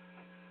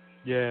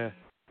 Yeah.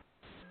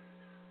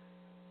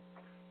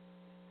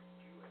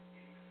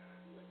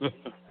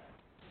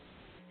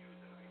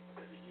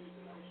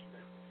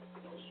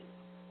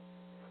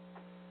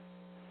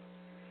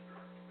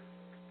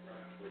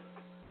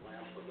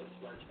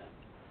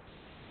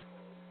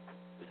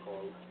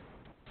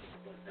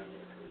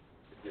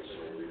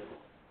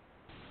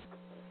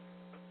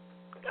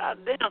 God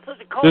damn, such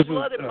a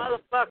cold-blooded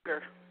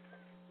motherfucker.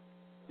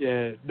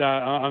 Yeah,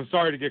 I'm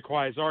sorry to get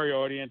quiet. Sorry,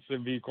 audience, to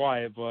be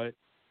quiet, but it's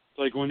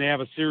like when they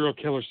have a serial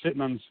killer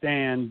sitting on the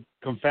stand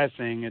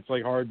confessing, it's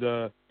like hard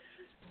to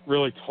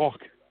really talk.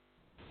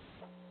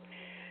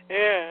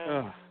 Yeah.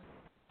 Ugh.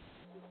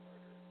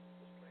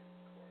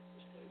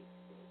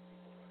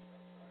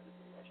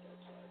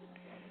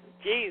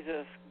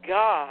 Jesus,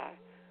 God.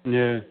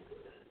 Yeah.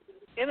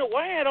 In a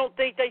way, I don't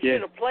think they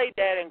should have played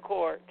that in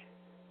court.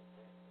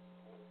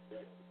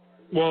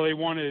 Well, they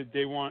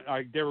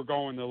were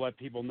going to let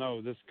people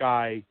know this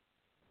guy,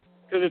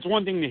 because it's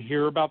one thing to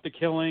hear about the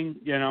killing,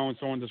 you know, and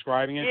someone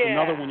describing it. It's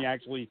another when you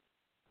actually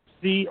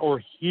see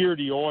or hear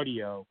the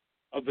audio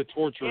of the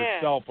torture Yeah.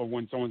 itself of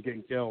when someone's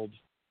getting killed.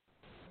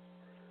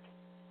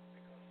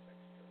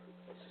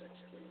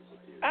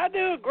 I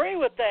do agree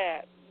with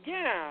that.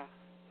 Yeah.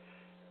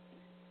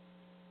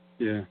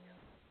 Yeah.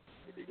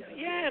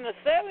 Yeah, in the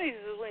 70s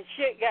is when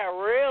shit got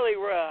really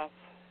rough.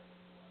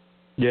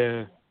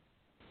 Yeah.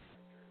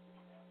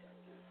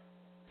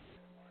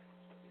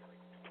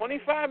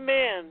 25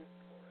 men.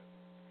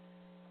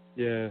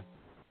 Yeah.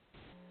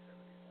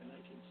 In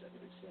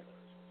 1977,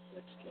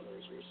 sex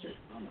killers were so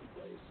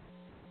commonplace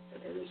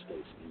that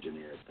aerospace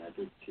engineer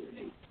Patrick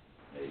Tierney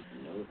made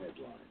no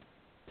headline.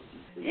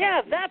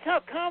 Yeah, that's how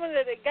common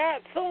that it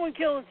got. Someone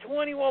killing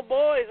 21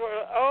 boys. Or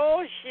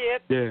oh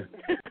shit. Yeah.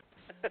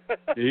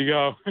 There you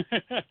go.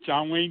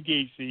 John Wayne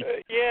Gacy.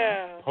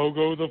 Yeah.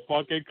 Pogo the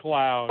fucking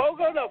clown.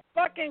 Pogo the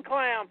fucking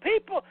clown.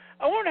 People,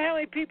 I wonder how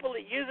many people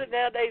that use it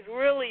nowadays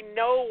really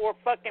know where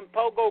fucking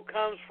Pogo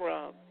comes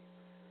from.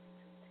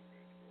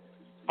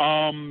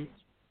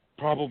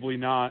 Probably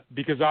not,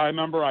 because I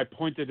remember I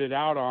pointed it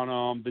out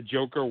on the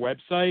Joker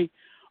website.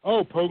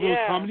 Oh, Pogo's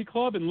Comedy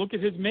Club, and look at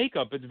his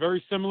makeup. It's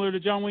very similar to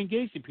John Wayne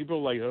Gacy. People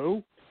are like,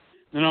 who?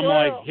 And I'm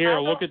like, here,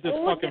 look at this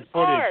fucking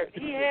footage. Art.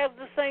 He has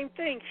the same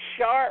thing.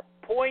 Sharp,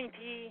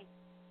 pointy.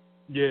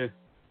 Yeah.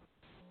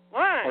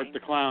 Why? Art the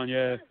Clown,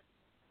 yeah.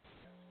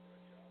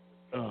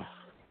 Ugh.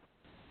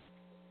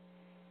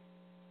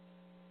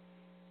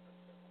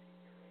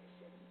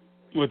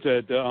 What's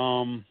that?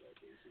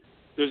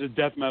 There's a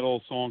death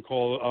metal song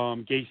called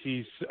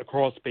Gacy's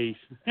Crawl Space.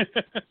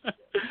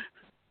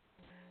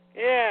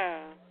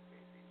 Yeah.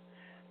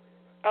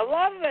 A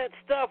lot of that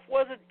stuff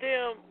wasn't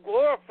them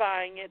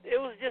glorifying it. It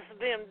was just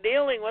them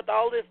dealing with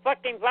all this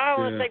fucking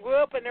violence. Yeah. They grew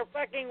up in their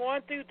fucking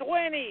 1 through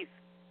 20s.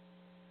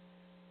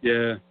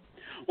 Yeah.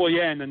 Well,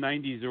 yeah, in the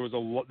 90s there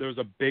was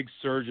a big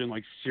surge in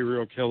like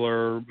serial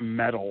killer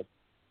metal.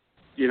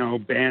 You know,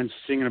 bands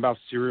singing about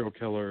serial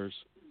killers.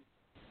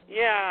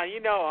 Yeah, you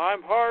know,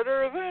 I'm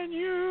harder than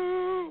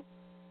you.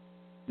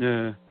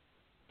 Yeah.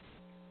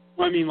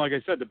 Well, I mean, like I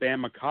said, the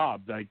band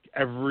Macabre, like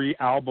every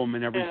album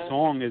and every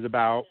song is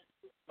about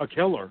a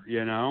killer,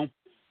 you know?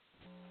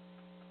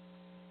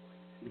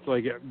 It's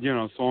like, you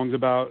know, songs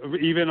about,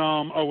 even,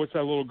 what's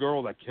that little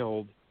girl that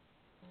killed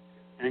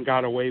and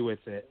got away with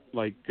it?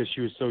 Like, because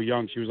she was so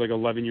young. She was like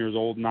 11 years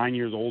old, 9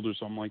 years old or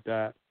something like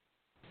that.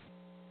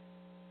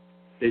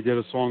 They did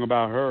a song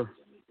about her.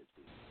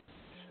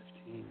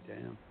 15,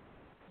 damn.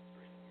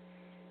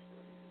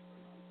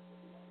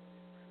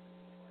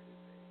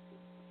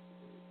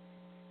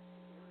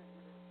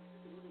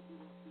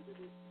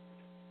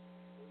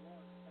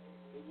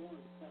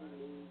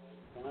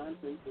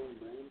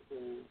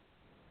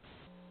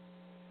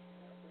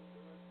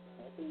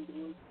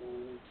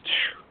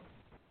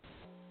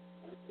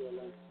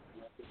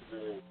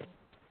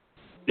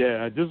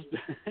 Yeah, just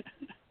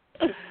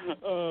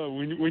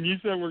when you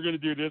said we're gonna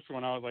do this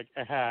one, I was like,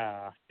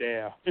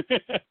 damn.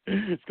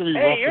 It's gonna be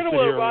rough you're to the sit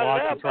one here who and brought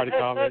watch it up. and try to All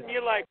of a comment. sudden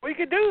you're like, we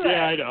could do that.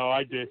 Yeah, I know,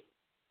 I did.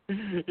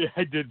 Yeah,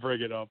 I did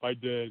bring it up. I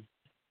did.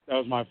 That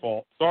was my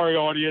fault. Sorry,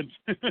 audience.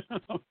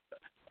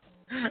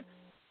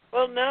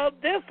 Well, no,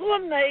 this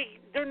one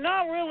they're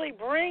not really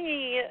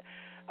bringing it.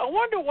 I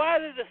wonder why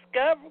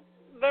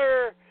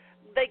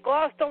they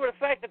glossed over the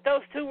fact that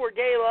those two were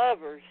gay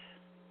lovers.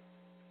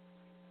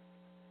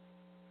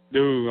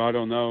 Dude, I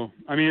don't know.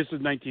 I mean, this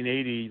is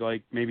 1980.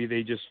 Like, maybe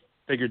they just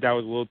figured that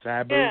was a little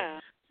taboo.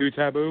 Yeah. Too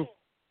taboo.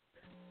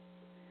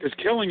 Because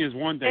killing is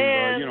one thing,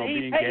 but, you know,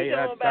 being gay,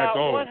 that's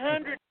all.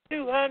 100,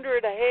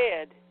 200 a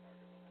head.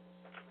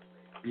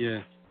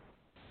 Yeah.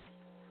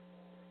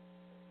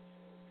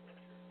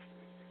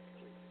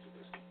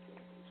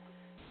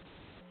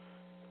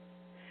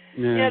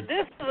 Yeah,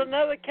 this is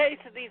another case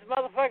of these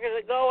motherfuckers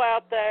that go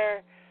out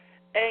there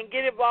and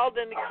get involved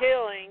in the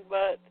killing,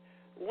 but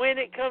when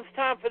it comes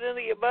time for them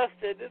to get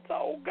busted, it's,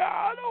 oh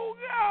God,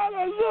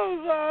 I'm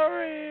so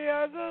sorry.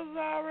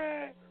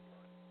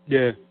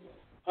 Yeah.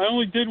 I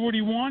only did what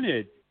he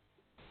wanted.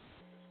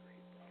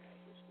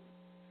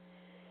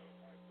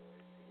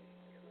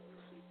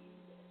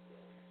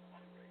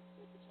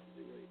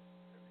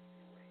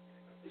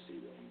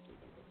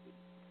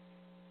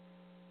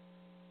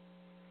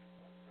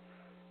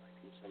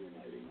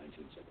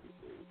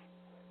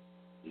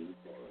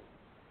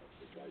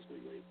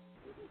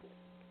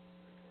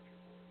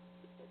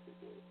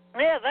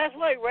 Yeah, that's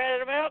like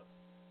ratted him out.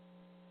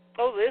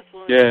 Oh, this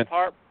one Yeah. is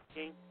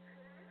heartbreaking.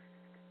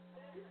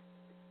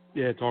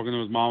 Yeah, talking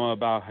to his mama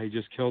about how he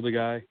just killed a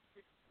guy.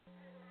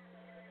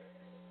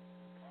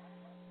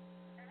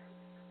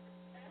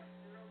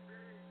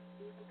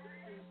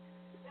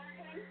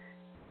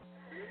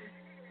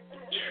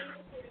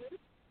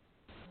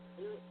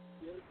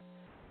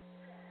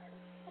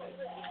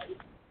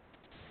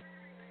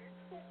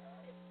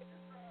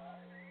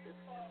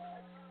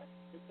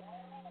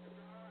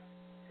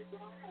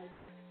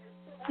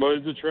 What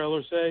did the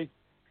trailer say?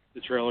 The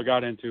trailer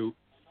got into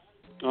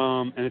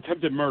an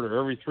attempted murder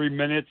every 3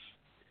 minutes,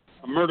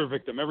 a murder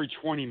victim every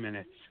 20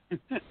 minutes.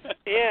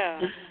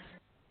 Yeah.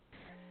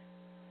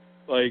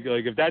 Like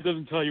if that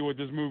doesn't tell you what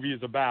this movie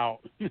is about.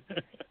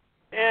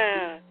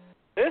 Yeah.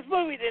 This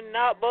movie did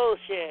not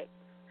bullshit.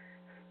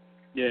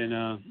 Yeah,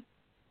 no.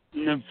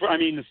 I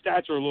mean, the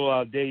stats are a little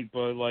out of date,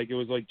 but like it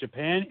was like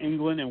Japan,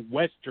 England, and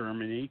West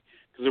Germany,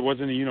 because it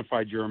wasn't a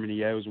unified Germany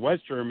yet. It was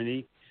West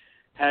Germany,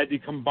 had the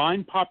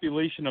combined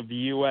population of the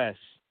U.S.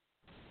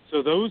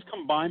 So those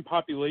combined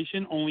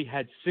population only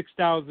had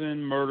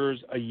 6,000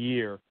 murders a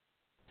year.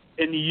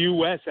 In the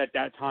U.S. at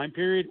that time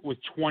period was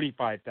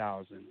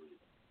 25,000.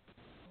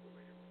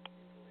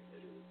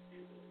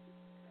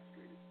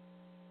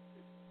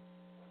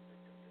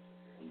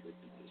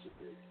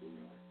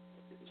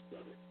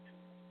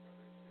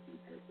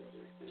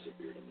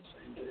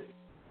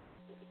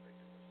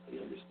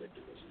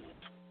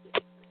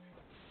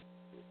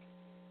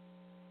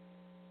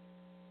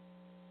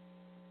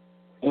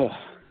 Ugh.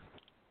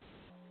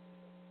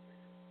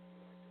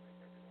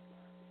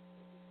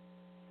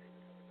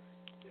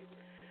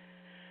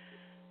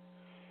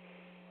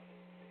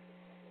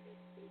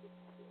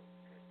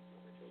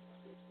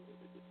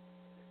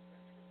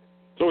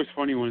 It's always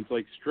funny when it's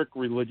like strict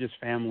religious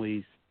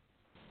families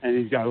and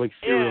he's got like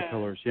serial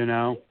killers, you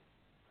know?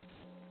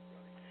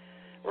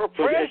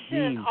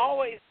 Repression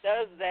always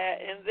does that,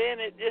 and then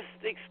it just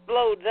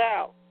explodes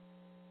out.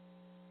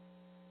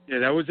 Yeah,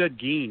 that was Ed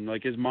Gein.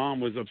 Like, his mom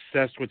was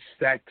obsessed with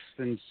sex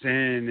and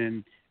sin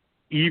and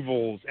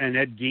evils, and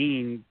Ed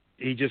Gein,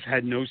 he just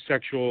had no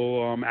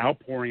sexual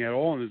outpouring at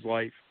all in his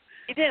life.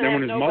 He didn't then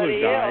have when his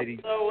nobody mother else, died,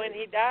 so when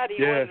he died,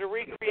 he wanted to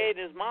recreate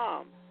his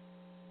mom.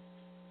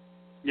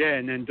 Yeah,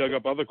 and then dug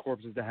up other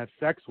corpses to have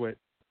sex with,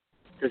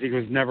 because he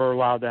was never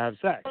allowed to have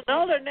sex.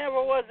 No, there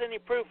never was any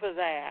proof of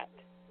that.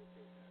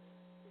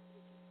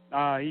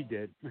 He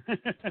did.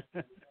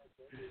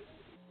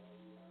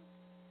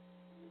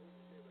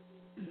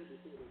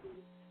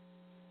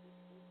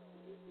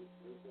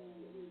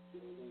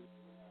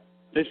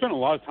 They spent a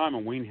lot of time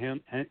on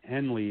Wayne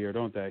Henley here,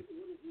 don't they?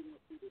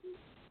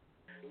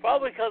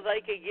 Probably because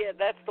they could get,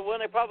 that's the one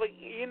they probably,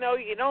 you know,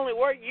 you can only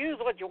use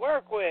what you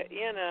work with,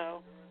 you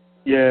know.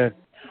 Yeah.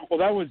 Well,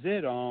 that was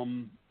it.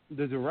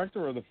 The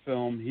director of the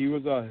film, he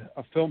was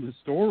a film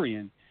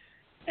historian,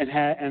 and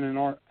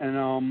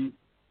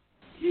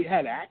he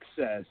had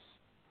access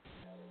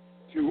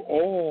to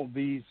all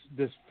this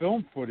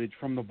film footage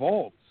from the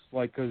vaults,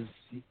 like, because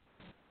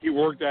he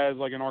worked as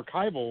like an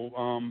archival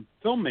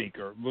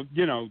filmmaker,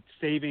 you know,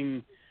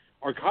 saving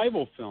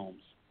archival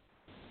films.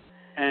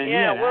 And he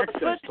had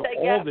access to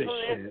all this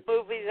shit.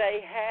 Movie,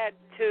 they had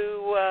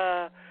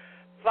to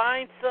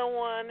find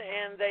someone,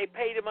 and they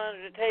paid him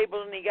under the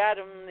table, and he got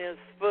him this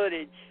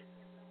footage.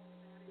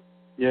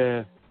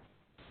 Yeah.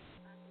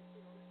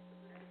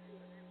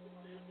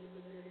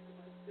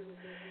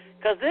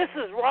 Because this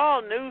is raw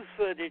news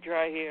footage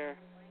right here.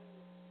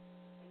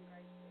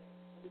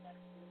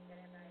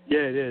 Yeah,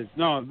 it is.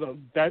 No,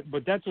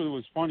 but that's what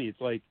was funny. It's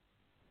like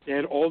they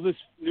had all this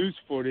news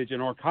footage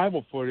and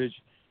archival footage,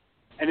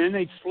 and then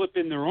they'd slip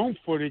in their own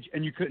footage,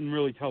 and you couldn't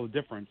really tell the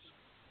difference.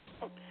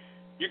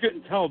 You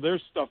couldn't tell their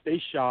stuff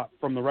they shot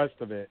from the rest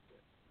of it.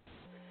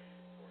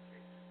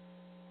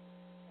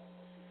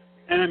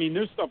 And, I mean,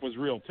 their stuff was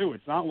real, too.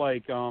 It's not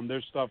like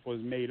their stuff was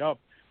made up,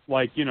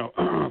 like, you know,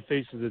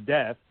 Faces of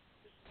Death.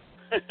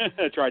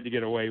 I tried to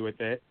get away with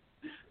it.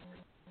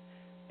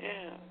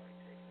 Yeah.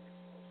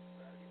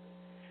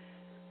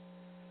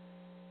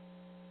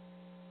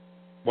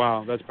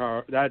 Wow, that's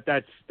power. That's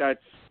oh,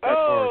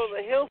 harsh.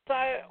 The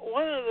Hillside,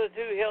 one of the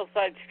two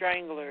Hillside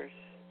Stranglers.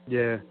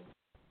 Yeah.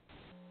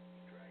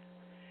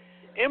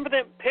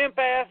 Impotent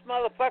pimp-ass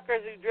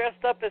motherfuckers who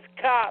dressed up as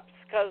cops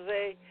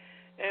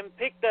and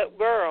picked up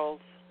girls.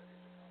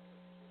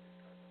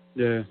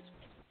 Yeah.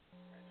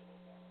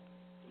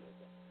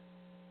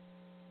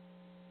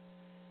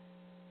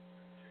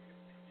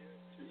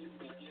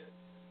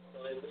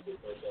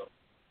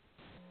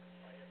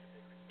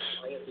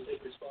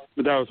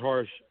 But that was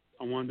harsh.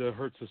 I wanted to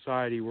hurt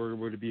society where it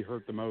would be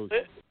hurt the most.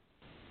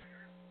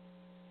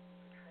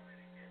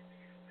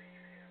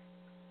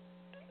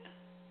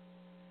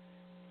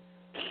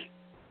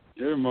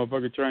 Yeah,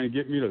 motherfucker trying to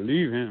get me to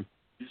leave him.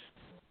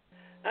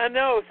 I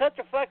know, such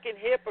a fucking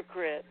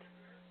hypocrite.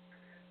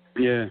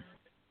 Yeah.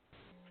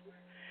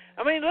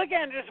 I mean, look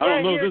at him just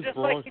right here, just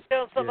broad. like he's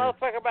telling some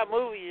motherfucker about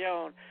movies you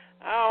own.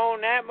 I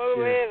own that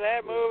movie,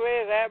 that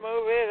movie, that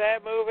movie,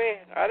 that movie.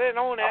 I didn't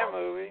own that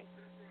movie.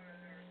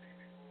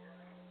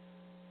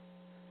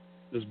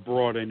 This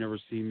broad I never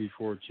seen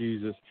before,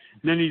 Jesus.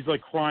 And then he's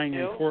like crying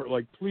in court,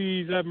 like,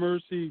 please have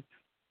mercy.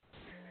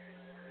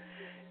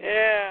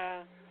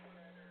 Yeah.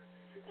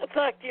 It's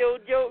like the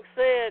old joke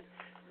said,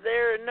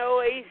 there are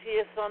no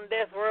atheists on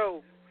death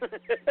row.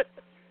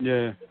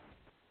 Yeah.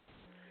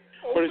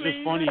 But it's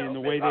just funny in the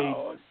way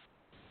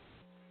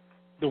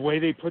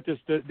they put this,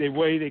 the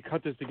way they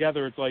cut this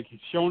together. It's like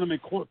showing him in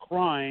court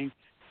crying,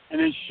 and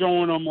then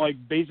showing him like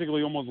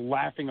basically almost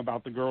laughing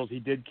about the girls he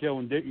did kill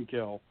and didn't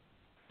kill.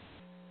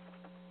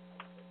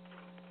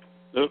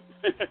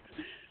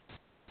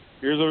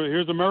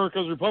 Here's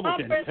America's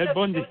Republican, Ted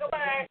Bundy. Go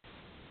back.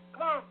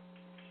 Come on.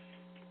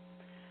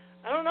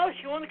 I don't know if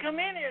you want to come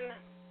in here.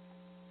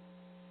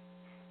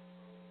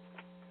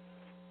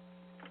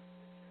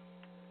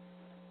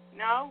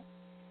 No.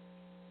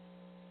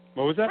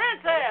 What was that?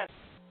 Princess!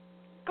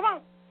 Come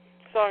on.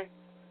 Sorry.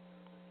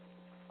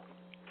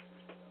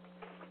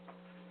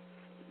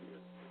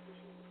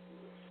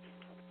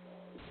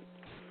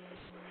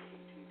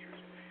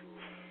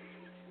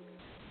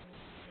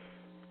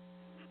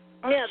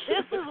 Yeah,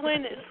 this is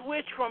when it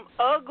switched from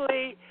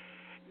ugly,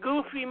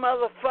 goofy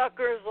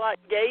motherfuckers like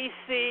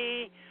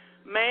Gacy,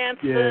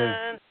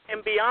 Manson,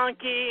 and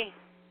Bianchi.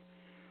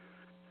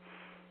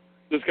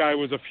 This guy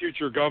was a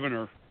future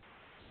governor.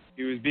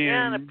 He was being...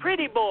 Yeah, and a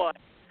pretty boy.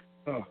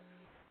 Oh,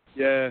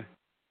 yeah.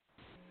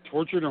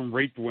 Tortured and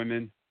raped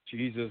women.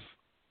 Jesus.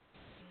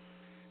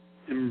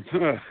 And,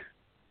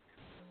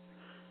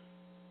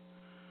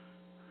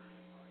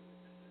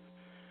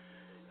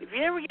 If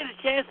you ever get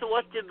a chance to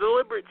watch The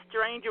Deliberate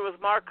Stranger with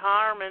Mark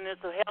Harmon,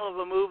 it's a hell of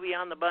a movie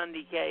on the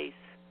Bundy case.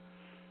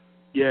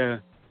 yeah.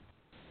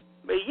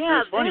 But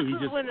yeah, It's funny,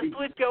 this is when the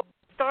switch over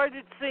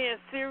started seeing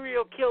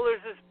serial killers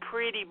as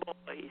pretty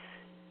boys.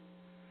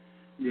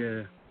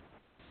 Yeah.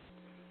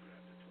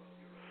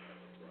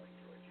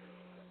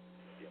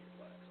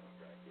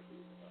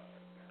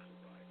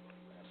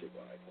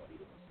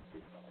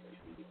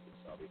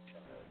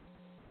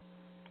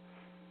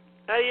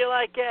 How do you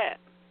like that?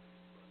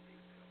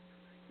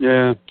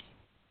 Yeah.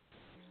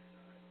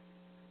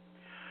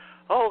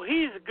 Oh,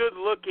 he's good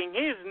looking.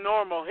 He's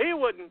normal. He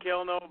wouldn't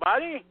kill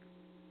nobody.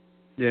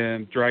 Yeah,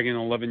 and dragging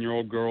an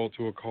 11-year-old girl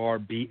to a car,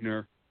 beating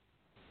her.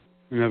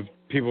 And the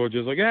people are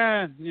just like,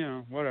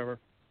 whatever.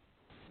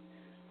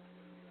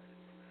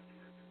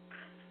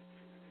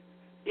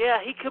 Yeah,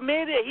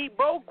 he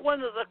broke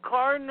one of the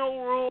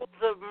cardinal rules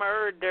of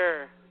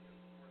murder.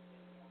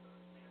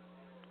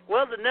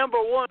 Well, the number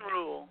one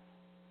rule.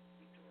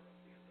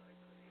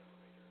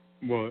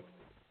 What?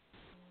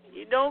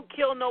 You don't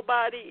kill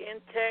nobody in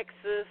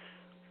Texas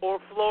or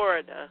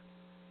Florida.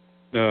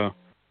 No.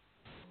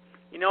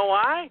 You know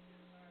why?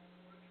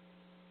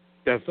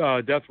 Death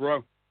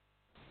row.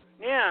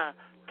 Yeah.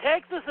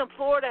 Texas and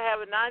Florida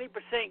have a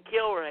 90%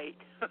 kill rate.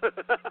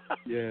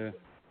 Yeah.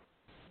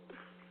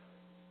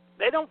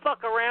 They don't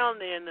fuck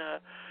around in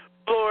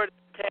Florida,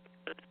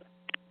 Texas.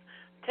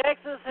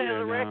 Texas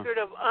has a record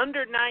of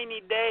under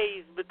 90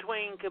 days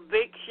between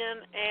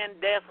conviction and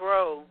death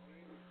row.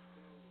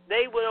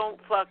 They don't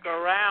fuck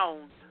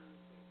around.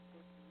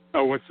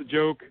 Oh, what's the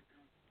joke?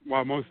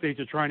 While most states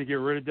are trying to get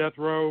rid of death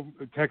row,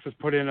 Texas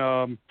put in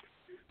what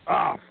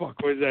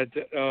is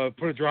that?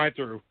 Put a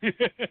drive-through.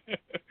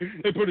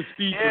 They put a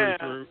speed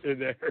through in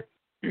there.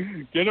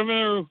 Get them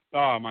there.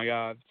 Oh my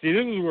God! See,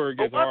 this is where it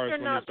gets hard when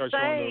they start showing those. What they're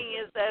not saying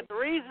is that the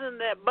reason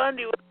that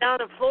Bundy was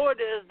down in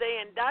Florida is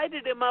they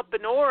indicted him up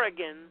in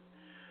Oregon,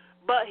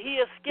 but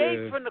he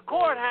escaped from the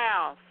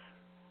courthouse.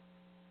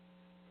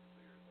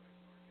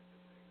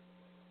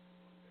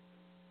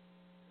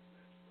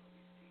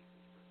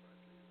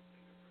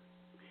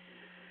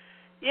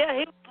 Yeah, he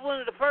was one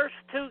of the first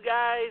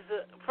guys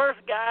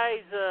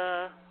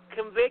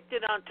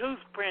convicted on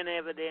toothprint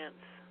evidence.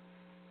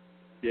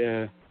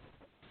 Yeah.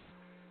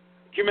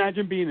 Can you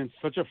imagine being in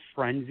such a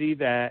frenzy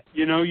that,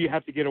 you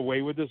have to get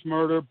away with this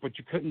murder, but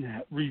you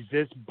couldn't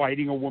resist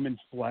biting a woman's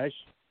flesh?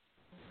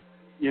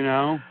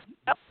 Absolutely.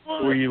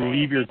 Where you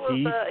leave your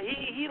teeth?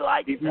 He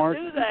liked to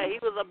do that. He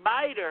was a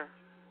biter.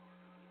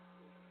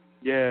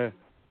 Yeah.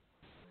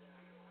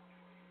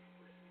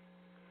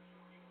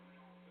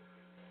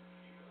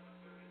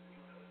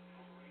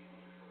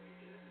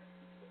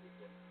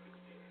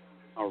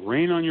 A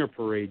rain on your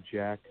parade,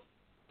 Jack.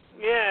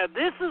 Yeah,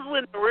 this is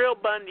when the real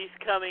Bundy's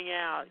coming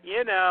out,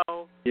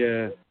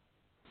 Yeah.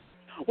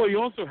 Well, he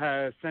also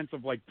had a sense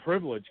of,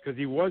 privilege because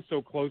he was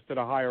so close to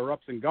the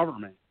higher-ups in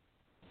government.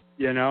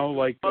 He was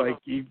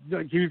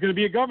going to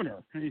be a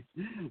governor, and he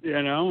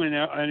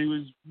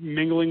was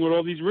mingling with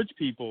all these rich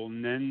people,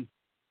 and then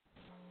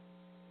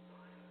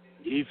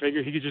he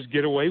figured he could just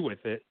get away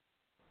with it.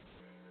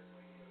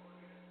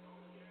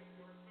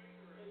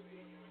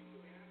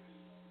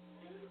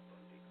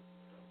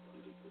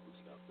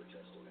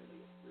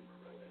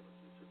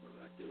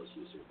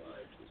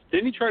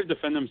 Didn't he try to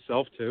defend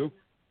himself, too?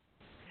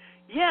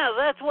 Yeah,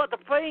 that's what the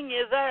thing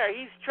is there.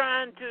 He's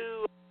trying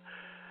to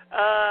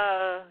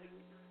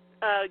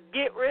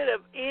get rid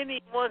of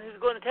anyone who's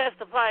going to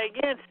testify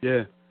against him.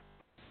 Yeah.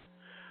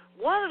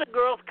 One of the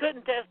girls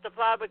couldn't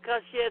testify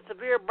because she had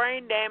severe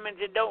brain damage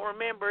and don't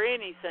remember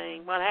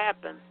anything, what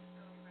happened.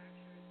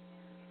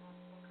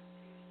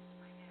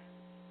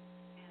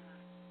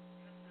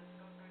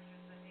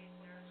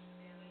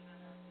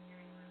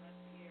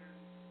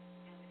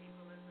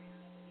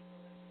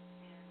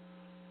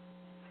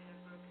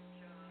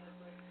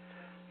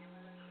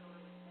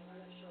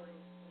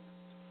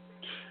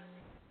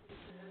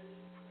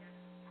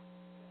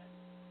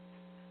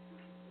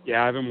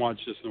 Yeah, I haven't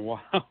watched this in a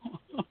while.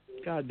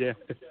 God damn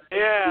it.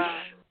 Yeah.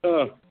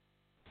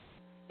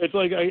 It's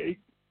like it's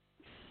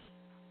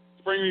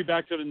bringing me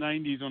back to the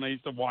 90s when I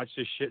used to watch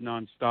this shit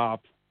nonstop.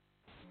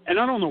 And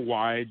I don't know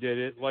why I did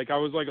it. I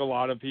was like a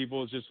lot of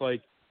people. It's just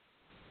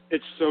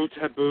it's so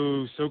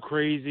taboo, so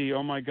crazy.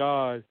 Oh, my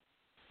God.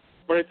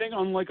 But I think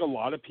unlike a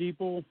lot of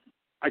people,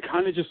 I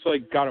kind of just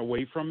like got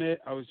away from it.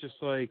 I was just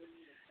like,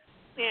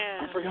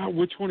 yeah. I forgot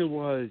which one it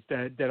was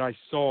that I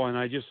saw, and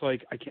I just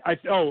like I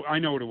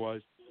know what it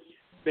was.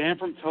 Banned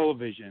from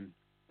television.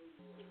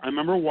 I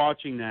remember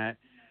watching that,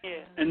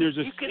 Yeah. and there's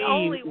a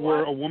scene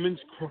where a woman's.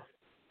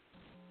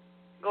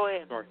 Go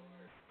ahead. Sorry.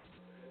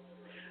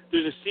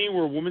 There's a scene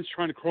where a woman's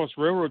trying to cross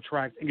railroad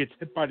tracks and gets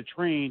hit by the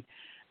train,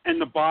 and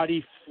the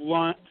body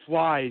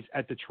flies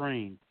at the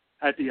train,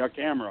 at the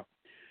camera.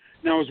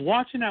 Now, I was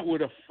watching that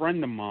with a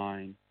friend of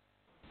mine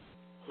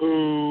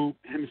who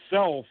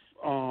himself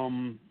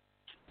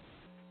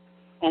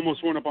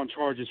almost went up on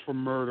charges for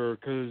murder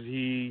because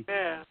he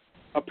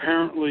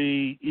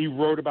apparently he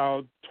wrote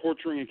about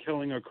torturing and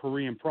killing a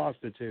Korean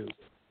prostitute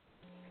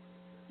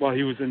while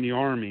he was in the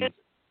Army. And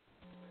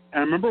I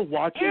remember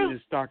watching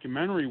this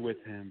documentary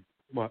with him.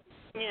 What?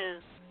 Yeah.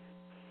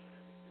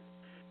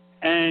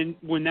 And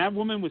when that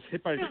woman was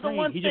hit by the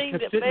train, he just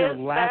kept sitting there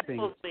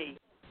laughing.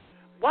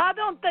 Why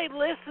don't they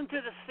listen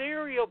to the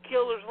serial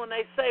killers when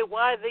they say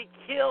why they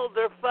killed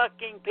their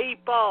fucking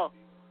people?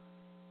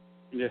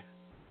 Yeah.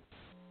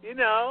 You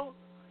know?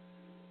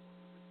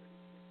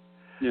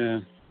 Yeah.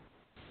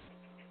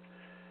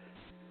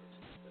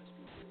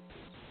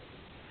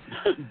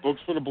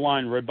 Books for the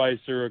Blind, read by a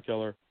serial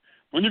killer.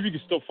 Wonder if you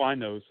can still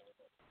find those.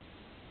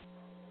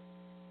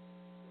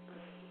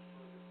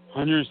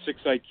 106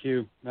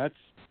 IQ. That's,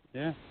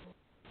 yeah.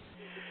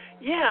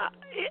 Yeah,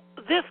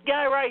 this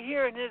guy right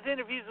here in his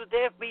interviews with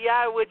the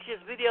FBI, which his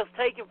video's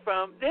taken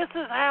from, this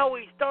is how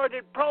we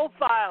started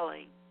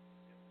profiling.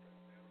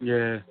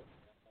 Yeah.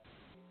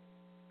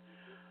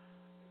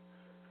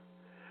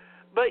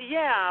 But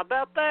yeah,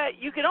 about that,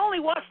 you can only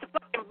watch the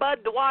fucking Bud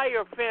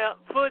Dwyer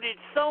footage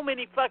so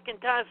many fucking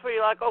times before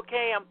you're like,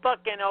 okay, I'm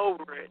fucking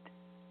over it.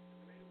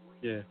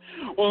 Yeah.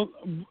 Well,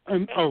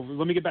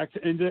 let me get back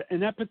to in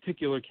that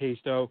particular case,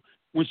 though,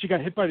 when she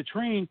got hit by the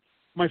train,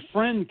 my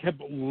friend kept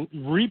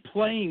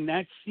replaying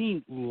that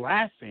scene,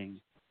 laughing.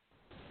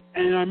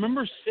 And I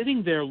remember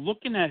sitting there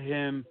looking at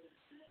him,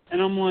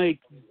 and I'm like,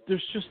 this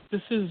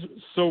is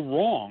so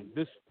wrong.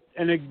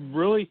 And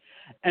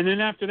then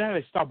after that,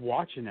 I stopped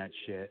watching that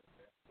shit.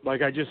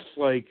 Like, I just,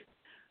 like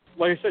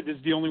I said, this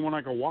is the only one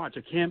I can watch.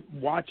 I can't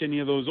watch any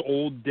of those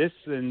old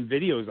discs and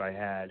videos I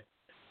had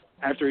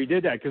after he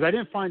did that, because I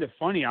didn't find it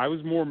funny. I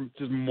was more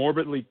just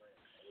morbidly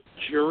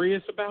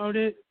curious about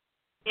it.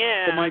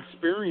 Yeah. But my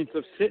experience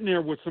of sitting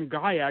there with some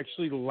guy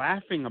actually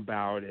laughing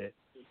about it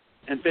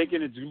and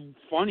thinking it's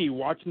funny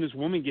watching this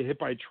woman get hit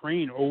by a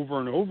train over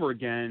and over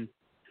again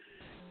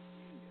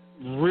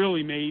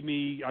really made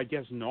me, I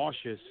guess,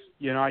 nauseous.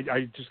 You know,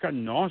 I just got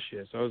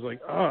nauseous. I was like,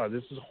 oh,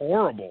 this is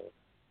horrible.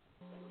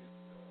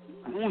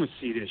 I don't want to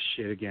see this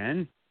shit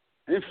again.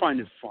 I didn't find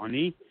it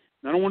funny.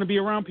 I don't want to be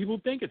around people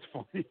who think it's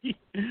funny.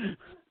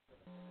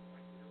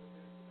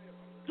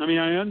 I mean,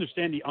 I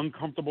understand the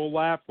uncomfortable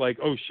laugh, like,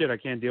 oh, shit, I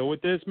can't deal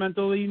with this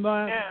mentally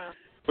laugh. Yeah.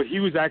 But he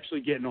was actually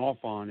getting off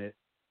on it.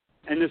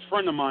 And this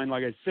friend of mine,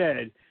 like I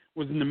said,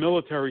 was in the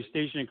military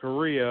station in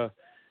Korea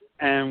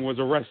and was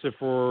arrested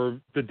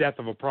for the death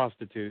of a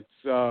prostitute.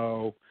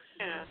 So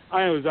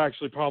I was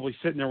actually probably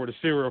sitting there with a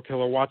serial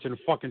killer watching a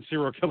fucking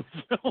serial killer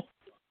film.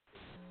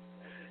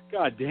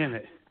 God damn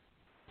it.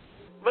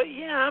 But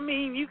yeah, I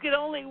mean, you could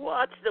only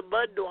watch the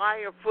Bud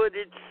Dwyer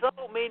footage so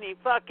many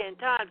fucking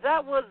times.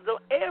 That was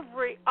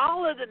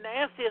all of the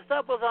nastiest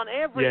stuff was on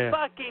every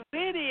fucking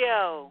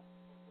video.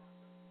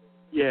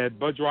 Yeah,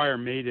 Bud Dwyer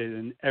made it,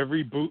 and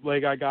every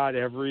bootleg I got,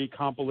 every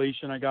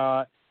compilation I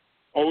got,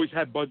 always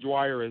had Bud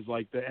Dwyer as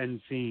like the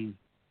end scene.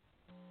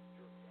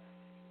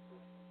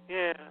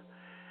 Yeah.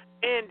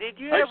 And did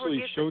you I ever actually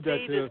get showed to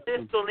see that the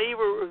Sister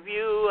Lieber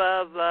review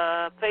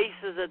of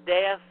Faces of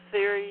Death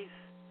series?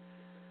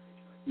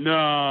 No.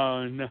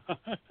 I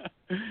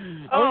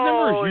was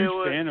never a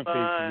huge fan of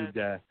Faces of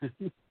Death.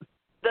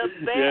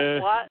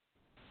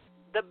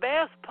 The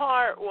best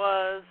part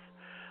was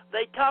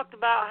they talked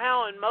about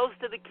how in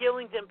most of the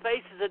killings in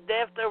Faces of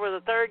Death there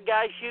was a third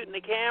guy shooting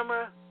the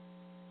camera.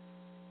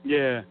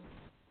 Yeah.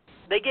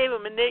 They gave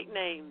him a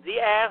nickname, the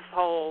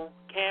asshole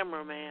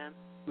cameraman.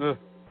 Ugh.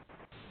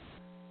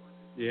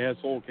 The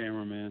asshole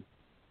cameraman.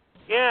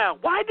 Yeah,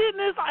 why didn't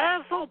this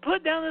asshole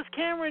put down this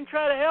camera and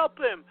try to help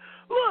him?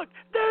 Look,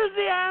 there's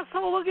the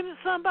asshole looking at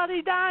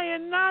somebody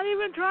dying, not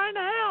even trying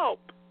to help.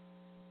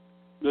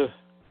 Ugh.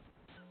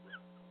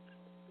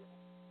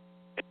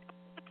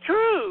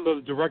 True. So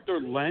the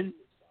director, Len,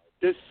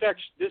 this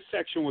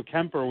section with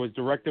Kemper was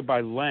directed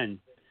by Len,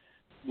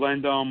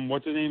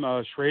 what's his name,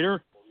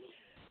 Schrader?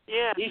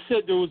 Yeah. He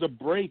said there was a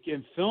break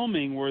in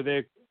filming where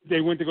they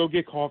went to go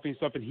get coffee and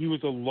stuff, and he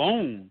was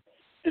alone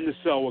in the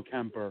cell with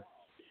Kemper.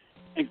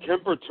 And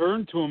Kemper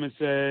turned to him and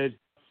said,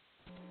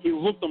 he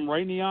looked him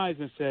right in the eyes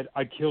and said,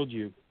 I killed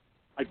you.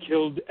 I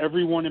killed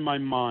everyone in my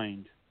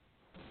mind.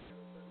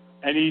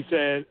 And he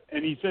said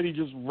he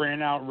just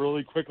ran out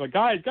really quick, like,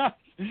 guys.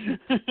 He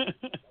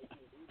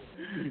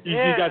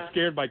got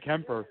scared by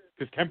Kemper,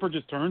 because Kemper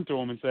just turned to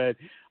him and said,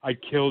 I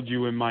killed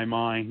you in my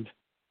mind.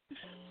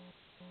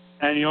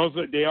 And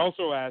they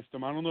also asked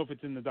him, I don't know if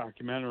it's in the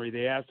documentary,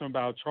 they asked him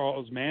about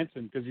Charles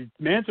Manson, because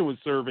Manson was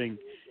serving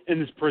in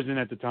this prison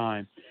at the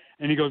time.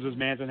 And he goes, does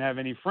Manson have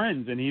any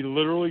friends? And he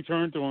literally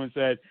turned to him and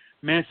said,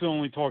 Manson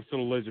only talks to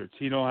the lizards.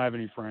 He don't have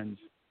any friends.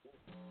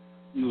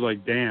 He was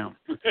like, damn.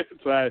 So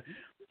that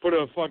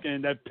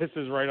that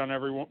pisses right on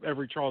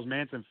every Charles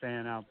Manson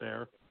fan out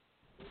there.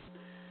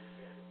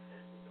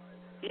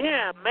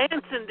 Yeah,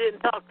 Manson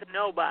didn't talk to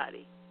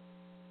nobody.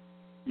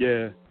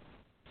 Yeah.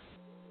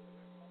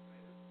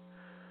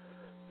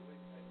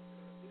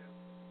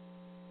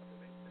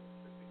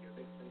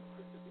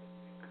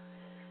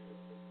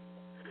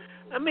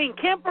 I mean,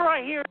 Kemper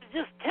right here is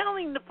just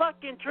telling the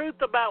fucking truth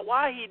about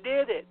why he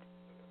did it.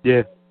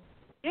 Yeah.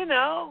 You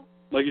know?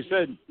 Like you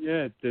said,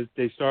 yeah,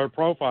 they started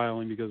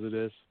profiling because of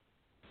this.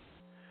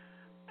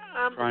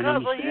 Trying to because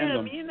of understand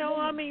him, them. you know,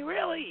 I mean,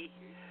 really.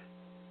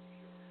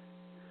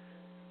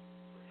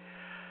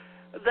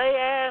 They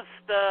asked,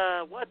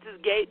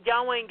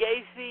 John Wayne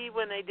Gacy,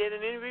 when they did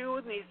an interview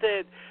with him, he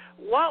said,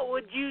 what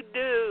would you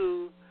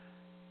do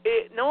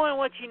knowing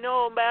what you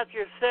know about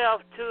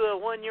yourself to a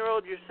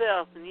 1-year-old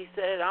yourself? And he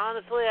said,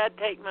 honestly, I'd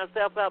take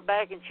myself out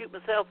back and shoot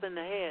myself in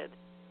the head.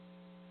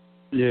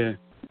 Yeah.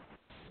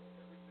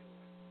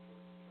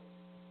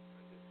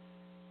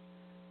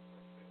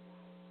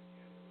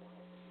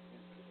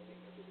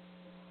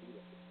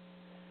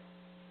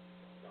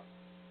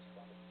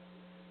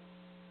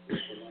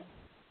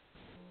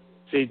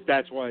 See,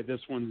 that's why this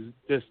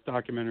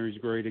documentary is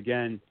great.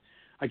 Again,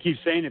 I keep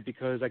saying it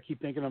because I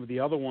keep thinking of the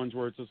other ones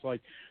where it's just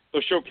like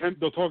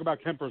they'll talk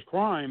about Kemper's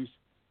crimes,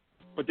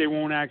 but they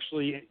won't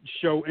actually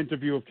show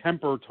interview of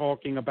Kemper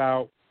talking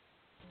about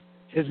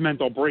his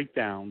mental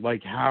breakdown,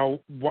 like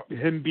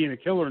him being a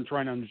killer and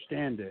trying to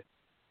understand it.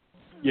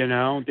 You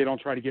know, they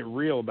don't try to get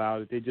real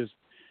about it. They just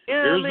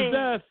here's the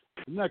death.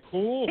 Isn't that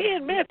cool? He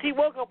admits he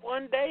woke up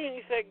one day and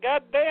he said,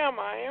 "God damn,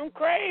 I am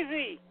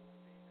crazy."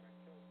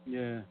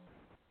 Yeah.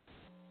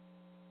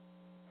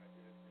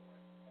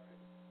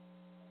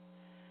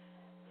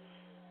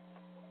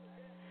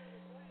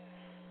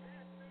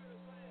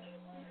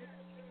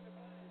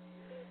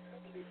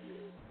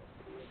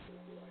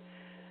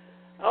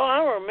 Oh,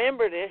 I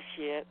remember this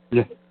shit.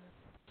 Yeah.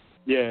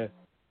 Yeah.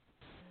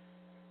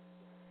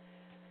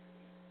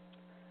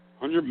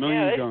 100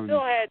 million yeah, they guns.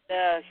 still had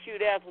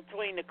shootouts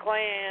between the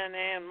Klan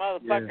and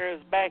motherfuckers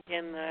back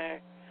in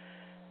there.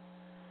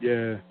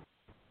 Yeah.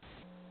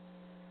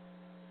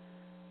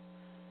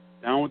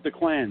 Down with the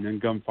Klan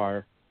and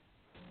gunfire.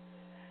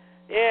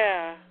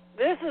 Yeah.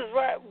 This is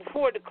right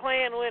before the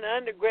Klan went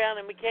underground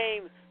and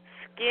became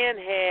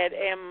skinhead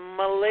and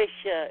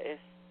militia.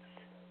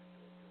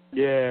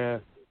 Yeah.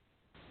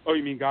 Oh,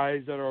 you mean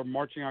guys that are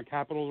marching on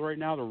capitals right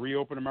now to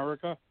reopen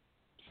America?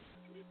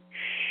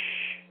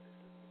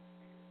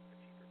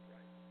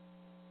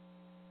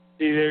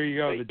 See, there you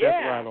go, the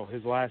death rattle,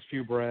 his last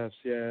few breaths,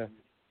 yeah.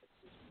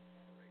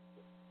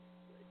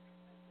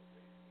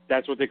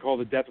 That's what they call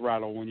the death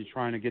rattle when you're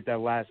trying to get that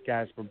last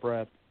gasp of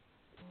breath.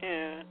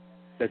 Yeah.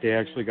 That they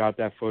actually got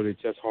that footage.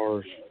 That's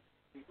harsh.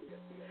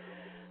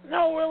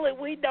 No, really,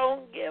 we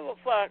don't give a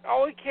fuck.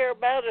 All we care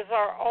about is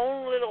our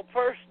own little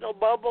personal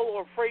bubble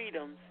or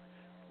freedoms.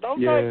 Don't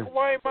take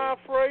away my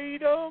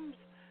freedoms.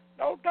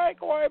 Don't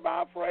take away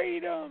my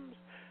freedoms.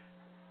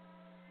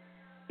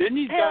 Didn't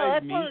these Hell,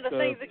 guys that's one of the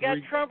things that got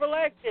Trump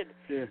elected.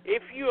 Yeah.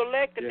 If you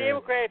elect a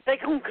Democrat, they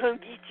gonna come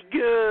get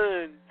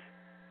your guns.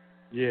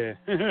 Yeah.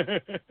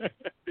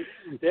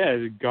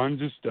 Yeah,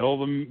 guns are still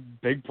the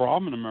big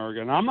problem in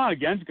America. And I'm not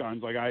against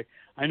guns. Like,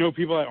 I know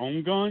people that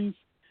own guns.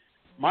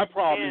 My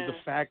problem is the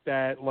fact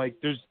that, like,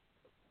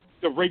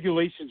 the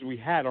regulations we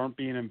had aren't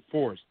being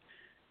enforced.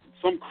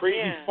 Some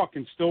crazy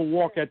fucking still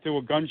walk into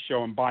a gun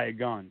show and buy a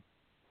gun.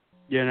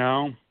 You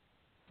know?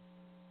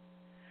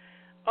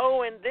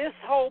 Oh, and this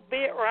whole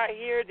bit right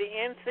here, the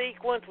end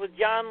sequence with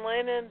John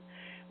Lennon,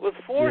 was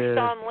forced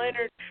on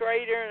Leonard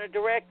Schrader and a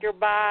director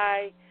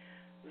by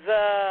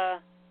the...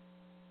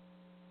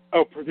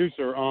 Oh,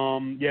 producer.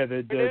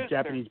 The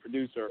Japanese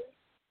producer.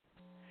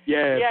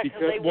 Yeah,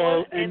 because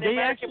they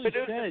actually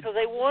said because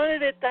they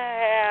wanted it to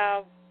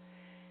have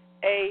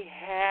a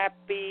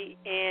happy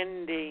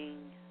ending.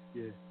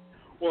 Yeah.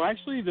 Well,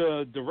 actually,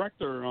 the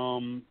director,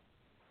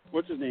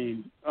 what's his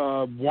name,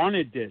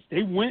 wanted this.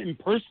 They went and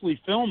personally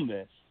filmed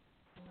this.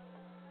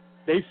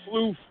 They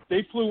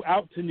flew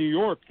out to New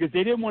York because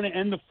they didn't want to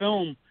end the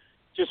film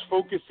just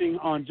focusing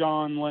on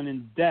John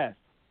Lennon's death.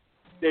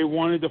 They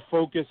wanted to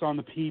focus on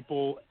the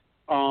people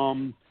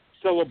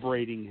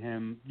celebrating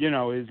him, his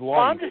life. Well,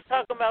 I'm just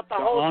talking about the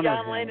whole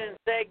John Lennon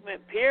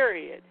segment,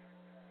 period.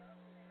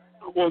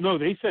 Well, no,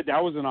 they said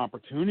that was an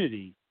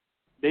opportunity.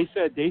 They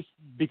said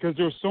because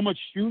there was so much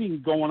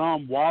shooting going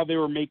on while they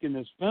were making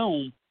this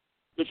film,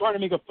 they're trying to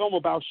make a film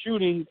about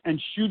shootings,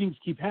 and shootings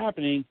keep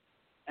happening.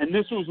 And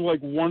this was like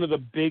one of the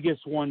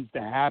biggest ones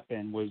to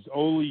happen was,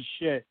 holy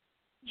shit,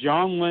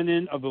 John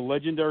Lennon of the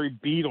legendary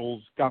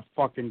Beatles got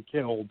fucking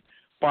killed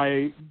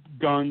by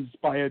guns,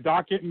 by a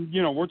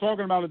we're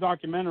talking about a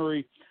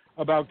documentary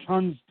about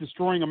guns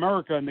destroying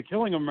America and the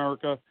killing of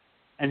America,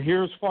 And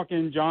here's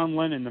fucking John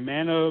Lennon, the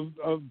man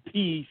of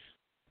peace,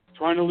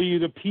 trying to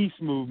lead the peace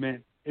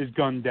movement, is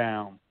gunned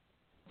down.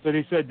 So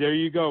they said, there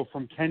you go.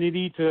 From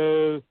Kennedy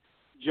to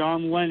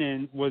John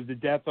Lennon was the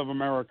death of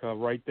America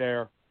right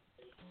there.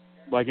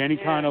 Like any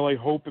kind of like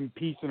hope and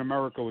peace in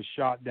America was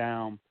shot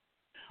down.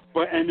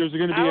 And there's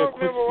going to be a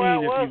quick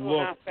scene if you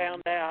look. I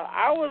found out.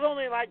 I was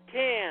only like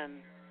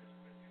 10.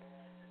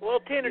 Well,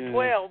 10 or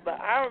 12,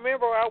 but I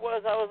remember where I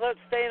was. I was up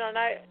staying all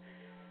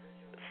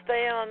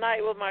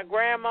night with my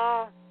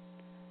grandma,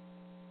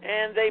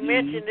 and they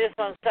mentioned this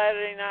on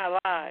Saturday Night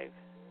Live.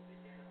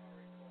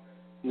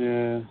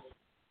 Yeah.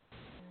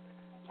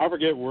 I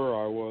forget where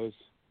I was.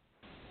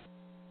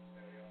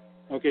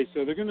 Okay,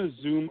 so they're going to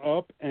zoom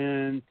up,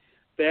 and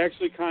they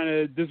actually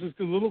this is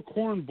a little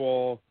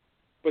cornball,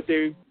 but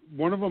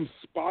one of them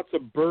spots a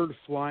bird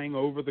flying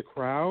over the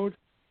crowd,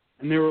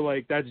 and they were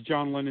like, that's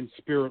John Lennon's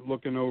spirit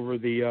looking over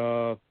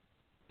the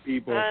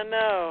people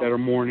that are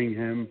mourning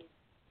him.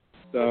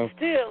 So. But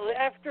still,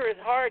 after as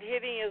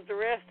hard-hitting as the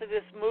rest of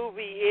this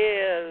movie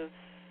is...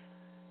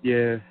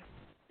 Yeah.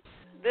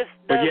 This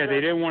but yeah, they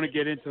didn't want to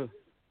get into...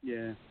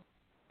 Yeah.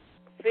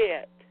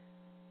 Fit.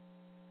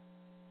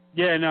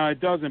 Yeah, no, it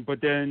doesn't.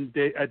 But then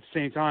at the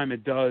same time,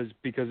 it does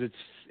because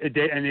and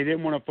they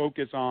didn't want to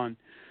focus on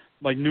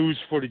like news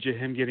footage of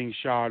him getting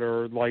shot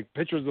or like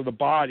pictures of the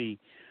body.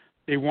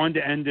 They wanted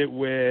to end it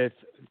with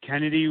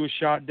Kennedy was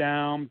shot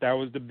down. That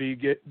was the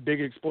big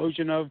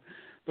explosion of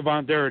the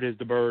bomb. There it is,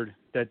 the bird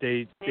that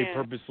they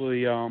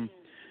purposely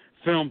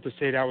filmed to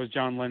say that was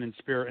John Lennon's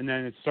spirit, and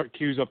then it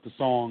cues up the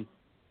song.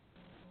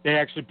 They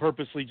actually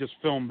purposely just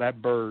filmed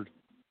that bird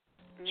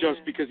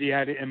just because he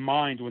had it in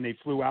mind when they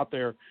flew out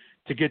there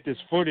to get this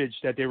footage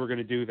that they were going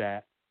to do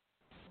that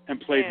and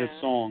play this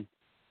song.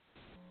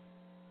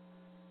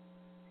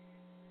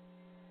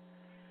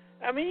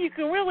 I mean, you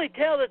can really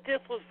tell that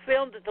this was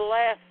filmed at the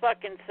last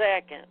fucking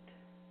second.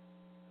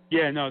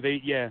 Yeah, no, and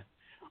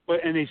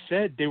they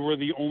said they were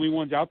the only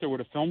ones out there with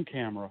a film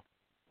camera.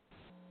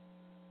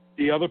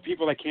 The other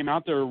people that came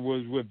out there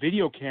was with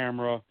video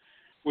camera,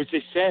 which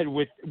they said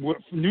with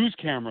news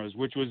cameras,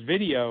 which was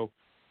video.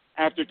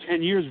 After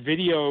 10 years,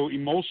 video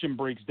emulsion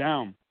breaks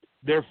down.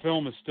 Their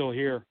film is still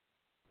here.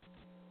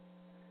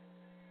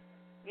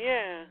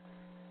 Yeah.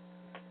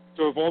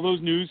 So if all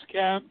those news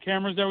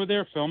cameras that were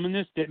there filming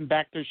this didn't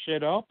back their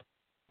shit up,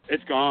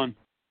 it's gone.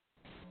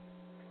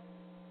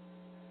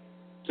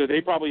 So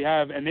they probably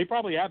have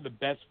the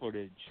best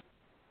footage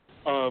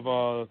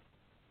of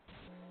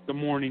the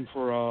mourning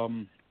for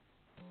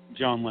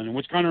John Lennon,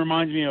 which kind of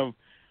reminds me of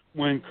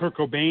when Kurt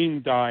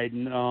Cobain died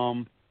and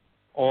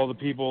all the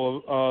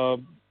people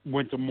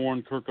went to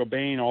mourn Kurt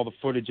Cobain, all the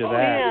footage of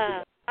that.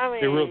 Yeah. I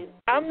mean,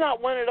 I'm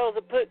not one of those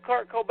that put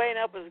Kurt Cobain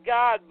up as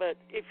God, but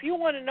if you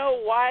want to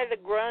know why the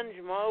grunge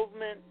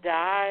movement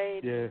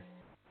died, the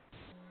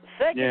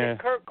second that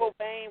Kurt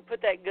Cobain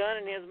put that gun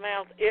in his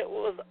mouth, it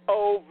was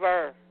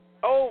over.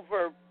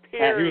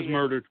 Period. He was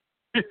murdered.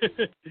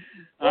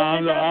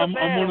 I'm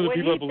one of the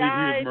people that believe he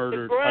was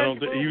murdered. The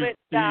grunge movement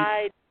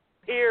died.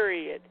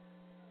 Period.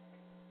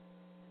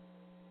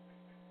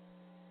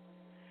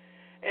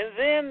 And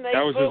then they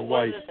put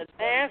one of the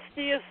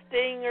nastiest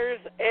stingers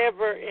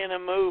ever in a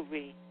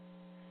movie.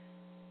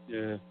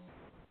 Yeah.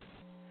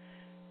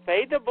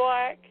 Fade to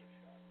black.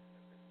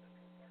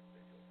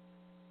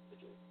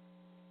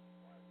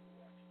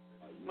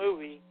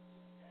 Movie.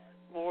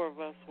 More of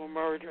us were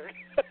murdered.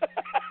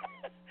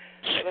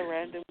 The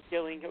random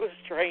killing of a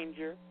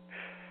stranger.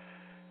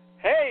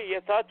 Hey,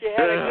 you thought you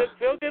had a good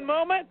feel-good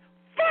moment?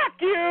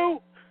 Fuck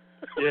you!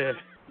 Yeah.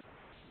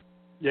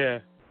 Yeah.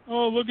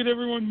 Oh, look at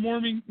everyone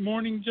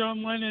mourning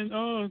John Lennon.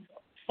 Oh,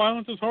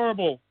 violence is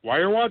horrible. While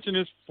you're watching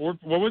this,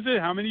 what was it?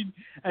 How many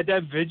at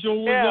that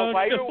vigil was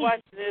while you're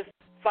watching this,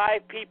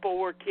 5 people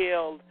were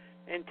killed,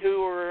 and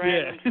 2 were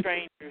random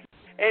strangers,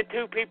 and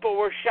 2 people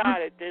were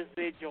shot at this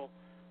vigil.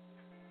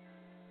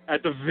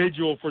 At the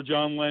vigil for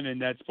John Lennon,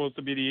 that's supposed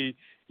to be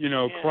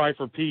the, cry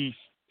for peace.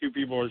 2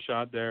 people were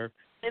shot there.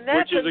 And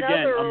that's which is,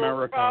 again,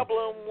 America.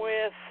 Problem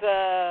with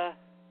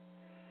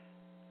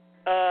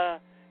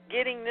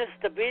getting this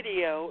to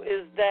video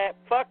is that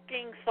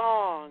fucking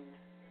song.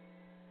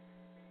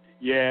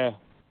 Yeah,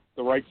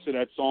 the rights to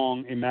that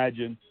song,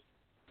 Imagine,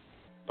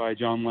 by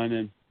John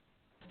Lennon.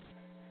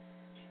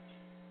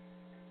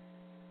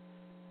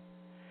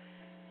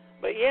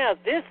 But yeah,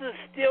 this is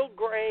still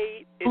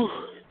great.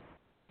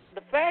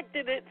 The fact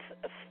that it's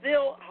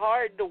still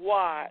hard to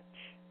watch.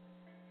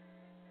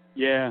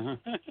 Yeah.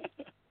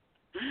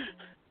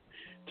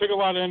 Took a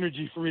lot of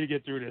energy for me to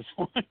get through this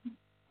one.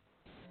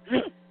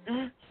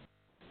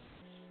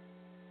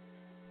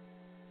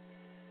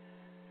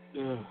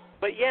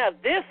 But yeah,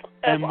 this,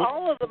 of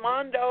all of the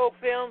Mondo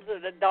films,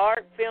 of the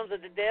dark films,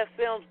 of the death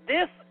films,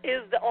 this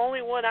is the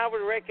only one I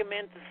would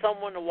recommend to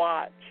someone to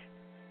watch.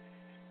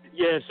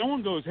 Yeah, if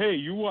someone goes, hey,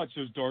 you watch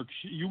those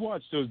you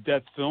watch those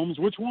death films,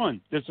 which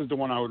one? This is the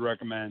one I would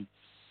recommend.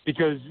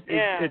 Because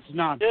it's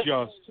not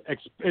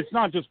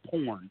just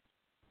porn.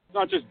 It's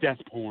not just death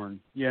porn,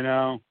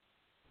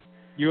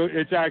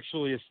 It's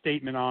actually a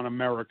statement on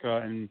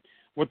America and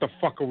what the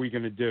fuck are we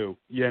going to do,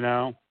 you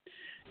know?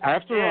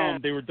 After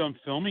they were done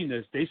filming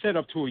this, they said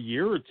up to a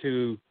year or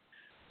two,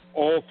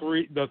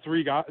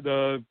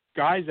 the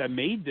guys that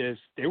made this,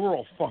 they were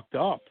all fucked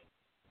up.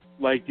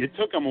 Like, it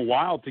took them a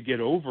while to get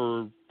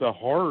over the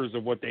horrors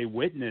of what they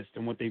witnessed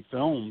and what they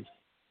filmed.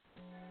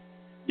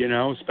 You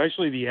know,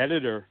 especially the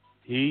editor.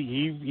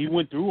 He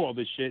went through all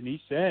this shit, and he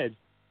said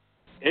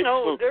it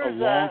took a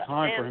long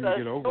time for him to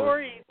get over it. The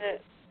story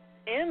that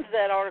ends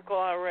that article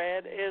I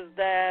read is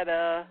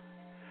that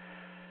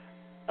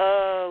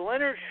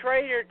Leonard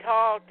Schrader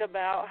talked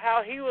about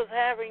how he was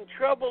having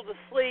trouble to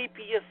sleep.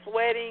 He was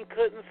sweating,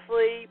 couldn't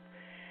sleep.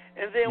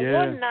 And then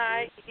one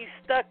night, he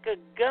stuck a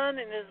gun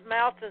in his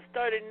mouth and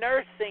started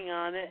nursing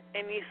on it,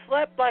 and he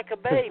slept like a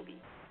baby.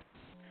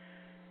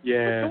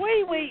 Yeah. But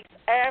 3 weeks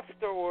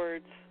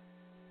afterwards,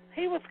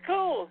 he was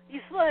cool. He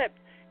slept.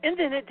 And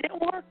then it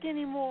didn't work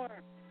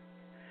anymore.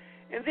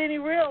 And then he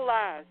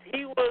realized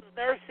he was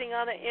nursing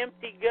on an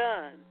empty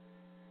gun.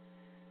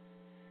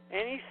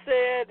 And he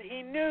said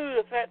he knew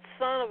if that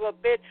son of a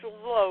bitch was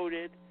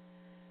loaded,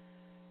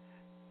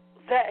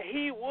 that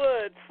he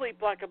would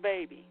sleep like a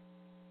baby.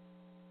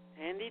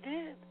 And he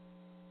did.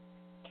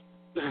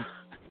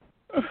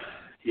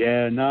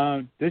 Yeah,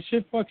 no, this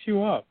shit fucks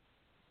you up,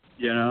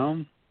 you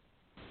know?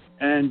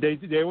 And they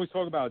always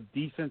talk about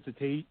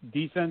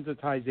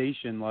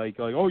desensitization, like,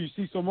 oh, you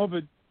see so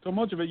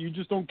much of it, you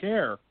just don't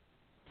care.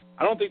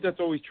 I don't think that's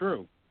always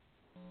true.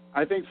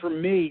 I think for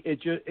me,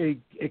 it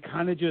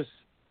kind of just,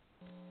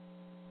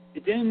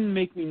 it didn't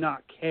make me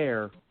not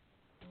care.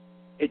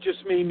 It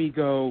just made me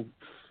go,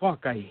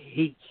 fuck, I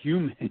hate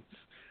humans.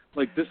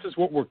 Like, this is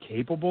what we're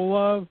capable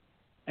of.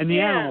 And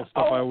the animal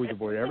stuff I always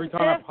avoid. Every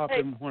time I pop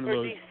in one of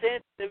those.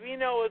 Sensitive. You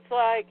know, it's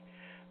like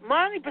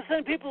 90%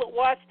 of people that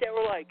watched that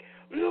were like,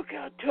 look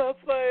how tough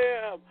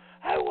I am.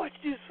 I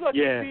watched this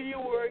fucking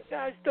video where a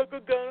guy stuck a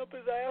gun up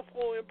his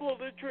asshole and pulled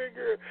the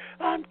trigger.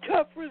 I'm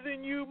tougher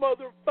than you,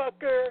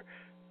 motherfucker.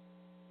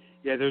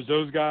 Yeah, there's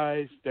those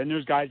guys. Then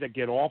there's guys that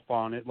get off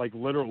on it, like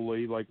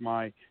literally, like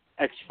my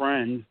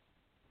ex-friend,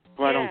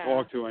 who I don't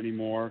talk to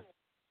anymore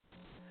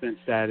since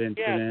that incident.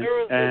 Yeah, there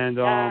was this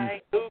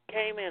guy who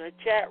came in a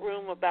chat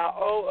room about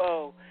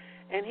OO,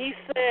 and he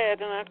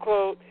said, and I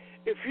quote,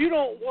 if you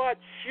don't watch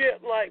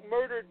shit like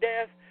Murder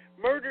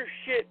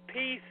Shit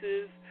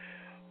Pieces,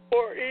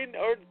 or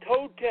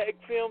Toe Tag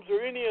films,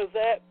 or any of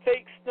that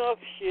fake snuff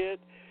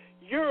shit,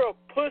 you're a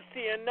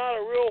pussy and not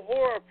a real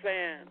horror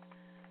fan.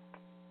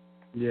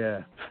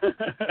 Yeah.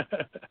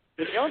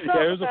 Don't talk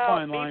there's about a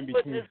fine line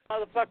between putting this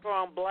motherfucker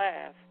on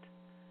blast.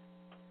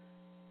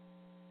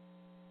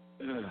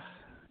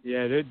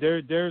 Yeah,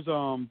 there's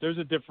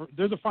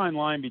a fine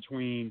line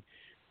between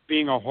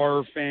being a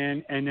horror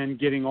fan and then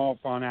getting off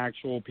on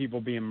actual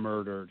people being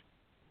murdered.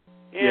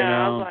 Yeah, you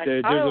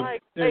know, I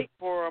like fake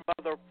horror,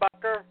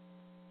 motherfucker.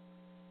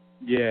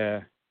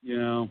 Yeah, you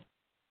know.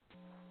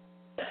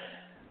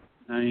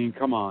 I mean,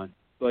 come on.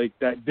 Like,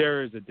 that,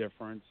 there is a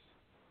difference.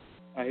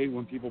 I hate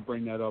when people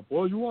bring that up.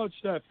 Well, you watch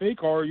that fake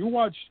horror, you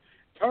watch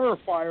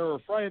Terrifier or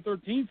Friday the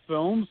 13th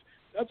films,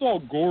 that's all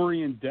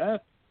gory and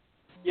death.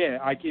 Yeah,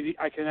 I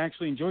can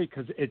actually enjoy it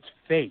because it's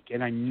fake,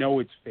 and I know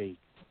it's fake.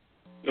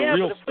 The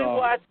real but if stuff. we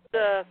watched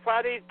the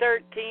Friday the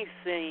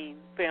 13th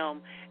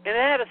film, and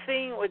it had a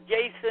scene with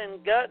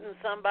Jason gutting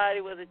somebody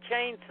with a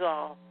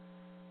chainsaw,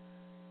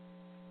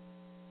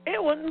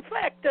 it wouldn't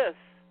affect us.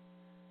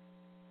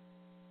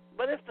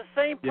 But if the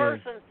same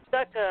person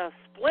stuck a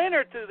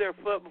splinter through their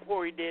foot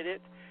before he did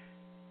it,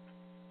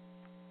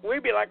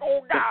 we'd be like,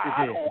 oh,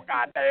 God, oh,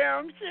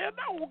 goddamn shit,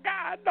 oh,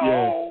 God,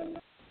 no.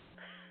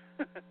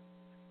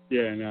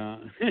 Yeah, no.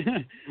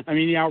 I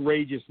mean, the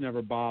outrageous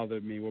never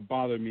bothered me. What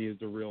bothered me is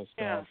the real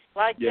stuff. Yeah,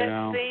 like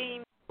that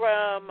scene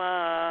from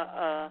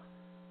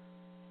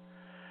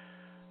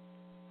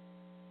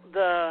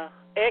The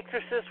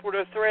Exorcist where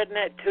they're threading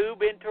that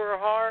tube into her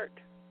heart.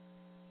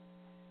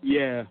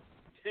 Yeah.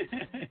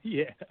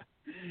 Yeah.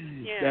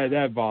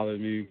 That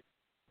bothered me.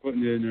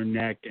 Putting it in her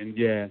neck and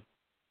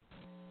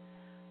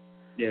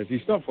see,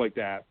 stuff like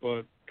that.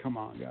 But come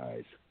on,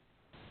 guys.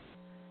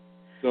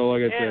 So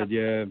like I said,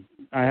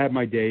 I had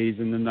my days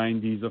in the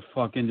 90s of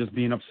fucking just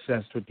being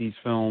obsessed with these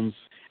films,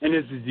 and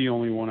this is the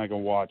only one I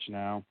can watch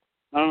now.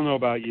 I don't know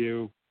about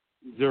you.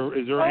 Is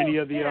there any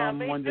of the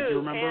ones that you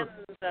remember?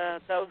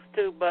 And, those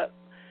two, but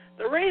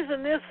the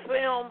reason this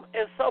film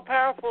is so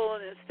powerful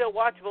and it's still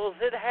watchable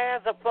is it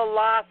has a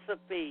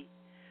philosophy,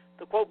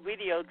 to quote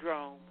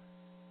Videodrome.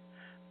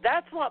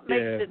 That's what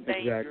makes it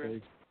dangerous.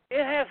 Exactly.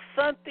 It has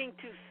something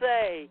to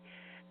say,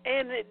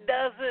 and it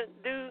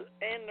doesn't do,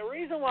 and the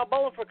reason why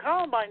Bowling for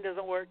Columbine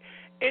doesn't work,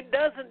 it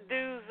doesn't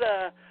do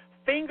the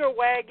finger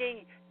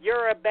wagging,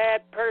 you're a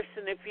bad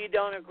person if you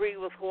don't agree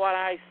with what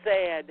I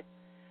said.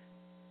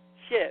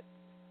 Shit.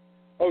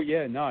 Oh,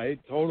 yeah, no, it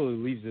totally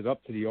leaves it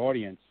up to the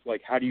audience.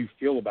 Like, how do you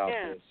feel about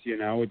this? You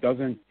know, it's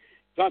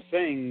not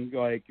saying,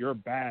 like, you're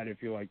bad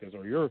if you like this,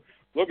 or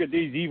look at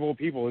these evil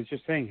people. It's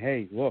just saying,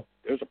 hey, look,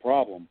 there's a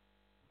problem.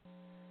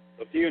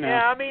 Up to you now.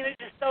 Yeah, I mean, it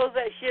just throws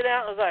that shit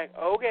out and it's like,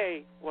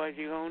 okay, what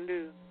you gonna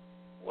do?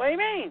 What do you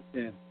mean?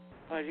 Yeah.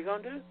 What are you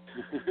going to do?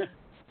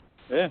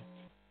 Yeah,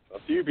 a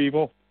few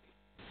people.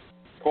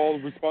 It's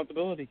called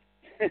responsibility.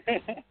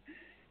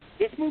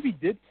 This movie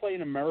did play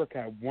in America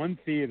at one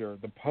theater,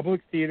 the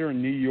Public Theater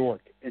in New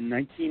York, in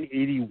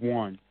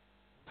 1981.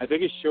 I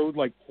think it showed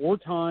like 4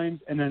 times,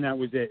 and then that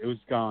was it. It was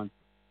gone.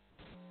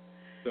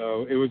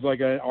 So it was like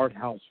an art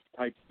house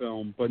type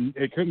film, but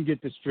it couldn't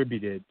get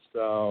distributed.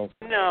 So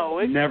no,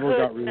 it never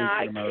got could released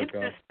not in America.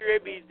 get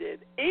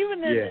distributed.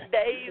 Even in the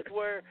days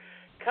where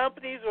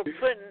companies were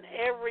putting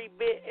every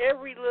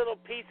little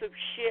piece of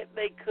shit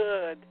they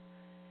could,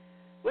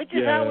 which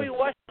is how we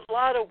watched a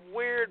lot of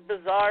weird,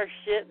 bizarre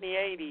shit in the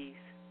 80s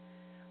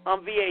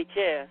on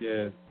VHS.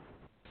 Yeah.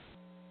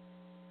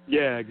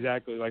 Yeah,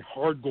 exactly. Like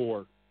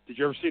hardcore. Did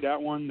you ever see that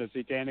one, the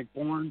satanic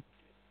porn,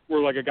 where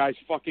like a guy's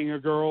fucking a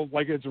girl?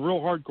 Like it's real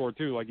hardcore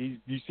too. Like you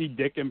see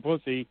dick and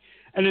pussy,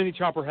 and then he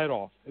chop her head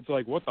off. It's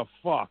like, what the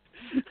fuck?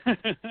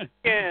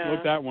 Yeah.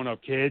 Look that one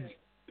up, kids.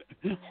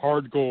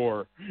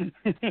 Hardcore.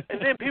 And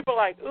then people are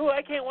like, ooh,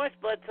 I can't watch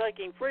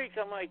blood-sucking freaks.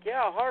 I'm like,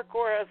 yeah,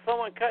 hardcore has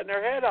someone cutting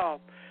their head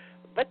off.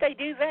 But they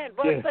do that in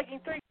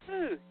blood-sucking freaks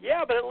too.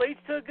 Yeah, but it leads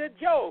to a good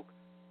joke.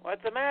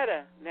 What's the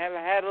matter? Never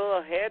had a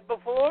little head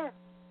before?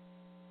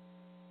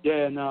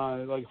 Yeah,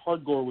 no, like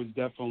hardcore was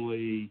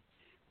definitely,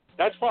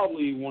 that's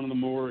probably one of the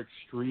more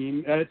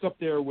extreme. It's up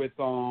there with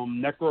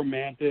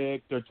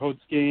Necromantic, the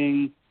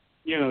Toad-Skiing,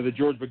 the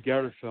George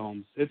Bergera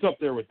films. It's up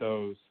there with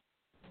those.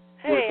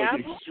 Hey,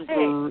 it's like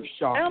super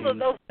shocking. Out of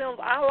those films,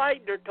 I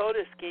like Der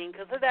Todesking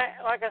because,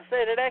 like I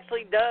said, it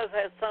actually does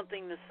have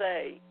something to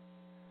say.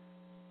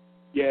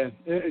 Yeah,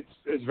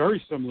 it's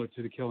very similar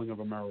to The Killing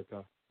of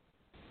America.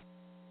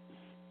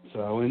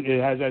 So and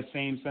it has that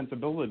same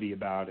sensibility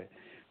about it.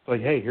 It's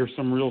like, hey, here's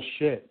some real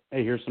shit.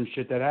 Hey, here's some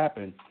shit that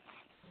happened.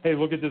 Hey,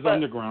 look at this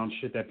underground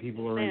shit that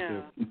people are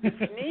into. If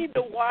you need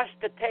to wash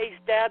the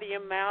taste out of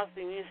your mouth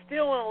and you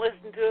still want to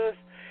listen to us,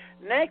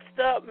 next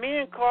up, me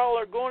and Carl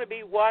are going to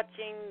be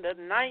watching the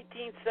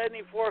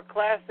 1974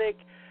 classic,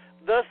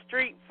 The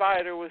Street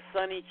Fighter with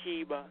Sonny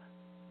Chiba.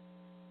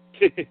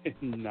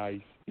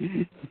 Nice.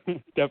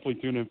 Definitely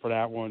tune in for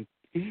that one.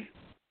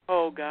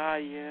 Oh, God,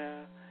 yeah.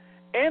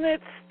 And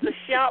it's the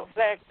Shout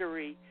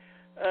Factory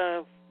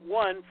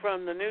one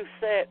from the new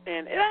set,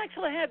 and it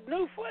actually had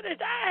new footage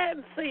I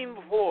hadn't seen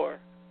before.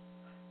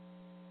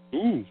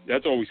 Ooh,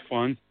 that's always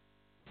fun.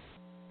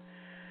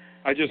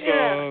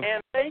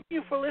 And thank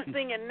you for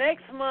listening. And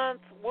next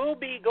month we'll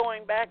be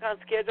going back on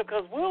schedule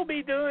because we'll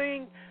be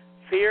doing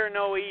Fear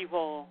No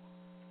Evil.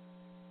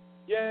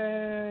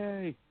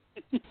 Yay!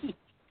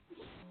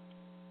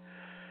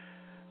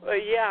 Well,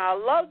 yeah, I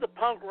love the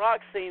punk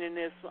rock scene in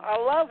this. I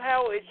love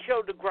how it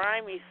showed the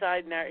grimy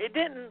side in there. It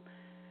didn't,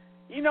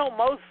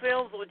 most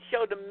films would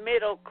show the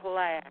middle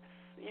class.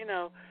 We're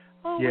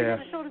going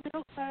to show the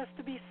middle class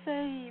to be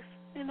safe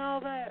and all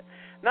that.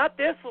 Not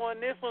this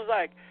one. This one's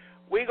like,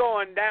 we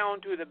going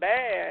down to the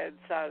bad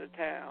side of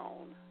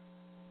town.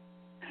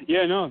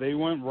 Yeah, no, they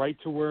went right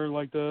to where,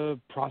 like, the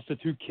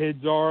prostitute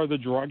kids are, the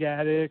drug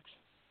addicts,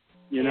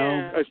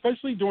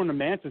 especially during the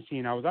Manta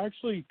scene. I was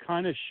actually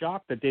kind of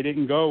shocked that they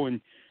didn't go and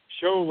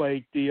show,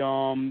 like, the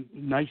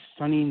nice,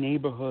 sunny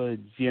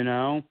neighborhoods,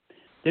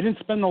 They didn't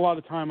spend a lot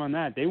of time on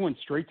that. They went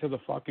straight to the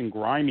fucking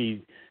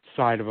grimy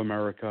side of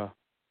America.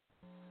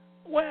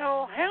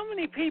 Well, how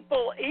many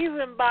people,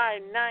 even by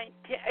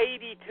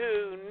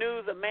 1982,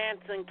 knew the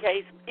Manson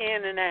case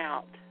in and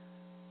out?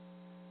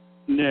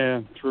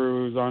 Yeah,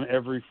 true. It was on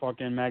every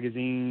fucking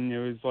magazine. It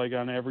was like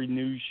on every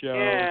news show.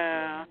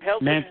 Yeah,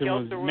 Manson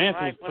was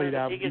played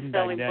out even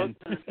back then.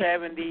 Books in the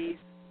 70s.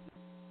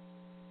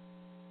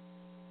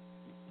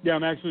 Yeah,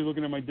 I'm actually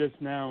looking at my disc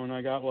now, and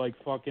I got like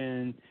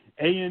fucking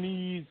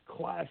A&E's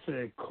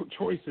classic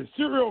choices,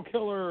 serial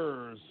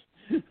killers.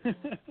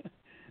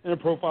 And it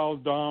profiles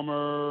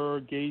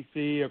Dahmer,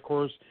 Gacy, of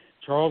course,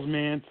 Charles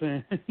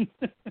Manson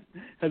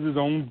has his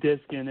own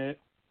disc in it.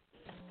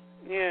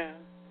 Yeah.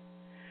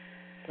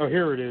 Oh,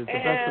 here it is. The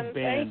Best of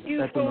Band. Thank you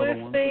That's for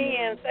listening, one.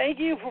 and thank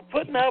you for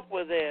putting up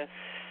with this.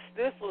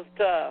 This was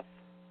tough.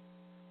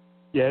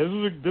 Yeah,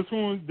 this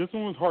one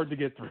was hard to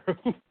get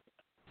through.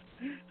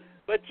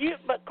 But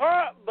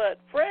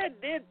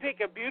Fred did pick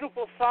a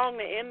beautiful song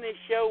to end this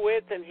show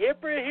with, and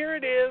here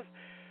it is.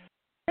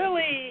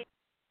 Really,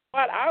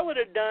 what I would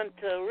have done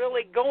to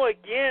really go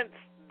against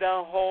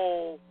the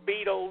whole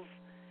Beatles,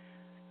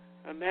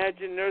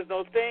 Imagine There's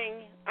No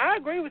Thing. I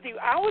agree with you.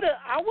 I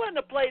wouldn't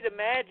have played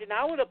Imagine.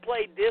 I would have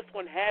played this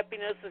one,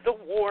 Happiness is a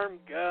Warm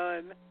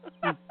Gun.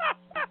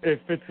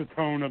 It fits the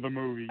tone of the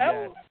movie.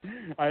 Yeah.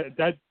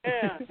 That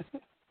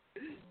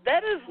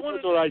is one.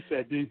 That's what I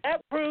said, dude.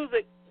 That proves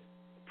that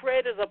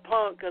Fred is a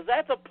punk, because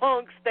that's a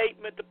punk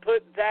statement to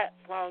put that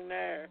song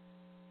there.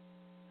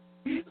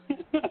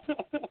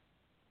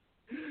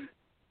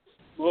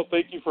 Well,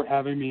 thank you for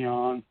having me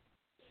on.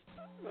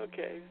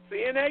 Okay.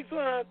 See you next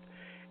month.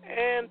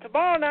 And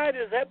tomorrow night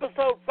is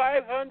episode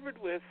 500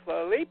 with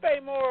Felipe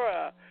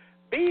Mora.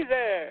 Be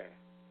there.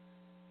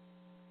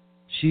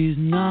 She's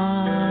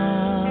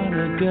not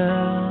a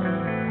girl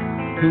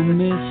who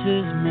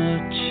misses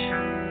much.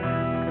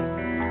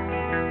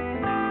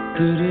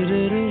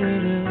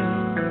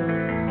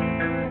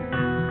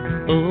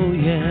 Oh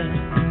yeah.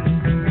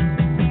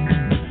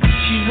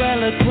 She's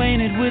well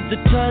acquainted with the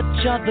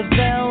touch of the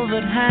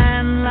velvet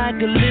hand,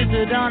 like a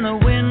lizard on a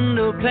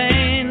window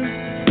pane.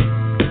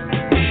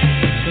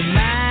 The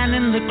man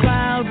in the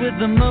crowd with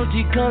the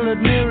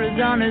multicolored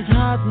mirrors on his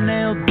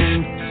hobnail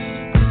boots,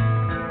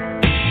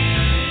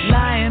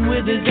 lying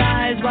with his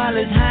eyes while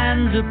his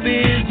hands are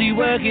busy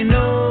working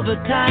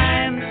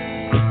overtime.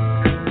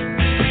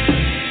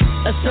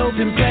 A soap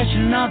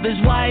impression of his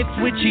wife,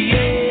 which he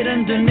ate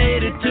and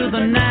donated to the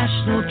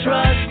National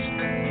Trust.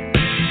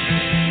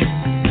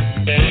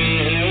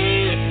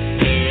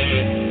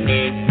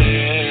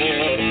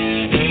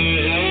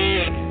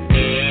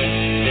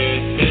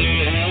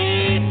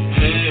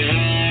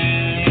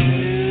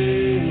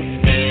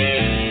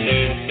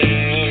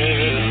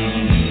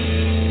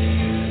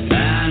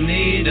 I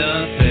need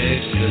a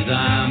fix, 'cause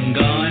I'm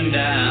going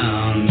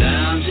down,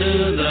 down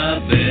to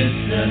the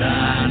bits that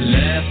I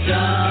left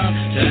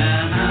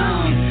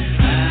uptown.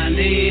 I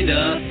need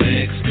a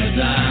fix, 'cause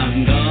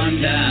I'm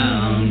going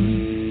down.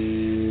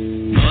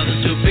 Mother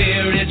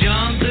Superior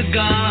jumps the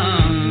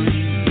gun.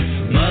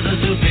 Mother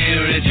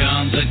Superior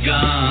jumps the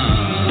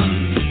gun.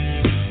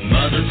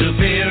 Mother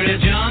Superior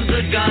jumps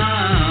the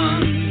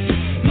gun.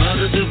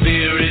 Mother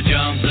Superior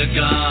jumps the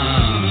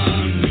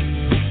gun.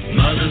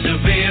 Mother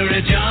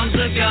Superior jumps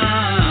the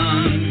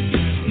gun.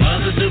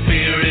 Mother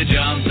Superior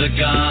jumps the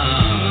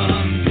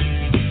gun.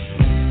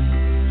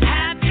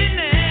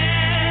 Happiness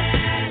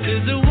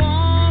is a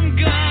warm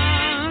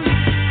gun.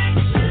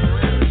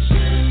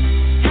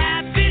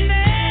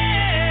 Happiness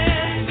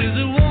is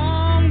a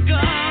warm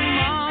gun,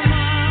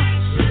 mama.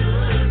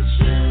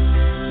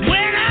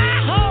 When I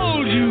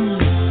hold you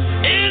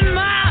in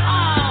my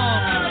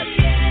arms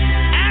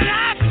and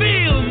I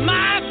feel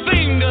my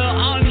finger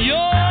on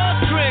your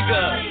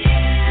trigger,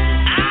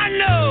 I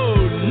know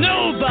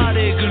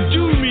nobody can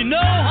do me no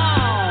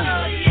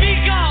harm,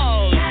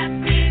 because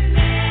happiness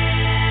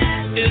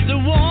is a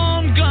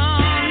warm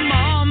gun,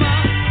 mama.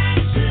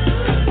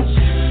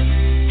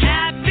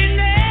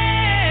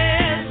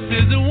 Happiness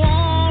is a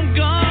warm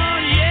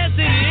gun, yes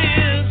it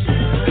is.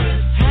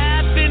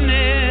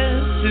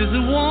 Happiness is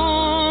a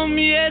warm,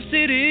 yes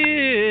it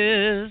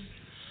is.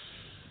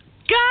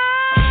 God.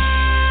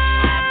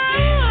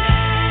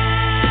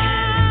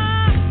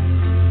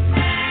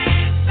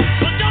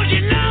 But don't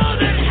you know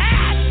that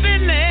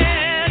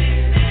happiness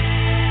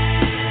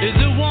is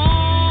a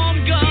warm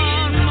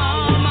gun,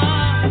 mama?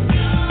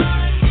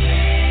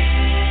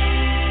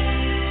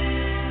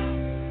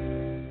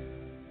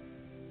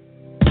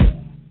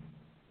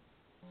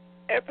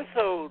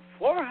 Episode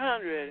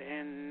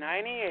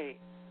 498.